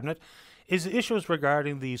your cabinet is issues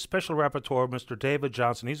regarding the Special Rapporteur, Mr. David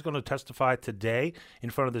Johnson. He's going to testify today in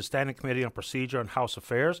front of the Standing Committee on Procedure and House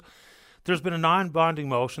Affairs. There's been a non-binding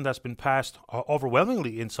motion that's been passed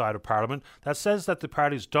overwhelmingly inside of Parliament that says that the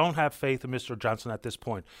parties don't have faith in Mr. Johnson at this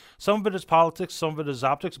point. Some of it is politics, some of it is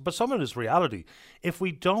optics, but some of it is reality. If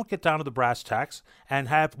we don't get down to the brass tacks and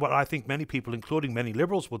have what I think many people, including many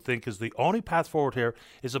Liberals, would think is the only path forward here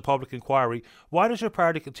is a public inquiry, why does your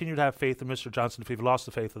party continue to have faith in Mr. Johnson if you've lost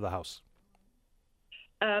the faith of the House?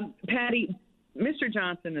 Patty, Mr.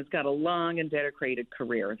 Johnson has got a long and dedicated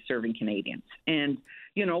career of serving Canadians. And,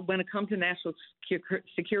 when it comes to national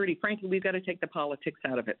security, frankly, we've got to take the politics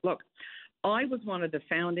out of it. Look, I was one of the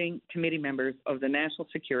founding committee members of the National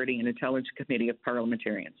Security and Intelligence Committee of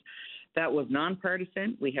Parliamentarians. That was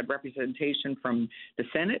nonpartisan. We had representation from the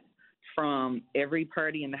Senate, from every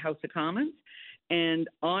party in the House of Commons. And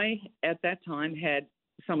I, at that time, had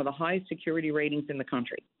some of the highest security ratings in the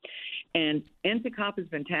country. And NCCOP has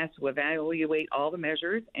been tasked to evaluate all the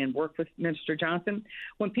measures and work with Mr. Johnson.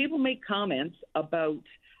 When people make comments about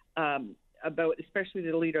especially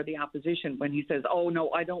the leader of the opposition, when he says, oh, no,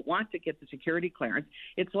 I don't want to get the security clearance,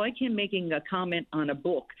 it's like him making a comment on a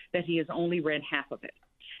book that he has only read half of it.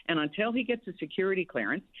 And until he gets a security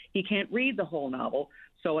clearance, he can't read the whole novel.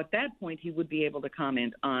 So at that point, he would be able to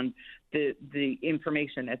comment on the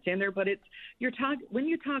information that's in there. But when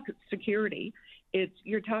you talk security,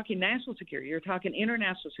 you're talking national security, you're talking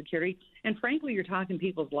international security, and frankly, you're talking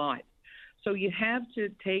people's lives. So you have to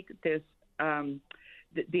take this,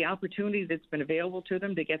 the opportunity that's been available to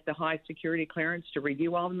them to get the high security clearance to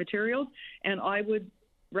review all the materials, and I would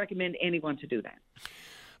recommend anyone to do that.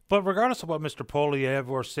 But regardless of what Mr. Polyev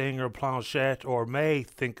or Singh or Planchet or May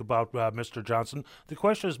think about Mr. Johnson, the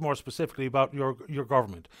question is more specifically about your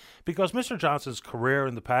government. Because Mr. Johnson's career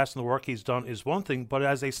in the past and the work he's done is one thing, but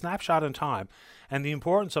as a snapshot in time and the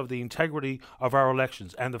importance of the integrity of our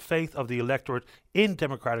elections and the faith of the electorate in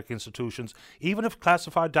democratic institutions, even if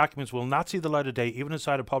classified documents will not see the light of day, even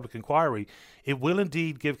inside a public inquiry, it will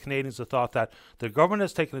indeed give Canadians the thought that the government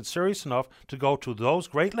has taken it serious enough to go to those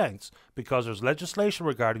great lengths because there's legislation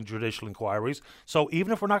regarding judicial inquiries. So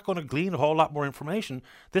even if we're not going to glean a whole lot more information,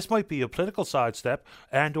 this might be a political sidestep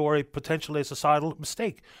and or a potentially societal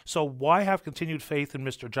mistake. So why have continued faith in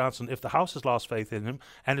Mr. Johnson if the House has lost faith in him?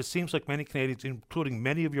 And it seems like many Canadians, including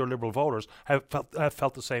many of your Liberal voters, have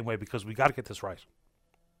felt the same way, because we got to get this right.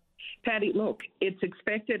 Patty, look, it's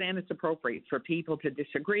expected and it's appropriate for people to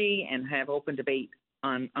disagree and have open debate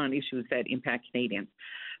on issues that impact Canadians.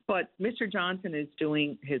 But Mr. Johnson is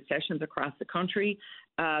doing his sessions across the country.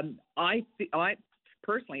 I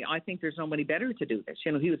personally think there's nobody better to do this.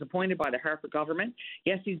 You know, he was appointed by the Harper government.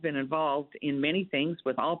 Yes, he's been involved in many things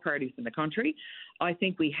with all parties in the country. I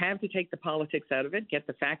think we have to take the politics out of it, get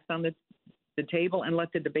the facts on the table, and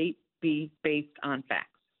let the debate be based on facts.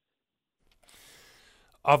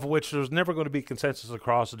 Of which there's never going to be consensus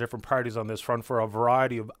across the different parties on this front for a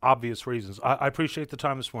variety of obvious reasons. I appreciate the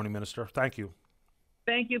time this morning, Minister. Thank you.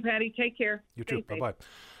 Thank you, Patty. Take care. You too.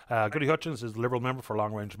 Bye-bye. Goody Hutchins is the Liberal member for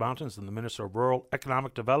Long Range Mountains and the Minister of Rural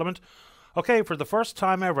Economic Development. Okay, for the first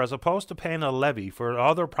time ever, as opposed to paying a levy for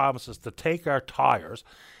other provinces to take our tyres,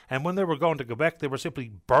 and when they were going to Quebec, they were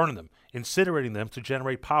simply burning them, incinerating them to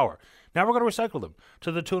generate power. Now we're going to recycle them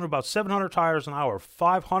to the tune of about 700 tyres an hour,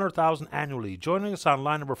 500,000 annually. Joining us on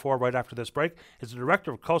line number 4 right after this break is the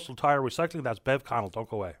Director of Coastal Tyre Recycling. That's Bev Connell. Don't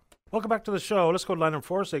go away. Welcome back to the show. Let's go to line number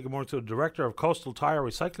 4. Say good morning to the Director of Coastal Tyre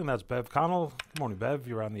Recycling. That's Bev Connell. Good morning, Bev.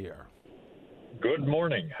 You're on the air. Good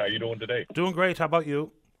morning. How you doing today? Doing great. How about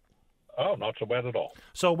you? Oh, not so bad at all.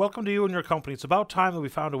 So welcome to you and your company. It's about time that we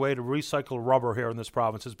found a way to recycle rubber here in this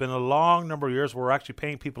province. It's been a long number of years where we're actually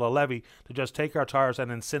paying people a levy to just take our tyres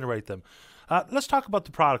and incinerate them. Let's talk about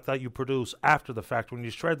the product that you produce after the fact when you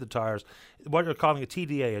shred the tyres, what you're calling a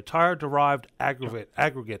TDA, a tyre-derived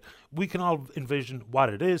aggregate. We can all envision what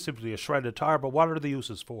it is, simply a shredded tyre, but what are the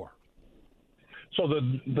uses for? So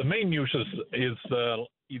the main uses is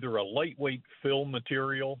either a lightweight fill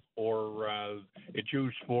material or it's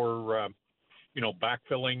used for,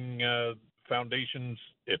 backfilling foundations.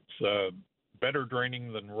 It's better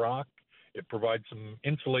draining than rock. It provides some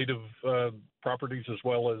insulative properties as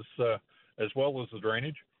well as the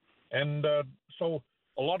drainage. And so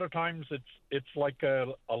a lot of times it's like a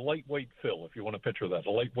lightweight fill, if you want to picture that,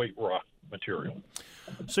 a lightweight rock material.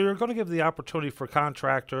 So you're going to give the opportunity for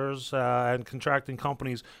contractors and contracting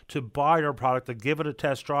companies to buy your product, to give it a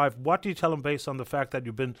test drive. What do you tell them based on the fact that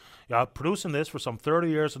you've been producing this for some 30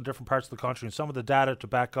 years in different parts of the country and some of the data to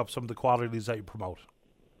back up some of the qualities that you promote?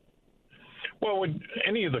 Well, with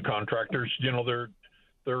any of the contractors,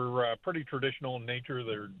 they're pretty traditional in nature.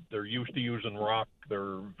 They're used to using rock.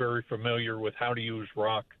 They're very familiar with how to use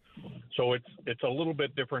rock. So it's a little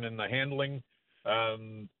bit different in the handling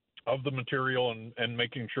of the material and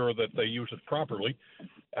making sure that they use it properly.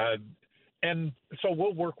 And so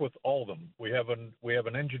we'll work with all of them. We have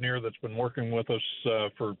an engineer that's been working with us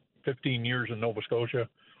for 15 years in Nova Scotia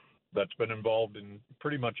that's been involved in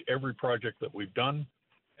pretty much every project that we've done.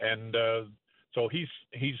 And so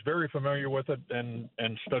he's very familiar with it and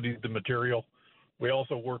studied the material. We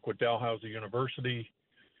also work with Dalhousie University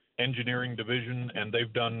Engineering Division, and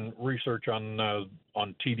they've done research on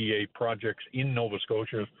TDA projects in Nova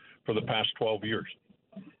Scotia for the past 12 years.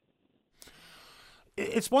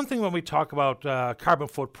 It's one thing when we talk about carbon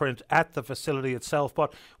footprint at the facility itself,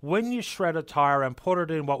 but when you shred a tyre and put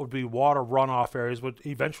it in what would be water runoff areas, would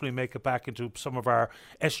eventually make it back into some of our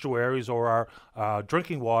estuaries or our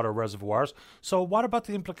drinking water reservoirs. So what about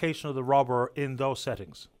the implication of the rubber in those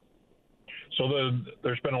settings? So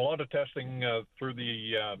there's been a lot of testing through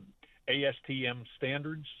the ASTM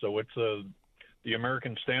standards. So it's the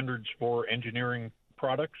American Standards for Engineering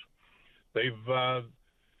Products.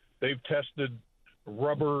 They've tested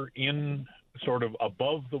rubber in sort of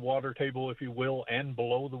above the water table, if you will, and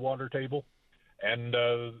below the water table. And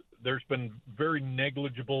there's been very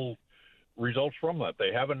negligible results from that.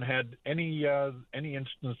 They haven't had any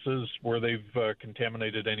instances where they've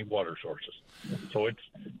contaminated any water sources. So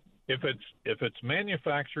if it's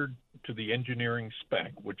manufactured to the engineering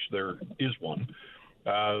spec, which there is one,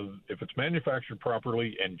 if it's manufactured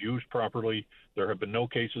properly and used properly, there have been no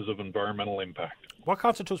cases of environmental impact. What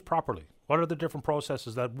constitutes properly? What are the different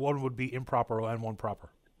processes that one would be improper and one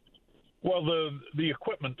proper? Well, the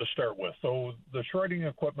equipment to start with. So the shredding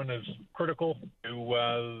equipment is critical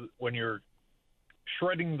to when you're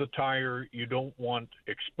shredding the tire. You don't want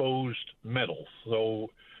exposed metal. So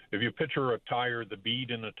if you picture a tire, the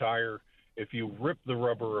bead in a tire, if you rip the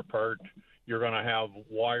rubber apart, you're going to have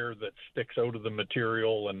wire that sticks out of the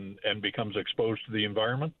material and becomes exposed to the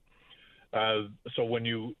environment. So when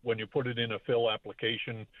you put it in a fill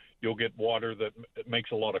application, you'll get water that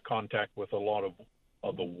makes a lot of contact with a lot of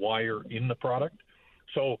the wire in the product.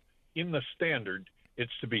 So in the standard,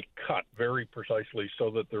 it's to be cut very precisely so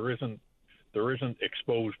that there isn't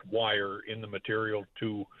exposed wire in the material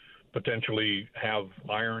to potentially have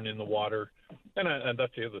iron in the water. And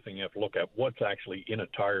that's the other thing you have to look at, what's actually in a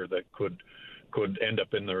tire that could end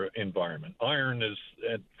up in the environment. Iron is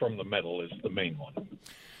from the metal is the main one.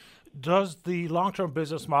 Does the long-term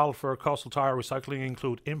business model for Coastal Tire Recycling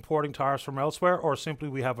include importing tires from elsewhere, or simply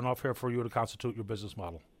we have enough here for you to constitute your business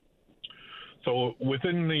model? So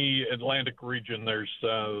within the Atlantic region, there's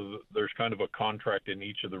kind of a contract in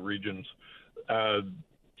each of the regions.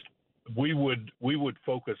 We would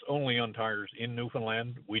focus only on tires in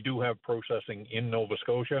Newfoundland. We do have processing in Nova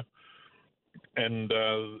Scotia, and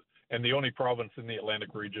the only province in the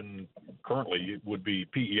Atlantic region currently would be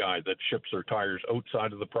PEI that ships their tires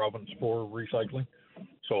outside of the province for recycling.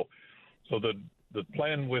 So the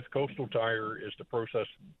plan with Coastal Tire is to process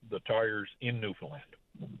the tires in Newfoundland.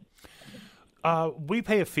 We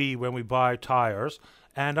pay a fee when we buy tires,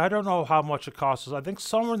 and I don't know how much it costs us. I think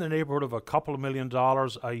somewhere in the neighborhood of $2 million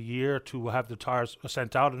a year to have the tires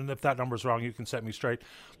sent out, and if that number is wrong, you can set me straight.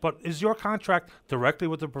 But is your contract directly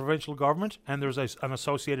with the provincial government, and there's an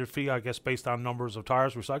associated fee, I guess, based on numbers of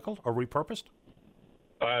tires recycled or repurposed?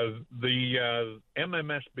 The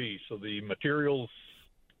MMSB, so the Materials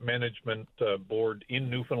Management Board in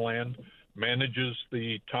Newfoundland, manages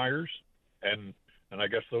the tires, and I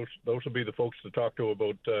guess those will be the folks to talk to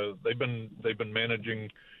about. They've been managing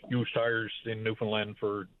used tires in Newfoundland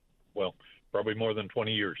for, well, probably more than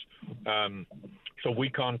 20 years. So we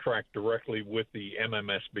contract directly with the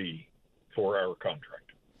MMSB for our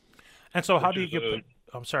contract. And so, how do you get?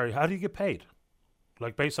 How do you get paid?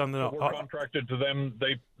 Like based on the? So we're contracted to them.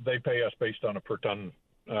 They pay us based on a per ton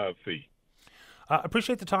fee.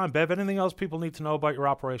 Appreciate the time, Bev. Anything else people need to know about your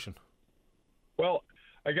operation? Well,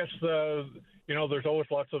 I guess there's always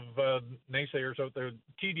lots of naysayers out there.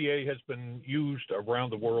 TDA has been used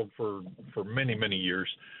around the world for many, many years.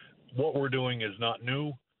 What we're doing is not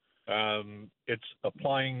new. It's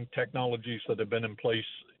applying technologies that have been in place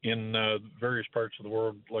in various parts of the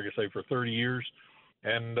world, like I say, for 30 years.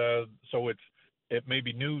 And so it may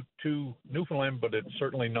be new to Newfoundland, but it's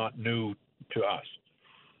certainly not new to us.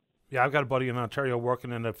 Yeah, I've got a buddy in Ontario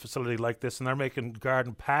working in a facility like this, and they're making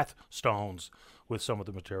garden path stones with some of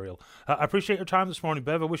the material. I appreciate your time this morning,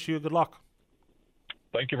 Bev. I wish you good luck.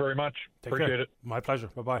 Thank you very much. Appreciate it. My pleasure.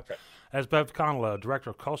 Bye-bye. Okay. As Bev Connell,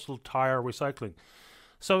 Director of Coastal Tire Recycling.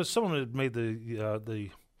 So someone had made the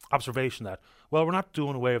observation that, well, we're not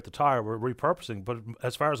doing away with the tire, we're repurposing. But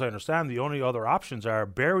as far as I understand, the only other options are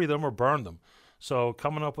bury them or burn them. So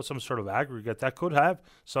coming up with some sort of aggregate that could have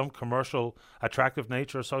some commercial attractive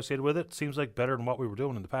nature associated with it seems like better than what we were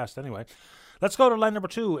doing in the past anyway. Let's go to line number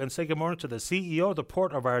 2 and say good morning to the CEO of the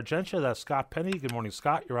Port of Argentia. That's Scott Penny. Good morning,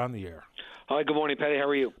 Scott. You're on the air. Hi, good morning, Paddy. How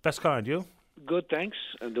are you? Best kind, you? Good, thanks.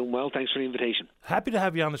 I'm doing well. Thanks for the invitation. Happy to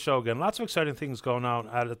have you on the show again. Lots of exciting things going on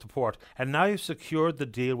at the port. And now you've secured the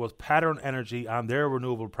deal with Pattern Energy on their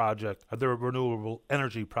renewable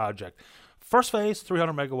energy project. First phase,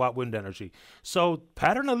 300 megawatt wind energy. So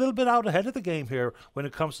Pattern a little bit out ahead of the game here when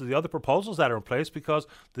it comes to the other proposals that are in place, because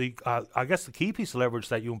I guess the key piece of leverage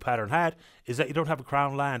that you and Pattern had is that you don't have a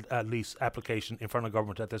Crown land lease application in front of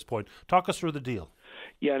government at this point. Talk us through the deal.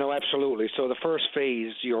 Yeah, no, absolutely. So the first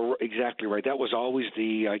phase, you're exactly right. That was always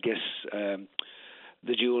the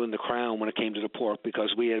jewel in the crown when it came to the port,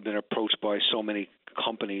 because we had been approached by so many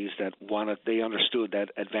companies that they understood that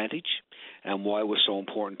advantage and why it was so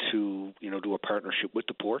important to do a partnership with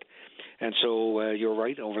the port. And so you're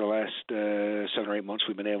right, over the last 7 or 8 months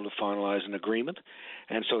we've been able to finalize an agreement,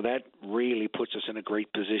 and so that really puts us in a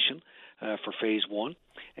great position for phase 1,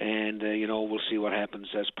 and we'll see what happens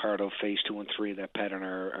as part of phase 2 and 3 that Pattern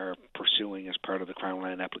are pursuing as part of the Crown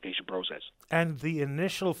Land application process. And the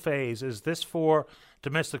initial phase, is this for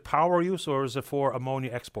domestic power use or is it for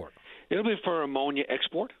ammonia export? It'll be for ammonia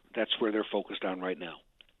export. That's where they're focused on right now.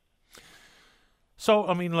 So,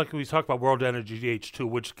 I mean, like we talked about World Energy H2,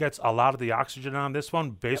 which gets a lot of the oxygen on this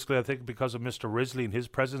one, basically, yep. I think because of Mr. Risley and his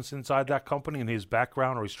presence inside that company and his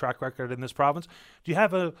background or his track record in this province. Do you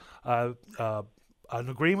have a an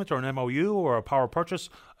agreement or an MOU or a power purchase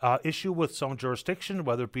issue with some jurisdiction,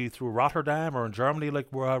 whether it be through Rotterdam or in Germany like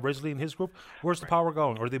Risley and his group? Where's the power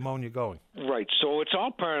going or the ammonia going? Right. So it's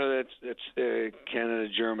all part of that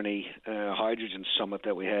Canada-Germany hydrogen summit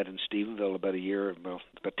that we had in Stephenville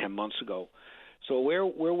about 10 months ago. So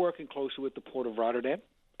we're working closely with the Port of Rotterdam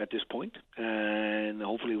at this point, and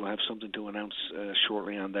hopefully we'll have something to announce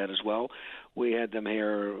shortly on that as well. We had them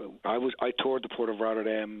here. I toured the Port of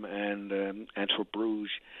Rotterdam and Antwerp Bruges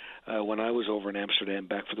when I was over in Amsterdam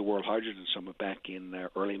back for the World Hydrogen Summit back in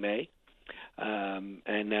early May.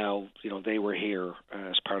 And now, they were here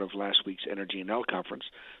as part of last week's Energy and L conference,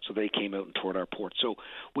 so they came out and toured our port. So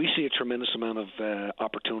we see a tremendous amount of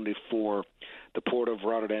opportunity for the Port of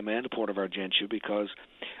Rotterdam and the Port of Argentia because,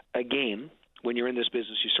 again, when you're in this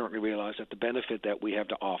business, you certainly realize that the benefit that we have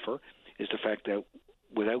to offer is the fact that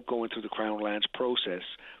without going through the Crown Lands process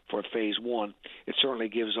for Phase 1, it certainly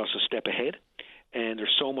gives us a step ahead, and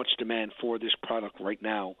there's so much demand for this product right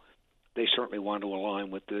now, they certainly want to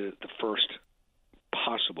align with the first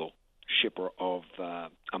possible shipper of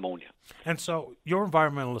ammonia. And so your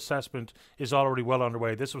environmental assessment is already well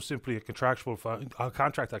underway. This was simply a contractual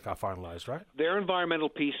contract that got finalized, right? Their environmental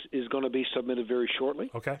piece is going to be submitted very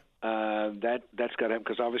shortly. Okay. That's got to happen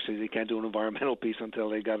because obviously they can't do an environmental piece until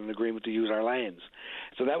they got an agreement to use our lands.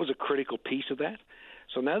 So that was a critical piece of that.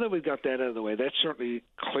 So now that we've got that out of the way, that certainly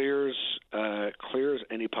clears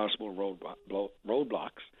any possible roadblocks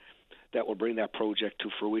that will bring that project to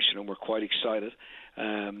fruition, and we're quite excited.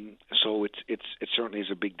 So it certainly is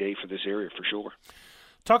a big day for this area for sure.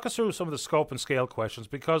 Talk us through some of the scope and scale questions,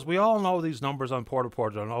 because we all know these numbers on Port of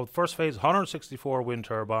Portadown. First phase, 164 wind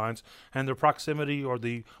turbines, and their proximity or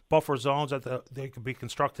the buffer zones that they could be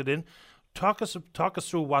constructed in. Talk us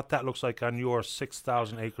through what that looks like on your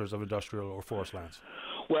 6,000 acres of industrial or forest lands.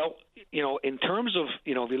 Well, in terms of,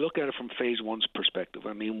 if you look at it from Phase 1's perspective,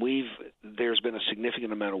 I mean, there's been a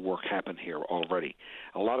significant amount of work happen here already.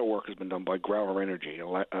 A lot of work has been done by Growler Energy,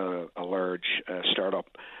 a large startup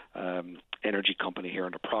energy company here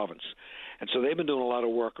in the province. And so they've been doing a lot of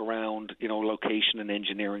work around, location and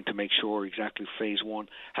engineering to make sure exactly Phase 1,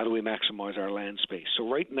 how do we maximize our land space. So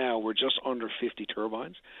right now we're just under 50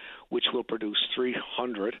 turbines, which will produce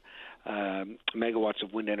 300 megawatts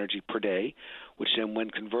of wind energy per day, which then when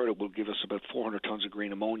converted will give us about 400 tons of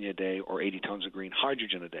green ammonia a day or 80 tons of green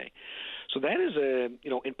hydrogen a day. So that is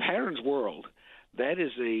in Pattern's world, that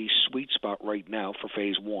is a sweet spot right now for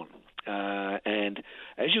Phase 1. And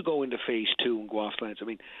as you go into Phase 2 and go off lands, I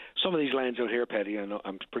mean, some of these lands out here, Patty,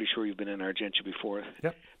 I'm pretty sure you've been in Argentia before.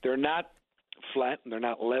 Yep. They're not flat and they're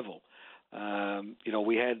not level.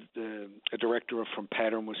 We had a director from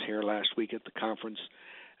Pattern was here last week at the conference,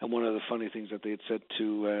 and one of the funny things that they had said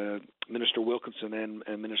to Minister Wilkinson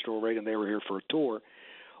and Minister O'Regan, they were here for a tour,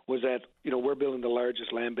 was that, we're building the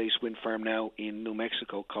largest land-based wind farm now in New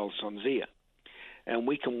Mexico called Sonzia. And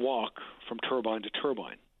we can walk from turbine to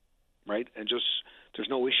turbine, right? And there's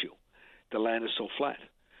no issue. The land is so flat.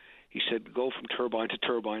 He said, go from turbine to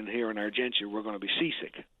turbine here in Argentia, we're going to be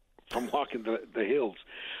seasick from walking the hills.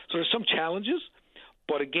 So there's some challenges,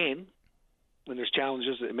 but again, when there's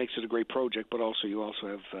challenges, it makes it a great project, but also you also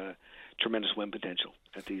have tremendous wind potential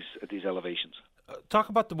at these elevations. Talk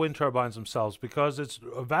about the wind turbines themselves, because it's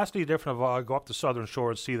vastly different if I go up the southern shore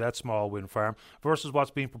and see that small wind farm versus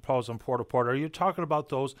what's being proposed on Port of Port. Are you talking about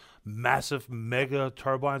those massive mega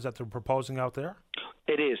turbines that they're proposing out there?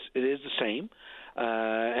 It is the same.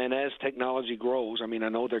 And as technology grows, I mean, I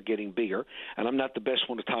know they're getting bigger, and I'm not the best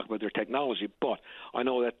one to talk about their technology, but I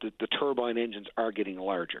know that the turbine engines are getting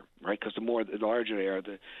larger, right? Because the larger they are,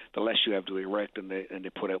 the less you have to erect, and they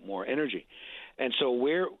put out more energy. And so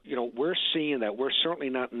we're seeing that. We're certainly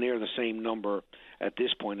not near the same number at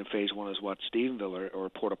this point in Phase 1 as what Stephenville or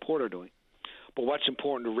Port of Port are doing. But what's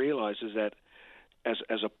important to realize is that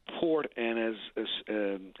as a port and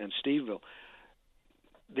and Stephenville,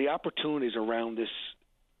 the opportunities around this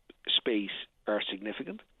space are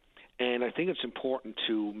significant, and I think it's important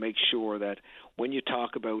to make sure that when you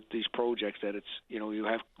talk about these projects that it's, you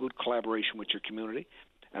have good collaboration with your community,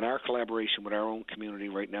 and our collaboration with our own community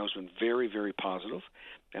right now has been very, very positive,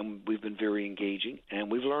 and we've been very engaging, and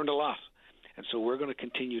we've learned a lot. And so we're going to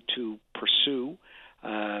continue to pursue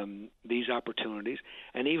these opportunities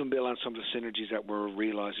and even build on some of the synergies that we're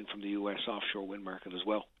realizing from the U.S. offshore wind market as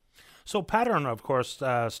well. So Pattern, of course,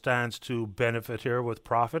 stands to benefit here with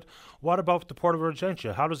profit. What about the Port of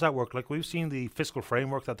Argentia? How does that work? Like, we've seen the fiscal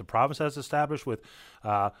framework that the province has established with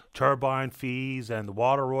turbine fees and the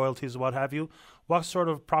water royalties and what have you. What sort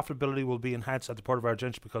of profitability will be enhanced at the Port of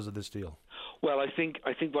Argentia because of this deal? Well, I think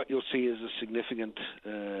what you'll see is a significant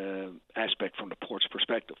aspect from the port's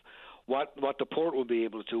perspective. What the port will be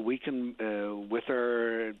able to do, we can, with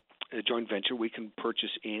our joint venture, we can purchase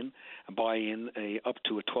in and buy in up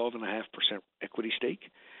to a 12.5% equity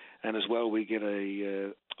stake, and as well we get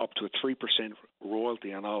up to a 3%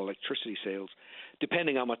 royalty on all electricity sales,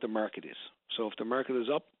 depending on what the market is. So if the market is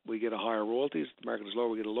up, we get a higher royalty. If the market is lower,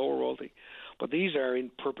 we get a lower royalty. But these are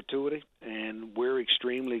in perpetuity, and we're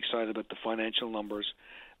extremely excited about the financial numbers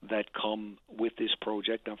that come with this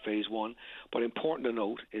project on phase one. But important to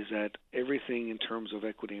note is that everything in terms of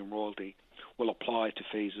equity and royalty will apply to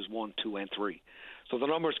phases 1, 2, and 3. So the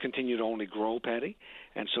numbers continue to only grow, Paddy.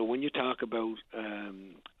 And so when you talk about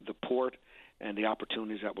the port and the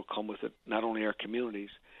opportunities that will come with it, not only our communities,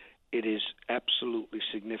 it is absolutely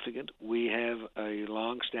significant. We have a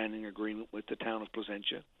long-standing agreement with the town of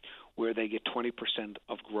Placentia where they get 20%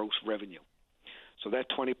 of gross revenue. So that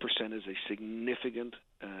 20% is a significant,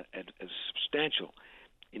 a substantial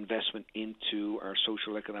investment into our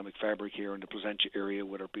social economic fabric here in the Placentia area,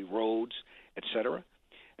 whether it be roads, etc.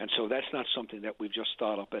 And so that's not something that we've just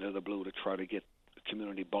thought up out of the blue to try to get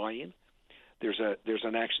community buy-in. There's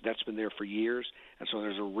an action that's been there for years, and so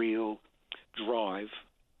there's a real drive,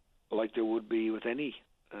 like there would be with any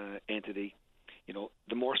entity. You know,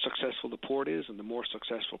 the more successful the port is and the more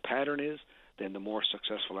successful Pattern is, then the more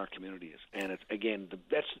successful our community is. And it's, again,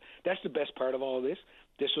 that's the best part of all of this.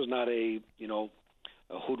 This was not a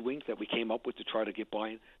hoodwink that we came up with to try to get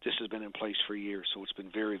buy-in. This has been in place for years, so it's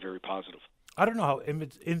been very, very positive. I don't know how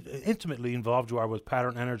intimately involved you are with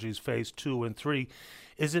Pattern Energy's phase 2 and 3.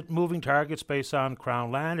 Is it moving targets based on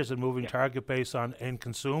Crown land? Is it moving target based on end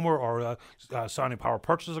consumer or signing power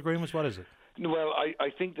purchase agreements? What is it? Well, I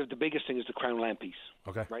think that the biggest thing is the Crown land piece.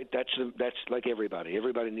 Okay. Right? That's like everybody.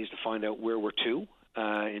 Everybody needs to find out where we're to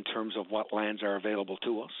in terms of what lands are available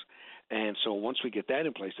to us. And so once we get that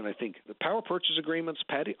in place, then I think the power purchase agreements,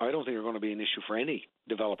 Paddy, I don't think are going to be an issue for any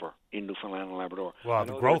developer in Newfoundland and Labrador. Well,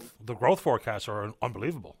 the growth forecasts are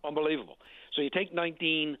unbelievable. Unbelievable. So you take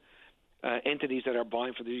 19 entities that are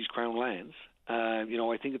buying for these Crown lands. I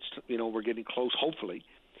think it's we're getting close, hopefully,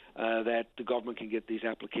 that the government can get these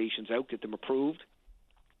applications out, get them approved,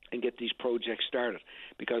 and get these projects started,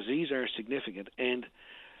 because these are significant. And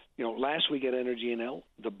last week at Energy NL,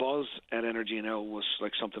 the buzz at Energy NL was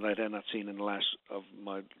like something I had not seen in the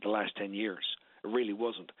last 10 years. It really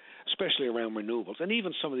wasn't, especially around renewables and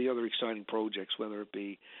even some of the other exciting projects, whether it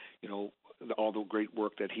be, all the great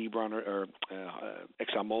work that Hebron or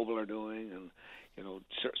ExxonMobil are doing, and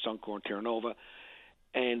Suncor and Terra Nova,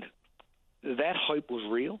 and that hype was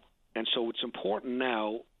real. And so it's important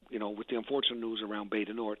now, with the unfortunate news around Bay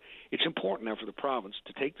du Nord, it's important now for the province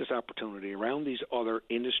to take this opportunity around these other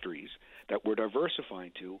industries that we're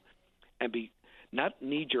diversifying to and be not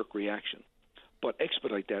knee-jerk reaction, but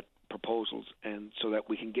expedite that proposals, and so that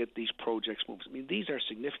we can get these projects moved. I mean, these are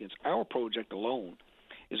significant. Our project alone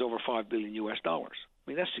is over $5 billion. I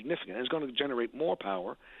mean, that's significant. And it's going to generate more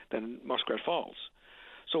power than Muskrat Falls.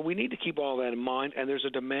 So we need to keep all that in mind, and there's a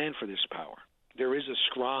demand for this power. There is a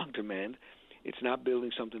strong demand. It's not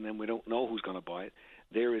building something and we don't know who's going to buy it.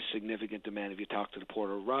 There is significant demand. If you talk to the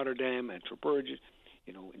Port of Rotterdam, Antwerp,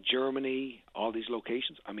 in Germany, all these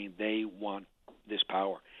locations, I mean, they want this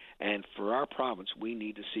power. And for our province, we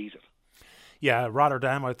need to seize it. Yeah,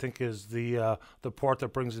 Rotterdam, I think, is the port that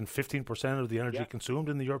brings in 15% of the energy consumed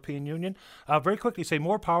in the European Union. Very quickly, say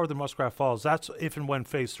more power than Muskrat Falls. That's if and when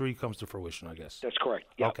Phase 3 comes to fruition, I guess. That's correct.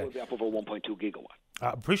 Yeah, okay. We'll be up over 1.2 gigawatt.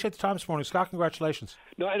 Appreciate the time this morning, Scott. Congratulations.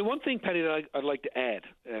 No, and one thing, Patty, that I'd like to add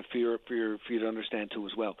for you to understand too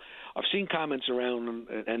as well. I've seen comments around,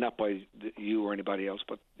 and not by you or anybody else,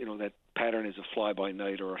 but that Pattern is a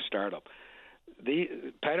fly-by-night or a startup.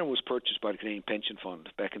 The Pattern was purchased by the Canadian Pension Fund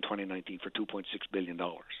back in 2019 for $2.6 billion.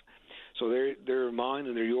 So they're mine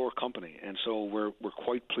and they're your company, and so we're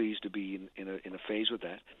quite pleased to be in a phase with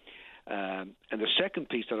that. And the second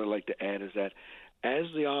piece that I'd like to add is that as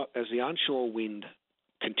the onshore wind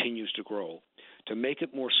continues to grow, to make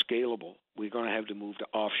it more scalable, we're going to have to move to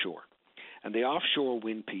offshore. And the offshore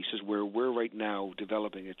wind piece is where we're right now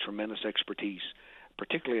developing a tremendous expertise,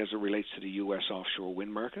 particularly as it relates to the U.S. offshore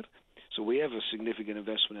wind market. So we have a significant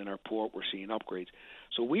investment in our port. We're seeing upgrades.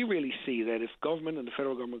 So we really see that if government and the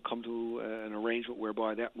federal government come to an arrangement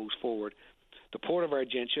whereby that moves forward, the Port of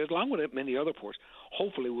Argentia, along with many other ports,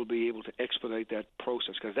 hopefully will be able to expedite that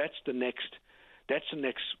process, because that's the next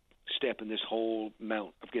step in this whole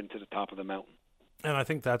mount of getting to the top of the mountain. And I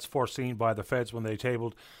think that's foreseen by the feds when they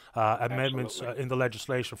tabled amendments in the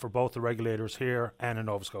legislation for both the regulators here and in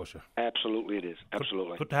Nova Scotia. Absolutely it is.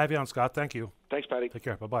 Absolutely. Good to have you on, Scott. Thank you. Thanks, Paddy. Take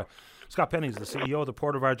care. Bye-bye. Scott Penny is the CEO of the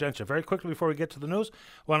Port of Argentia. Very quickly before we get to the news,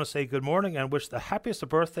 I want to say good morning and wish the happiest of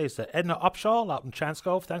birthdays to Edna Upshaw out in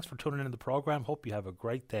Chanscove. Thanks for tuning in to the program. Hope you have a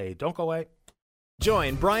great day. Don't go away.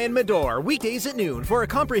 Join Brian Medore weekdays at noon for a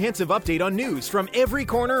comprehensive update on news from every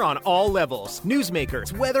corner on all levels,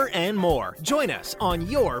 newsmakers, weather, and more. Join us on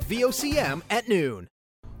your VOCM at noon.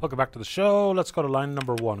 Welcome back to the show. Let's go to line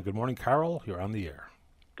number 1. Good morning, Carol. You're on the air.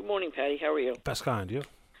 Good morning, Patty. How are you? Best kind, you?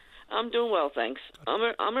 I'm doing well, thanks.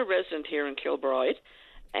 I'm a resident here in Kilbride,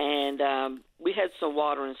 and we had some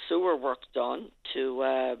water and sewer work done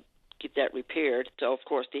to get that repaired. So, of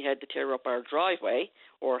course, they had to tear up our driveway,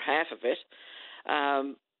 or half of it.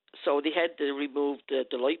 So they had to remove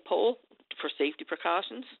the light pole for safety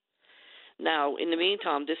precautions. Now, in the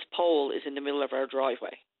meantime, this pole is in the middle of our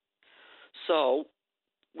driveway. So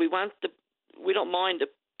we don't mind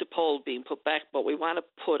the pole being put back, but we want to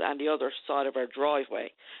put on the other side of our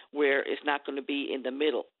driveway where it's not going to be in the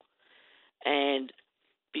middle. And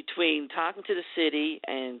between talking to the city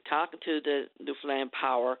and talking to the Newfoundland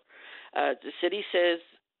Power, the city says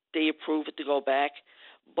they approve it to go back,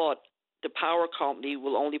 but the power company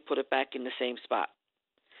will only put it back in the same spot.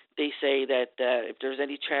 They say that if there's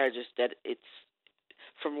any charges, that it's,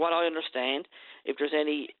 from what I understand, if there's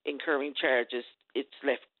any incurring charges, it's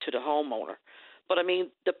left to the homeowner. But, I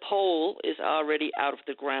mean, the pole is already out of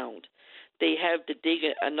the ground. They have to dig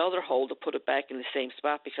another hole to put it back in the same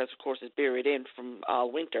spot because, of course, it's buried in from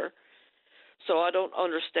all winter. So I don't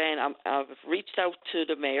understand. I've reached out to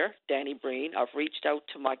the mayor, Danny Breen. I've reached out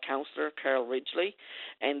to my councillor, Carol Ridgely,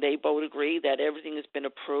 and they both agree that everything has been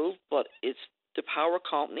approved, but it's the power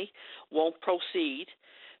company won't proceed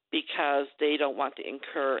because they don't want to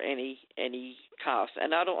incur any cost.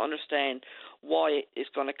 And I don't understand why it's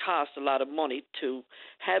going to cost a lot of money to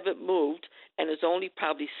have it moved, and it's only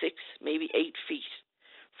probably 6, maybe 8 feet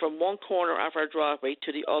from one corner of our driveway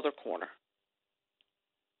to the other corner.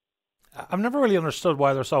 I've never really understood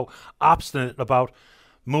why they're so obstinate about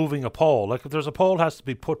moving a pole. Like, if there's a pole that has to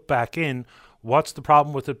be put back in, what's the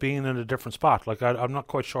problem with it being in a different spot? Like, I'm not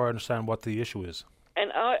quite sure I understand what the issue is.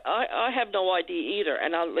 And I have no idea either.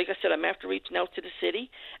 And like I said, I'm after reaching out to the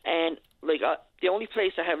city, and the only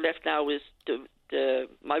place I have left now is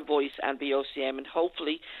my voice on VOCM, and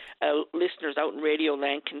hopefully listeners out in Radio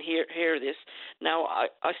Land can hear this. Now,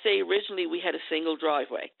 I say originally we had a single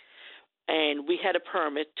driveway, and we had a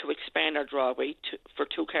permit to expand our driveway for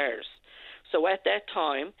 2 cars. So at that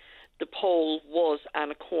time, the pole was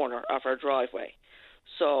on a corner of our driveway.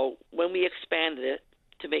 So when we expanded it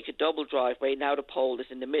to make a double driveway, now the pole is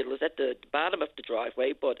in the middle. It's at the bottom of the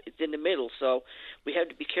driveway, but it's in the middle. So we have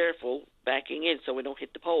to be careful backing in so we don't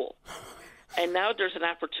hit the pole. And now there's an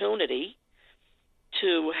opportunity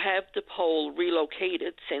to have the pole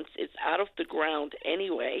relocated, since it's out of the ground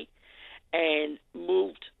anyway, and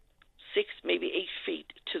moved 6, maybe 8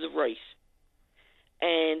 feet to the right.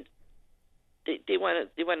 And they want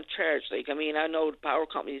to charge. Like, I mean, I know the power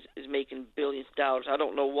company is making billions of dollars. I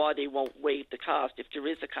don't know why they won't waive the cost if there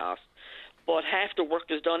is a cost. But half the work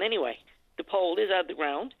is done anyway. The pole is out of the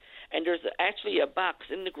ground, and there's actually a box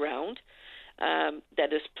in the ground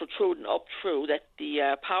that is protruding up through that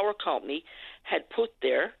the power company had put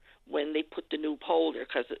there when they put the new pole there,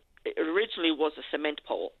 because it originally was a cement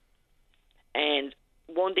pole. And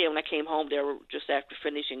one day when I came home, they were just after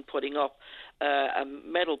finishing putting up a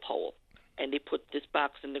metal pole, and they put this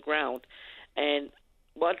box in the ground. And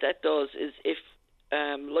what that does is, if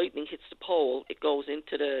lightning hits the pole, it goes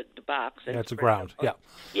into the box. And it's a ground, yeah.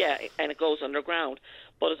 Yeah, and it goes underground.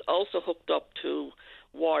 But it's also hooked up to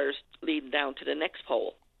wires leading down to the next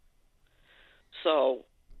pole. So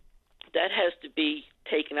that has to be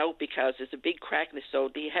taken out because there's a big crack in it, so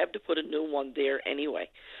they have to put a new one there anyway.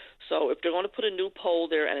 So if they're going to put a new pole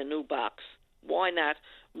there and a new box, why not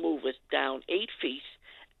move it down 8 feet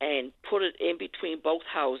and put it in between both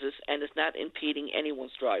houses, and it's not impeding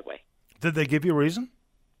anyone's driveway? Did they give you a reason?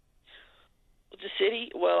 The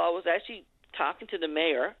city, well, I was actually talking to the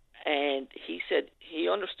mayor, and he said he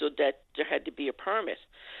understood that there had to be a permit.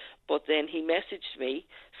 But then he messaged me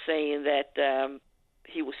saying that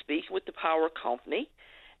he was speaking with the power company,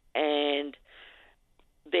 and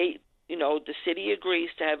they, the city agrees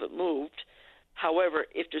to have it moved. However,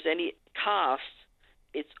 if there's any cost,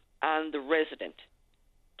 it's on the resident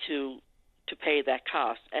to pay that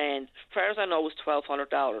cost. And as far as I know, it was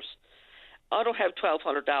 $1,200. I don't have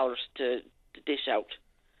 $1,200 to dish out.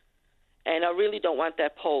 And I really don't want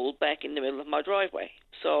that pole back in the middle of my driveway.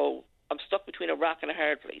 So I'm stuck between a rock and a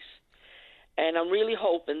hard place. And I'm really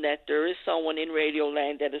hoping that there is someone in Radio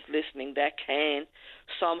Land that is listening that can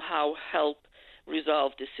somehow help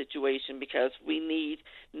resolve this situation, because we need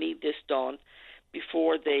this done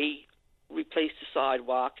before they replace the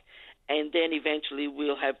sidewalk, and then eventually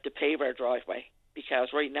we'll have to pave our driveway, because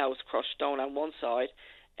right now it's crushed stone on one side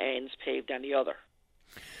and it's paved on the other.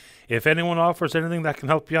 If anyone offers anything that can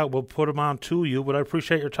help you out, we'll put them on to you, but I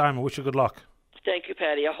appreciate your time and wish you good luck. Thank you,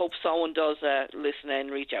 Paddy. I hope someone does listen and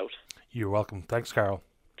reach out. You're welcome. Thanks, Carol.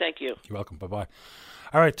 Thank you. You're welcome. Bye-bye.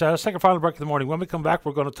 All right, second final break of the morning. When we come back,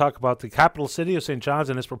 we're going to talk about the capital city of St. John's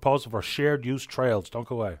and its proposal for shared-use trails. Don't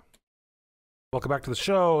go away. Welcome back to the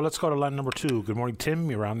show. Let's go to line number 2. Good morning,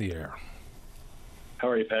 Tim. You're on the air. How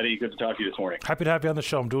are you, Patty? Good to talk to you this morning. Happy to have you on the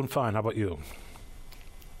show. I'm doing fine. How about you?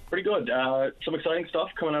 Pretty good. Some exciting stuff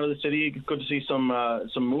coming out of the city. Good to see some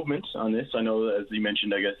movement on this. I know, as you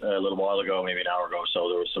mentioned, I guess a little while ago, maybe an hour ago or so,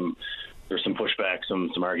 there was some pushback,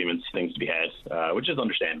 some arguments, things to be had, which is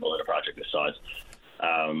understandable in a project this size.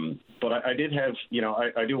 But I did have,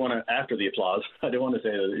 I do want to, after the applause, I do want to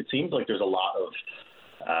say that it seems like there's a lot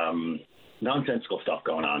of nonsensical stuff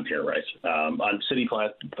going on here, right? On city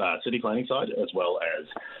planning side, as well as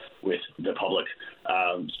with the public.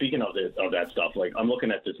 Speaking of that stuff, like I'm looking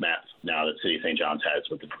at this map now that City of St. John's has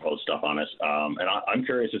with the proposed stuff on it, and I'm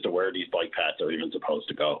curious as to where these bike paths are even supposed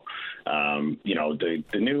to go.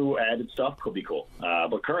 The new added stuff could be cool,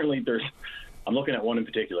 but currently I'm looking at one in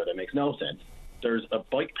particular that makes no sense. There's a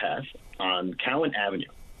bike path on Cowan Avenue.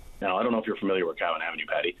 Now, I don't know if you're familiar with Cowan Avenue,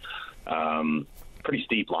 Patty. Pretty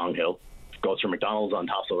steep, long hill. Goes from McDonald's on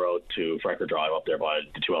Tossell Road to Frecker Drive up there by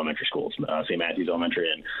the 2 elementary schools, St. Matthew's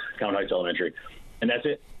Elementary and Cowan Heights Elementary. And that's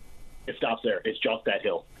it. It stops there. It's just that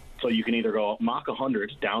hill. So you can either go Mach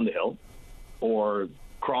 100 down the hill or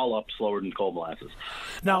crawl up slower than cold molasses.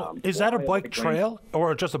 Now, is that a bike trail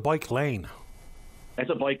or just a bike lane? That's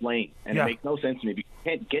a bike lane, and It makes no sense to me. You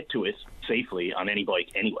can't get to it safely on any bike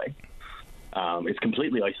anyway. It's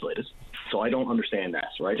completely isolated, so I don't understand that,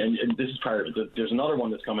 right? And this is part of it. There's another one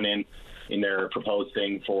that's coming in their proposed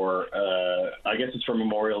thing for, I guess it's for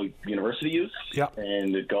Memorial University use. Yeah.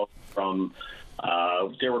 And it goes from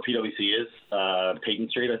there where PwC is, Peyton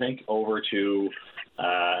Street, I think, over to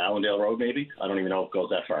Allendale Road, maybe. I don't even know if it goes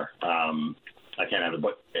that far. I can't have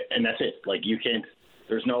it, and that's it. Like, you can't,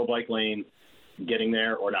 there's no bike lane getting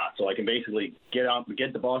there or not. So I can basically get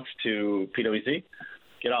the bus to PwC,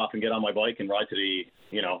 get off and get on my bike and ride to the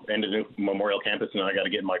end of the new Memorial campus, and then I got to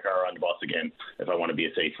get in my car on the bus again if I want to be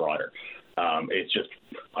a safe rider. It's just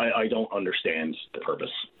I don't understand the purpose.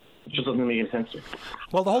 It just doesn't make any sense to me.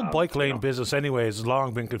 Well, the whole bike lane business anyway has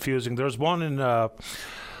long been confusing. There's one in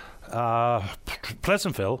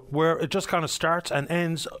Pleasantville where it just kind of starts and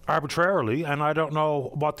ends arbitrarily, and I don't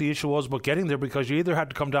know what the issue was about getting there, because you either had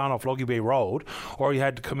to come down off Logie Bay Road or you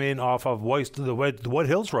had to come in off of the White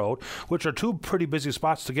Hills Road, which are two pretty busy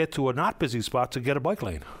spots to get to a not busy spot to get a bike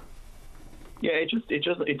lane. Yeah,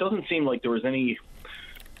 it doesn't seem like there was any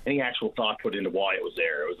actual thought put into why it was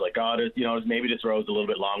there. It was like, maybe this road's a little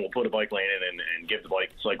bit long, we'll put a bike lane in and give the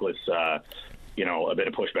cyclists a bit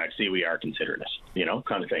of pushback, see we are considering it,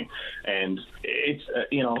 kind of thing. And it's,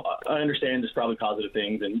 I understand there's probably positive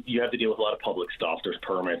things, and you have to deal with a lot of public stuff. There's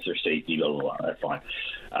permits, there's safety, blah, blah, blah. That's fine.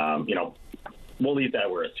 We'll leave that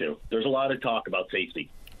where it's to. There's a lot of talk about safety,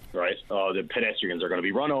 right? The pedestrians are going to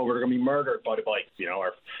be run over, they're going to be murdered by the bikes,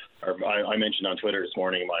 I mentioned on Twitter this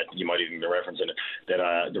morning, you might even be referencing it,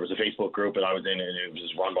 that there was a Facebook group that I was in, and it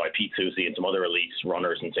was run by Pete Soucy and some other elite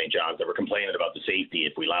runners in St. John's that were complaining about the safety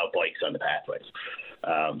if we allowed bikes on the pathways.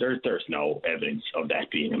 There's no evidence of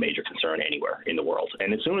that being a major concern anywhere in the world.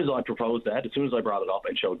 And as soon as I proposed that, as soon as I brought it up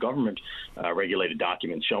and showed government regulated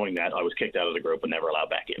documents showing that, I was kicked out of the group and never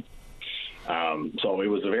allowed back in. So it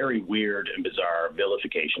was a very weird and bizarre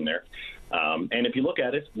vilification there. And if you look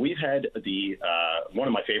at it, we've had one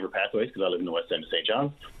of my favorite pathways, because I live in the west end of St.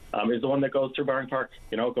 John's, is the one that goes through Barring Park.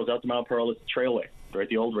 It goes out to Mount Pearl. It's a trailway, right?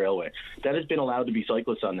 The old railway. That has been allowed to be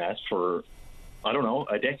cyclists on that for, I don't know,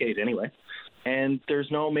 a decade anyway. And there's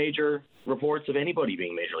no major reports of anybody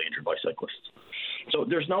being majorly injured by cyclists. So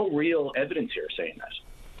there's no real evidence here saying that.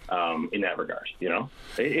 In that regard,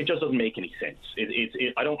 it just doesn't make any sense.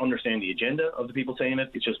 I don't understand the agenda of the people saying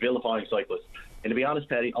it. It's just vilifying cyclists And to be honest,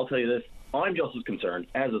 Patty, I'll tell you this. I'm just as concerned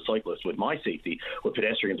as a cyclist with my safety, with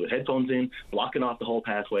pedestrians with headphones in, blocking off the whole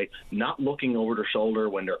pathway, not looking over their shoulder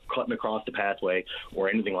when they're cutting across the pathway or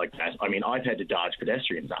anything like that. I mean, I've had to dodge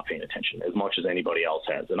pedestrians not paying attention as much as anybody else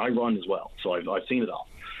has, and I run as well, so I've seen it all.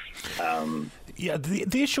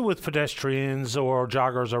 The issue with pedestrians or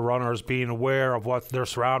joggers or runners being aware of what their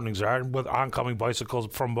surroundings are with oncoming bicycles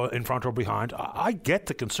from in front or behind, I get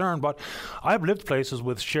the concern, but I've lived places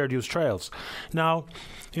with shared use trails. Now,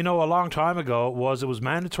 a long time ago it was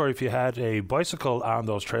mandatory if you had a bicycle on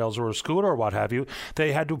those trails or a scooter or what have you,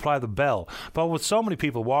 they had to apply the bell. But with so many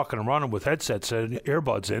people walking and running with headsets and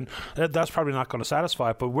earbuds in, that's probably not going to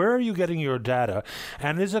satisfy. But where are you getting your data?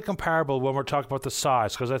 And is it comparable when we're talking about the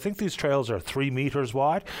size? Because I think these trails are 3 meters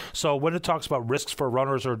wide. So when it talks about risks for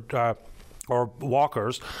runners or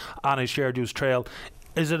walkers on a shared use trail,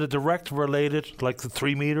 is it a direct related, like the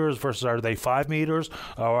 3 meters versus are they 5 meters?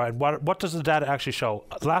 Or what does the data actually show?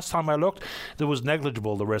 Last time I looked, there was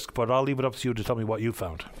negligible, the risk, but I'll leave it up to you to tell me what you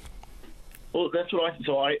found. Well, that's what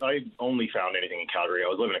I only found anything in Calgary. I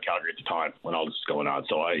was living in Calgary at the time when all this was going on.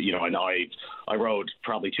 So I rode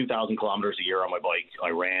probably 2,000 kilometers a year on my bike. I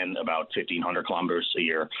ran about 1,500 kilometers a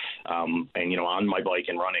year. And on my bike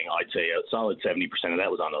and running, I'd say a solid 70% of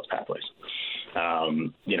that was on those pathways.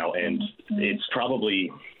 And it's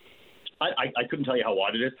probably, I couldn't tell you how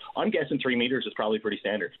wide it is. I'm guessing 3 meters is probably pretty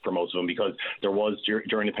standard for most of them, because there was,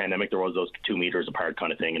 during the pandemic, there was those 2 meters apart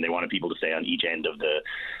kind of thing, and they wanted people to stay on each end of the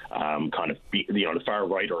the far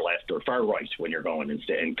right or left, or far right when you're going,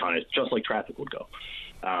 and kind of just like traffic would go.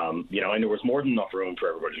 And there was more than enough room for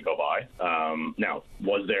everybody to go by. Now,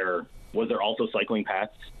 was there also cycling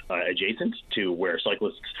paths adjacent to where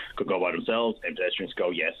cyclists could go by themselves and pedestrians go?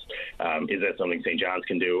 Yes. Is that something St. John's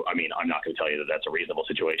can do? I mean, I'm not going to tell you that that's a reasonable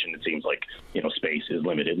situation. It seems like, space is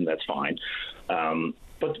limited, and that's fine.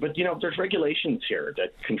 But there's regulations here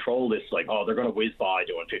that control this, like, they're going to whiz by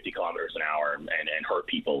doing 50 kilometers an hour and hurt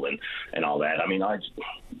people and all that. I mean,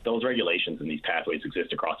 those regulations and these pathways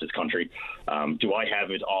exist across this country. Do I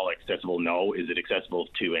have it all accessible? No. Is it accessible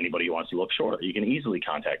to anybody who wants to look? Sure. You can easily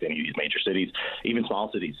contact any of these major cities, even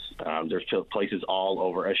small cities. There's places all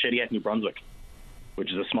over. Shediac, New Brunswick,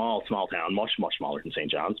 which is a small town, much, much smaller than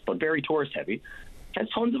St. John's, but very tourist heavy, has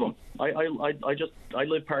tons of them. I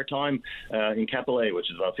live part-time in Capillet, which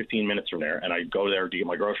is about 15 minutes from there, and I go there to get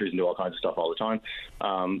my groceries and do all kinds of stuff all the time.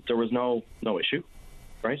 There was no issue,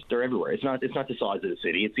 right? They're everywhere. It's not the size of the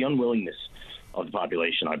city. It's the unwillingness of the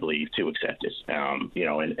population, I believe, to accept it. And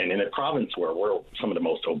in a province where we're some of the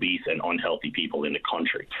most obese and unhealthy people in the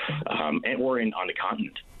country, and we're on the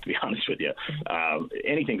continent, to be honest with you,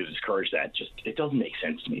 anything to discourage that, it doesn't make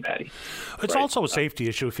sense to me, Patty. It's also a safety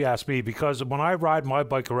issue, if you ask me, because when I ride my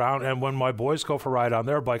bike around and when my boys go for a ride on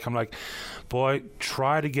their bike, I'm like, boy,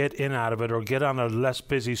 try to get in out of it or get on a less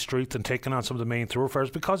busy street than taking on some of the main thoroughfares,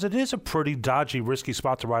 because it is a pretty dodgy, risky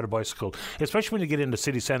spot to ride a bicycle, especially when you get into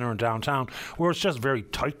city centre and downtown, where it's just very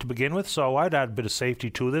tight to begin with. So I'd add a bit of safety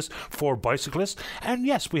to this for bicyclists. And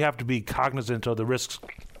yes, we have to be cognizant of the risks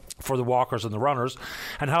for the walkers and the runners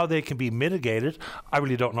and how they can be mitigated. I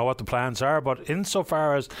really don't know what the plans are, but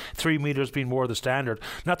insofar as 3 meters being more the standard,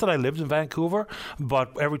 not that I lived in Vancouver,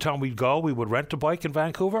 but every time we'd go, we would rent a bike in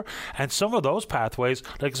Vancouver, and some of those pathways,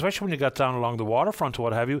 like especially when you got down along the waterfront or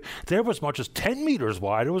what have you, they were as much as 10 meters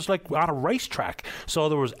wide. It was like on a racetrack. So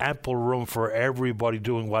there was ample room for everybody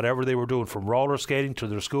doing whatever they were doing, from roller skating to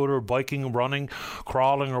their scooter, biking, running,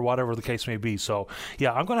 crawling, or whatever the case may be. So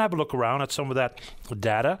yeah, I'm going to have a look around at some of that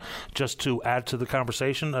data just to add to the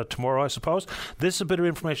conversation tomorrow, I suppose. This is a bit of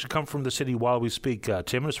information come from the city while we speak,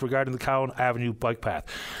 Tim, it's regarding the Cowan Avenue bike path.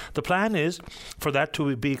 The plan is for that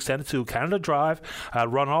to be extended to Canada Drive,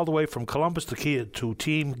 run all the way from Columbus to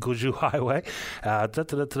Team Guju Highway.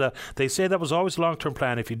 They say that was always a long-term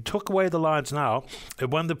plan. If you took away the lines now,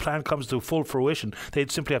 when the plan comes to full fruition,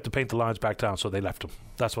 they'd simply have to paint the lines back down, so they left them.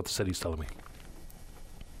 That's what the city's telling me.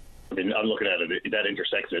 I mean, I'm looking at it. That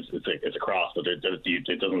intersects. It's a cross, but it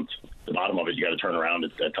doesn't. The bottom of it, you got to turn around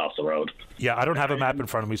at tops of the road. Yeah, I don't have a map in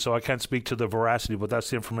front of me, so I can't speak to the veracity. But that's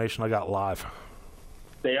the information I got live.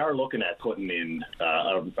 They are looking at putting in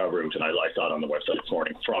a route, and I saw it on the website this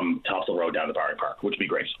morning, from Topsail Road down to Barron Park, which would be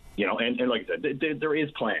great. And like I said, there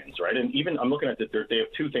is plans, right? And even I'm looking at it, they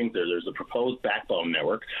have two things there. There's a proposed backbone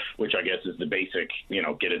network, which I guess is the basic,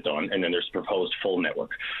 get it done. And then there's proposed full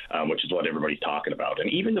network, which is what everybody's talking about.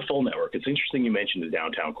 And even the full network, it's interesting you mentioned the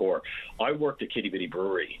downtown core. I worked at Kitty Bitty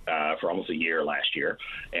Brewery for almost a year last year,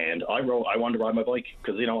 and I wanted to ride my bike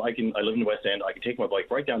because, I live in the West End. I can take my bike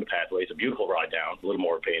right down the pathway. It's a beautiful ride down, a little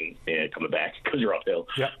more pain coming back because you're uphill.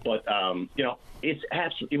 Yeah. But, it's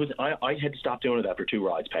absolutely, I had to stop doing it after 2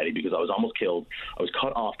 rides, Pat. Patty, because I was almost killed. I was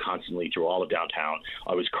cut off constantly through all of downtown.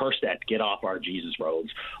 I was cursed at, get off our Jesus roads,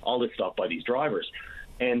 all this stuff by these drivers.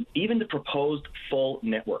 And even the proposed full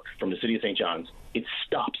network from the City of St. John's, it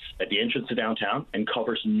stops at the entrance to downtown and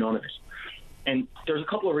covers none of it. And there's a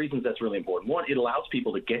couple of reasons that's really important. One, it allows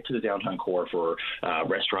people to get to the downtown core for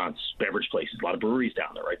restaurants, beverage places, a lot of breweries down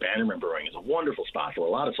there, right? Bannerman Brewing is a wonderful spot where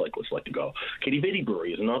a lot of cyclists like to go. Kitty Bitty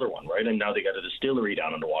Brewery is another one, right? And now they got a distillery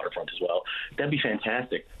down on the waterfront as well. That'd be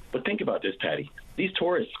fantastic. But think about this, Patty. These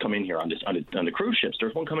tourists come in here on the cruise ships.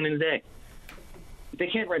 There's one coming in today. They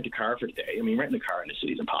can't rent a car for today. I mean, renting a car in the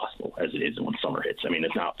city is impossible, as it is when summer hits. I mean,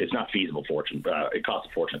 it's not feasible. It costs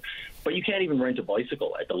a fortune. But you can't even rent a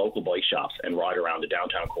bicycle at the local bike shops and ride around the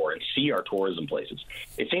downtown core and see our tourism places.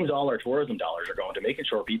 It seems all our tourism dollars are going to making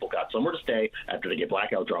sure people got somewhere to stay after they get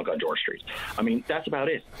blackout drunk on George Street. I mean, that's about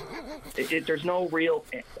it. There's no real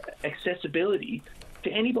accessibility to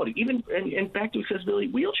anybody. Even and back to accessibility,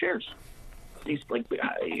 wheelchairs.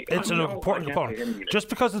 It's an important component. Just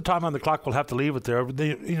because of the time on the clock, we'll have to leave it there.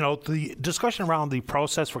 The discussion around the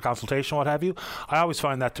process for consultation, what have you, I always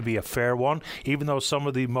find that to be a fair one, even though some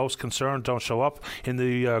of the most concerned don't show up in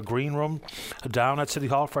the green room down at City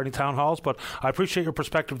Hall for any town halls. But I appreciate your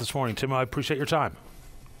perspective this morning, Tim. I appreciate your time.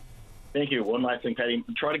 Thank you. One last thing, Patty.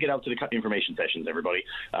 Try to get out to the information sessions, everybody.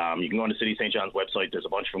 You can go on the City of St. John's website. There's a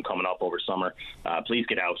bunch of them coming up over summer. Please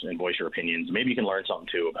get out and voice your opinions. Maybe you can learn something,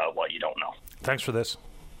 too, about what you don't know. Thanks for this.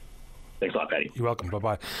 Thanks a lot, Patty. You're welcome.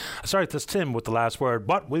 Bye-bye. Sorry, this is Tim with the last word,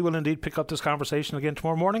 but we will indeed pick up this conversation again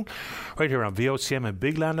tomorrow morning right here on VOCM and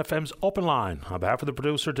Big Land FM's Open Line. On behalf of the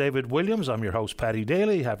producer, David Williams, I'm your host, Paddy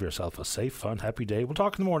Daly. Have yourself a safe, fun, happy day. We'll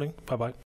talk in the morning. Bye-bye.